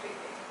 not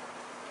completely.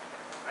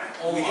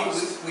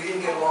 Almost. We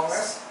didn't get a long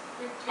rest?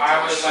 We I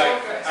took a was short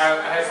like,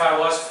 rest. if I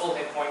was full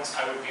hit points,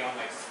 I would be on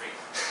like 3.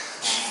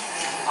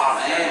 Oh,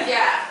 man.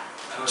 Yeah.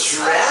 That was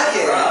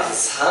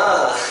Dragons,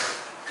 huh?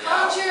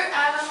 Conjure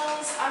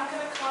Animals. I'm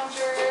going to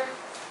conjure.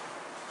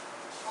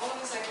 Hold on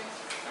a second.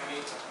 I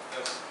need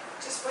this.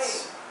 Just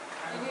wait.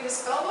 You need a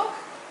spell book?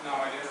 No,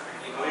 I didn't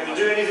really Well, you know. can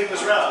do anything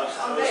this round.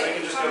 Oh, Otherwise, they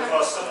can just go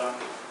faster.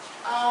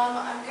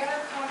 I'm going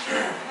to conjure.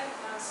 Hang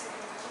on a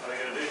second. Are they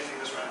going to do anything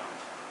this round?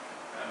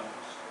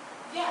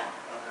 Yeah.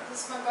 Okay.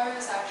 This is my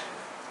bonus action.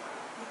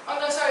 Oh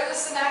no, sorry,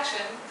 this is an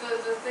action.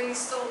 The thing's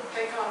still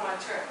big on my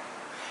turn.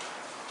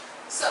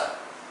 So,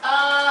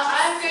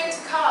 I'm going to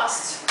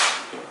cast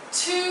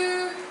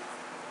 2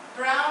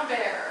 brown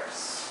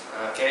bears.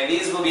 Okay,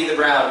 these will be the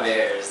brown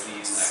bears,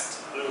 these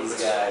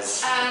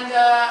guys. And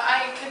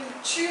I can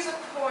choose a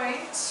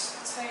point,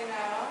 I'll tell you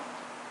now.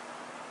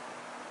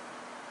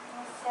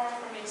 How far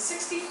from me?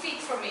 60 feet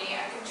from me,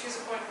 I can choose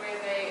a point where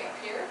they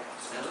appear.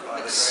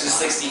 Just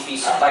 60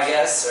 feet up, I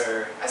guess,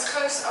 or As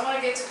close, I want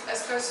to get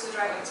as close to the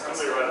dragon as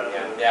Probably possible.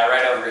 right over. yeah,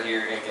 right over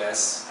here, I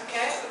guess.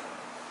 Okay.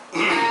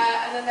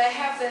 And then they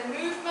have their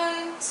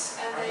movement,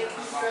 and they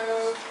can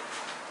go.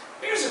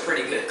 Bears are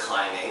pretty good at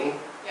climbing.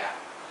 Yeah.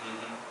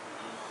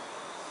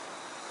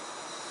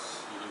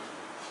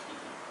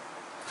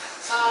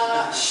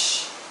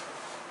 Shh.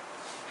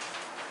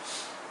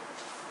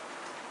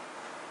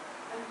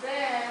 And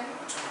then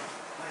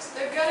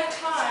they're gonna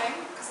climb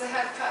because they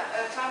have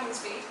climbing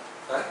speed.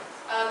 Huh?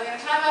 They're gonna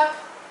climb up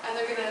and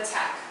they're gonna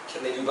attack.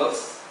 Can they do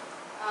both?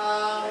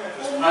 if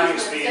it's Or climbing movement.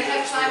 speed, They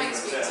have it's climbing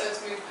movement, speed, yeah. so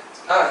it's movement.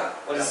 Oh,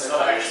 what is That's their not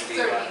climbing actually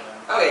speed?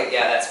 30. Okay,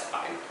 yeah, that's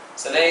fine.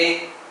 So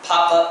they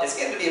pop up. It's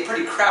going to be a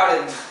pretty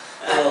crowded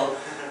little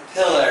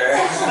pillar.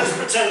 Let's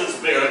pretend it's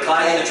bigger. They're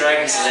climbing the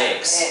dragon's Yeah.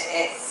 legs.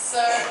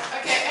 So,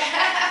 okay.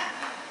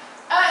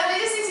 They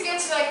just need to get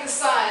to like the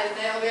side and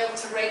they'll be able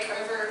to rake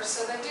over.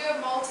 So they do a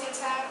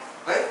multi-attack.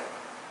 Right?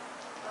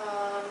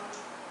 I'm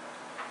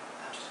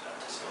just about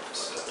to see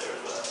what's up there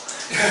as well.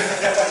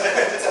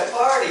 It's a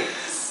party.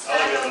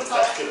 Stand I'll on get the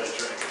top. back of that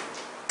dragon.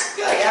 I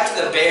feel like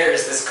after the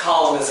bears, this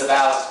column is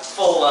about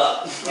full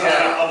up.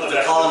 Yeah. On the The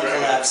back column of the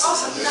dragon. collapses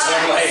Oh, under its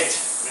own weight.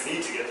 nice. We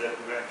need to get that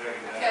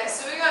dragon down. Okay,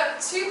 so we got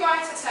 2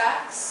 bite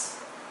attacks,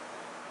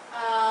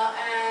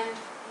 and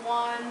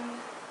 1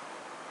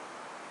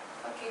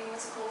 fucking,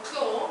 what's it called,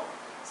 claw.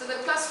 So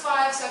they're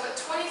 +5, so I've got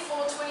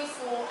 24,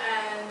 24,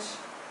 and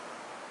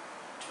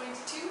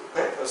 22.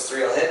 Alright, those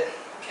 3 will hit.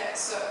 Okay,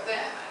 so then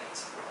I need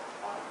to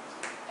roll 1,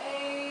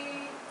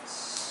 8,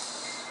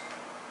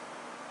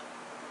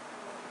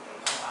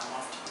 Oh, I'm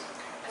off to you.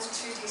 Okay. and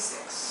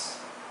 2d6.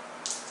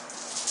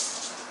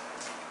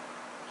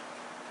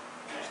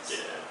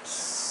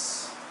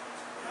 Yes.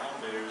 Now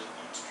bears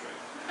eat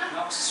dragon.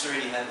 Noxus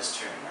already had his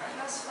turn, right?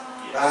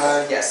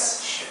 +5.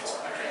 Yes. Shit.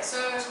 Okay, so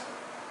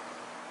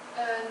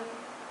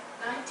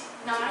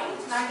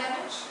 9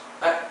 damage.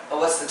 Oh,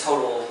 what's the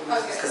total?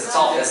 Okay, Because it's so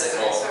all nine-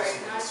 physical. Sorry, 9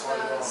 That's why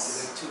you don't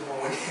plus give it 2 more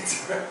when you get to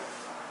it. 14,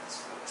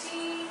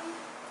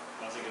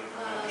 I think it'll be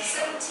a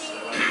shot.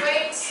 17,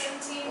 wait,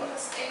 17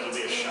 plus 8 It'll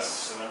be a shot, is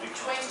so that'll be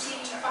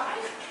 25.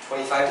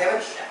 25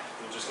 damage?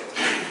 We'll just get the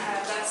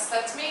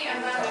That's me, and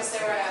then is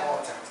there a...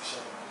 Call attack to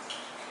shut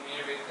Can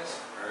you repeat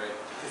this? Alright.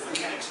 The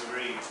mechanics are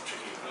very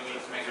tricky. We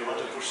need to make If you a want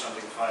to push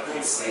something 5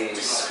 feet Let's away,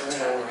 see. do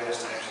not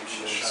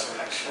Action.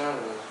 action,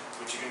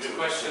 which you can do. The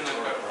question Just I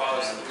throw got it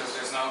posed, and because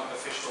there's no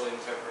official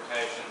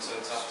interpretation, so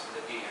it's up to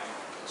the DM.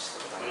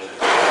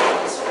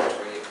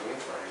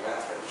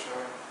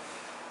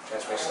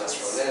 Transformation lasts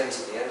for 1 minute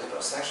until the end of the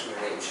bonus action. Your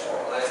name shall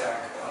light. attack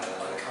on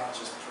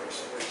unconscious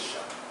person.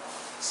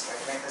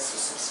 Strike this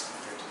is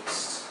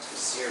reduced to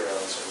 0,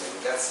 so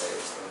making death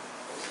saves.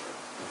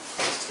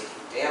 He's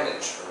taking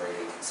damage from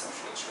radiant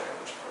consumption each night,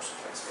 which of course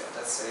affects failed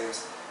death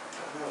saves. I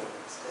don't know,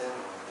 it's dead.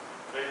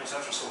 Radiant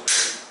Consumption still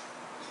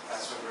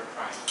That's what we're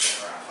trying to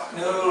figure out. I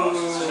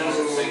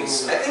think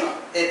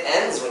it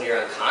ends when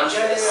you're unconscious.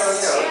 Yeah.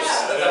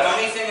 The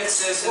only thing it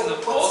says in the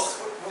book,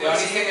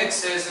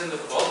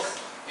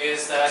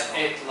 is that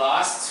it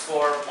lasts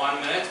for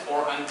 1 minute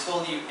or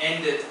until you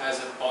end it as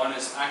a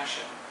bonus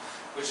action,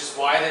 which is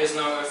why there's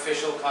no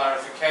official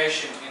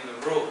clarification in the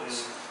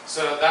rules.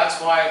 So that's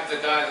why the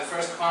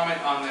first comment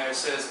on there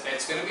says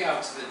it's going to be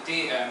up to the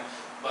DM,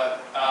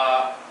 but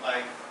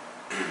like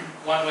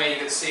one way you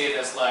could see it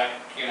as like,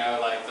 you know,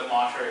 like the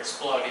mortar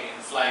exploding in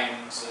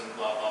flames and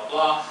blah blah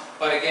blah.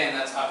 But again,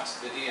 that's up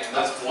to the DM.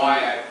 That's why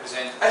I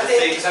present I the think-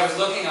 thing, because I was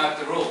looking at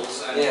the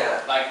rules and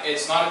Yeah. like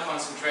it's not a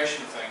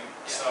concentration thing.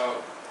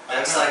 So I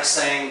don't That's know. like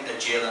saying that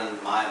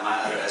Jalen, my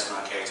other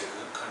Asmar character,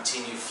 could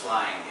continue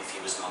flying if he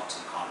was knocked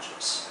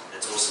unconscious.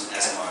 It's also an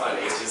Asmar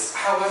ability.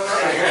 However,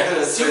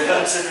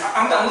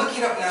 I'm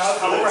looking up now.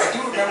 However, I do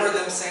remember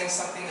them saying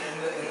something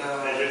in the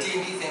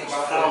D&D thing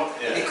about how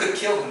he could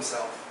kill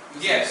himself.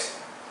 Yes,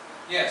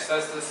 yes,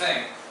 that's the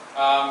thing.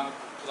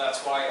 That's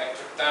why I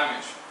took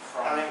damage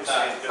from I think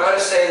that. it's I would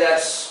say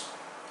that's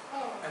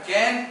Oh.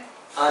 Again,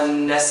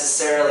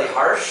 unnecessarily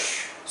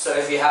harsh. So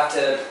if you have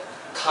to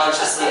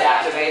consciously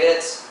activate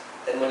it,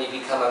 then when you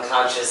become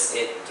unconscious,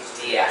 it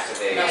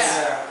deactivates. No.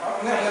 yeah.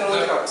 I'm gonna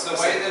look it up. The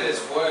way that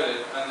it's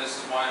worded, and this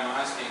is why I'm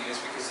asking, is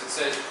because it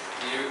says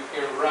you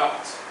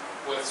erupt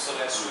with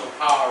celestial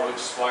power, which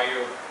is why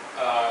you're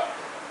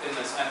in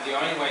this. And the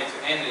only way to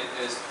end it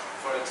is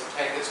for it to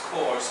take its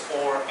course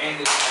or end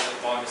it as a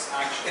bonus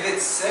action. If it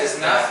says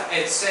It's not.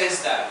 It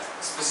says that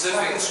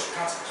specifically.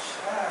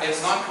 It's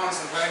not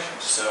concentration.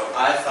 So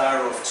I fire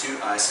off 2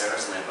 ice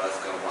arrows and they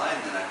both go wide,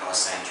 and then I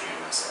cast Sanctuary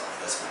on myself.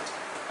 That's my turn.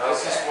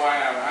 This is Okay. why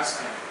I'm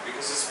asking you,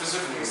 because it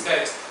specifically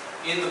states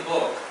in the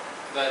book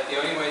that the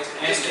only way to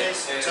In end this it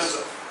case, is turns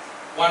off.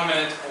 1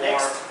 minute or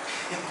Next.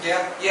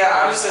 Yeah.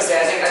 Yeah, I was just gonna say,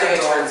 I think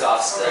it turns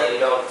off still. Okay. You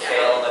don't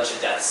fail a bunch of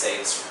death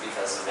saves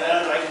because of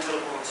that. And I can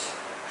teleport.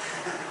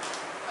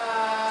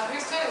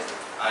 Whose turn is it?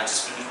 I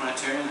just finished my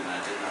turn and I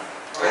did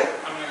nothing. Right?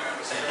 I'm gonna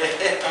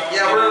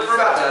Yeah, we're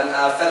about done.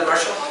 Feather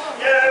Marshal? Hold on.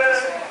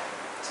 Yay!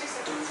 2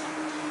 seconds.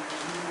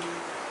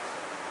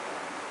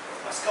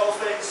 My skull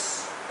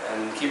face.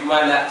 And keep in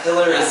mind that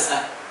pillar is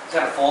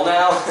kind of full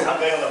now. I'm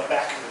going on the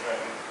back of the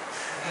dragon.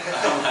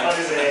 Oh my Not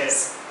his head.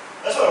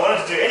 That's what I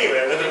wanted to do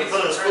anyway, whether the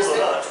pillar is full or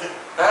not.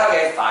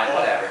 Okay, fine,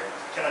 whatever.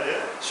 Can I do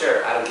it?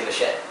 Sure, I don't give a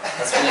shit.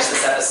 Let's finish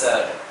this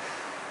episode.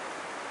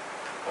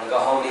 Wanna go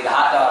home and eat a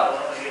hot I dog?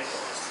 want to get this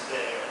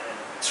today and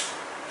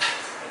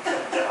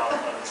come down on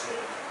his head.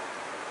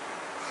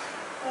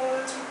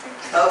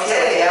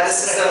 Okay, yeah,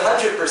 this is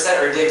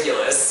 100%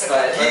 ridiculous,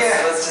 but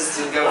let's just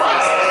go for it.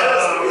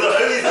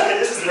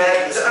 I'm just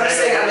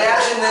saying,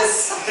 imagine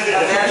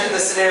the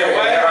scenario.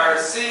 While There are,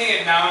 you're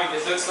seeing it now,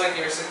 it looks like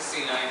you're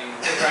 69.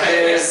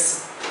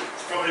 there's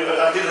Probably what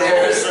I did.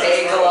 There's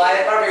a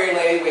Goliath barbarian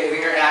lady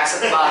waving her axe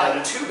at the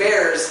bottom. 2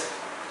 bears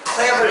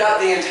clambered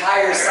up the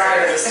entire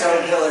side of the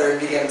stone pillar and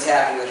began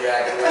attacking the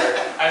dragon. Where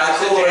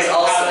Akula is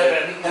also.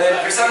 And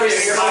then for some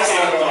reason you're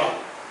also.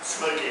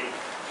 Smoking.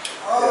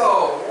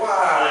 Oh,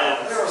 wow.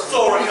 And There was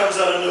Thor comes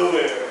out of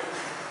nowhere.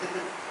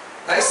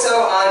 Nice, so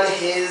on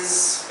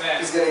his. Ben.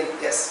 He's gonna.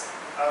 Yes.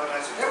 How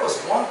nice. There was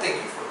one thing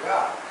you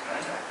forgot.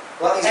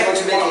 Well, he's going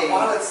to make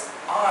While a. it's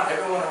on,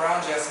 everyone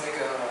around you has to make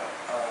a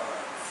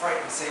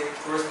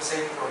charisma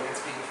saving throw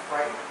against being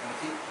frightened. And if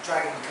the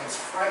dragon becomes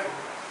frightened,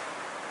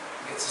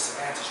 he gets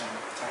disadvantage on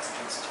attacks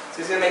against you. So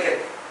he's gonna make it.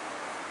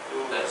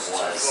 That's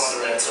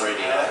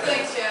already I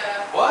happened.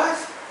 think, What?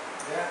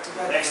 Yeah, too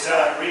bad. Next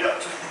time, read up.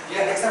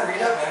 Yeah, next time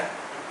read up, man.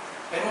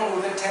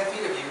 Anyone within 10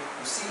 feet of you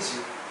who sees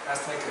you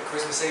has to make a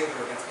charisma saving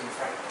throw against being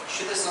frightened.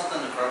 Should there's not the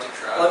necrotic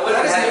shroud? Well,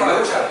 That is Have you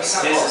necrotic moved? shroud. He's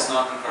not This close. is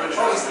not necrotic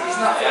Oh, shroud.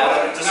 he's not Yeah.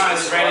 close. No,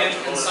 it's radiant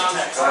and sun.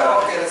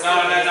 Oh, okay, that's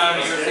No,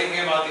 you're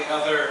thinking about the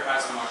other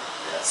Azamar.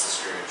 That's the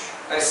Scourge.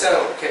 Alright,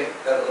 so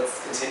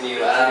let's continue.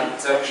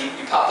 So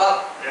you pop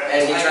up, Yeah.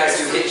 and he tries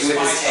to hit you with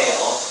his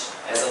tail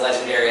as a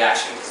legendary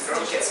action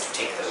because he gets to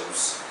take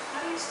those.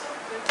 how do you stop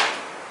it?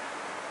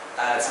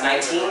 It's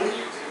 19.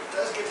 It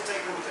does get to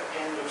take them at the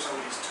end of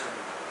somebody's turn.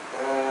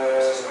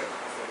 This This is like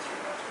halfway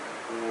through that turn.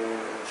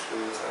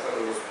 I thought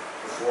it was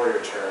before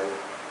your turn.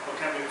 What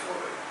can be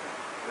before it?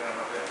 Then I'm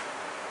not there.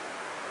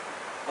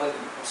 Well,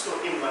 I'm still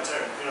in my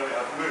turn. You know,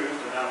 I've moved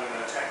and now I'm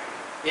going to attack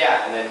you.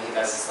 yeah, and then he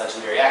does his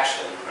legendary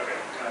action. Okay,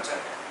 can I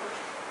attack?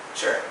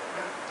 Sure.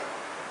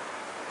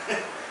 I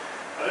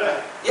don't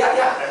know.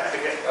 Yeah.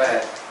 Okay. Go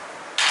ahead.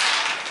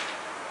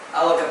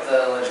 I'll look up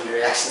the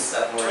legendary action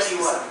stuff more 21.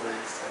 specifically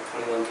next time.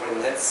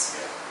 21 hits.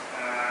 I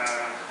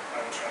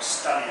will try to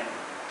stun him.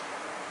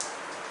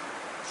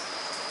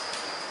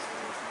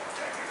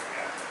 Attack him,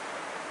 yeah.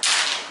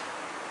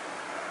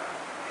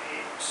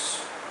 8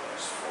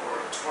 plus 4,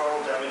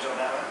 12 damage on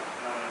that one.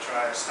 And I'm going to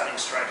try stunning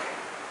striking.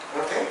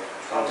 Okay.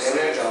 12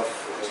 damage of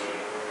 14.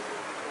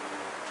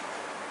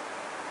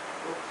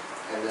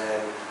 And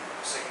then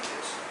Second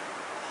hit.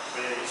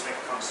 But yeah, you just make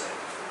a con save.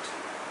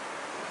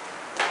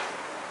 14.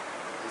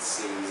 let's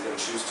see, he's going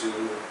to choose to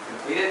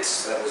complete it.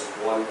 So that was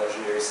one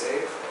legendary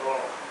save.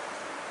 Oh.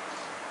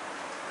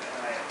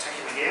 And I attack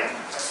him again.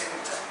 My second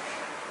attack.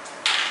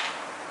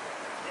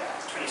 Yeah,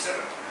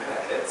 27.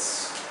 That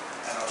hits.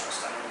 And I'll try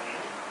stun him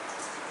again.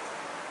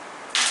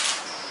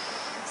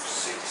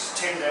 6,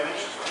 10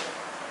 damage as well.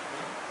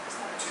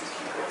 2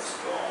 keyboards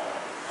gone.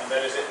 And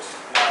that is it.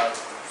 Now,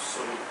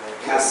 sort of.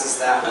 Passes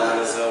that one on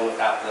his own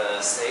without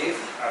the save,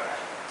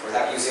 Okay.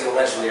 without using a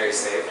legendary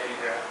save.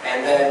 Yeah.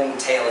 And then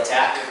tail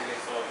attack, They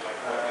thought like,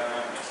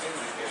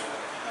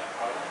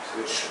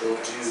 which will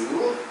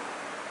do.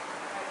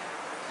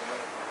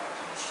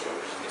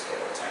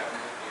 Tail attack.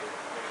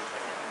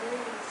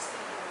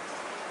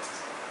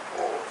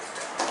 Oh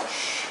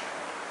gosh.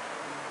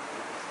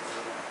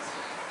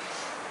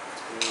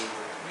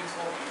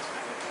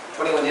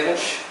 21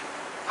 damage.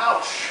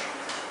 Ouch.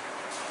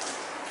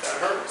 That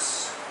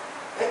hurts.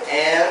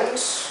 And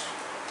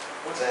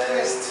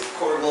then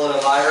Korgul and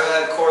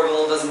Elvira.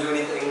 Korgul doesn't do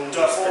anything.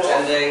 Do I He's fall off?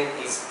 pretending.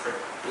 He's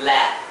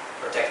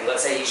protecting.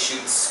 Let's say he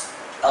shoots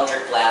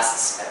Eldritch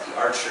Blasts at the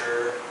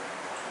archer.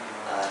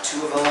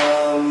 2 of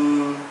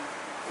them.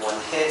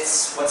 1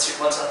 hits. What's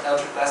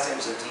Eldritch Blast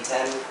damage? A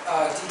D10?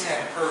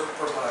 D10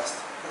 per blast.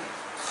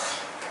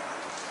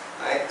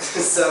 Alright.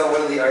 So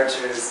one of the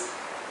archers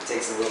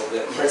takes a little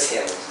bit more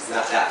damage. He's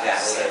not that bad.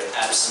 It's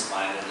like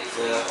absent-mindedly.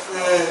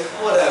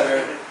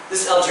 Whatever.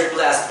 This Eldritch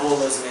Blast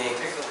bullies me.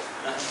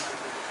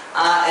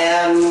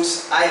 And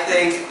I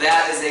think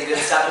that is a good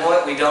stopping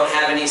point. We don't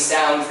have any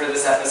sound for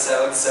this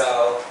episode,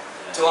 so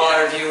to all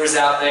our viewers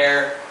out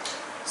there,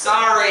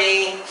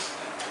 sorry.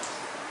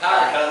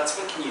 Power cuts,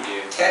 what can you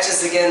do? Catch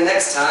us again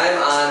next time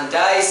on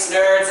Dice,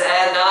 Nerds,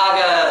 and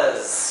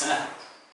Nagas.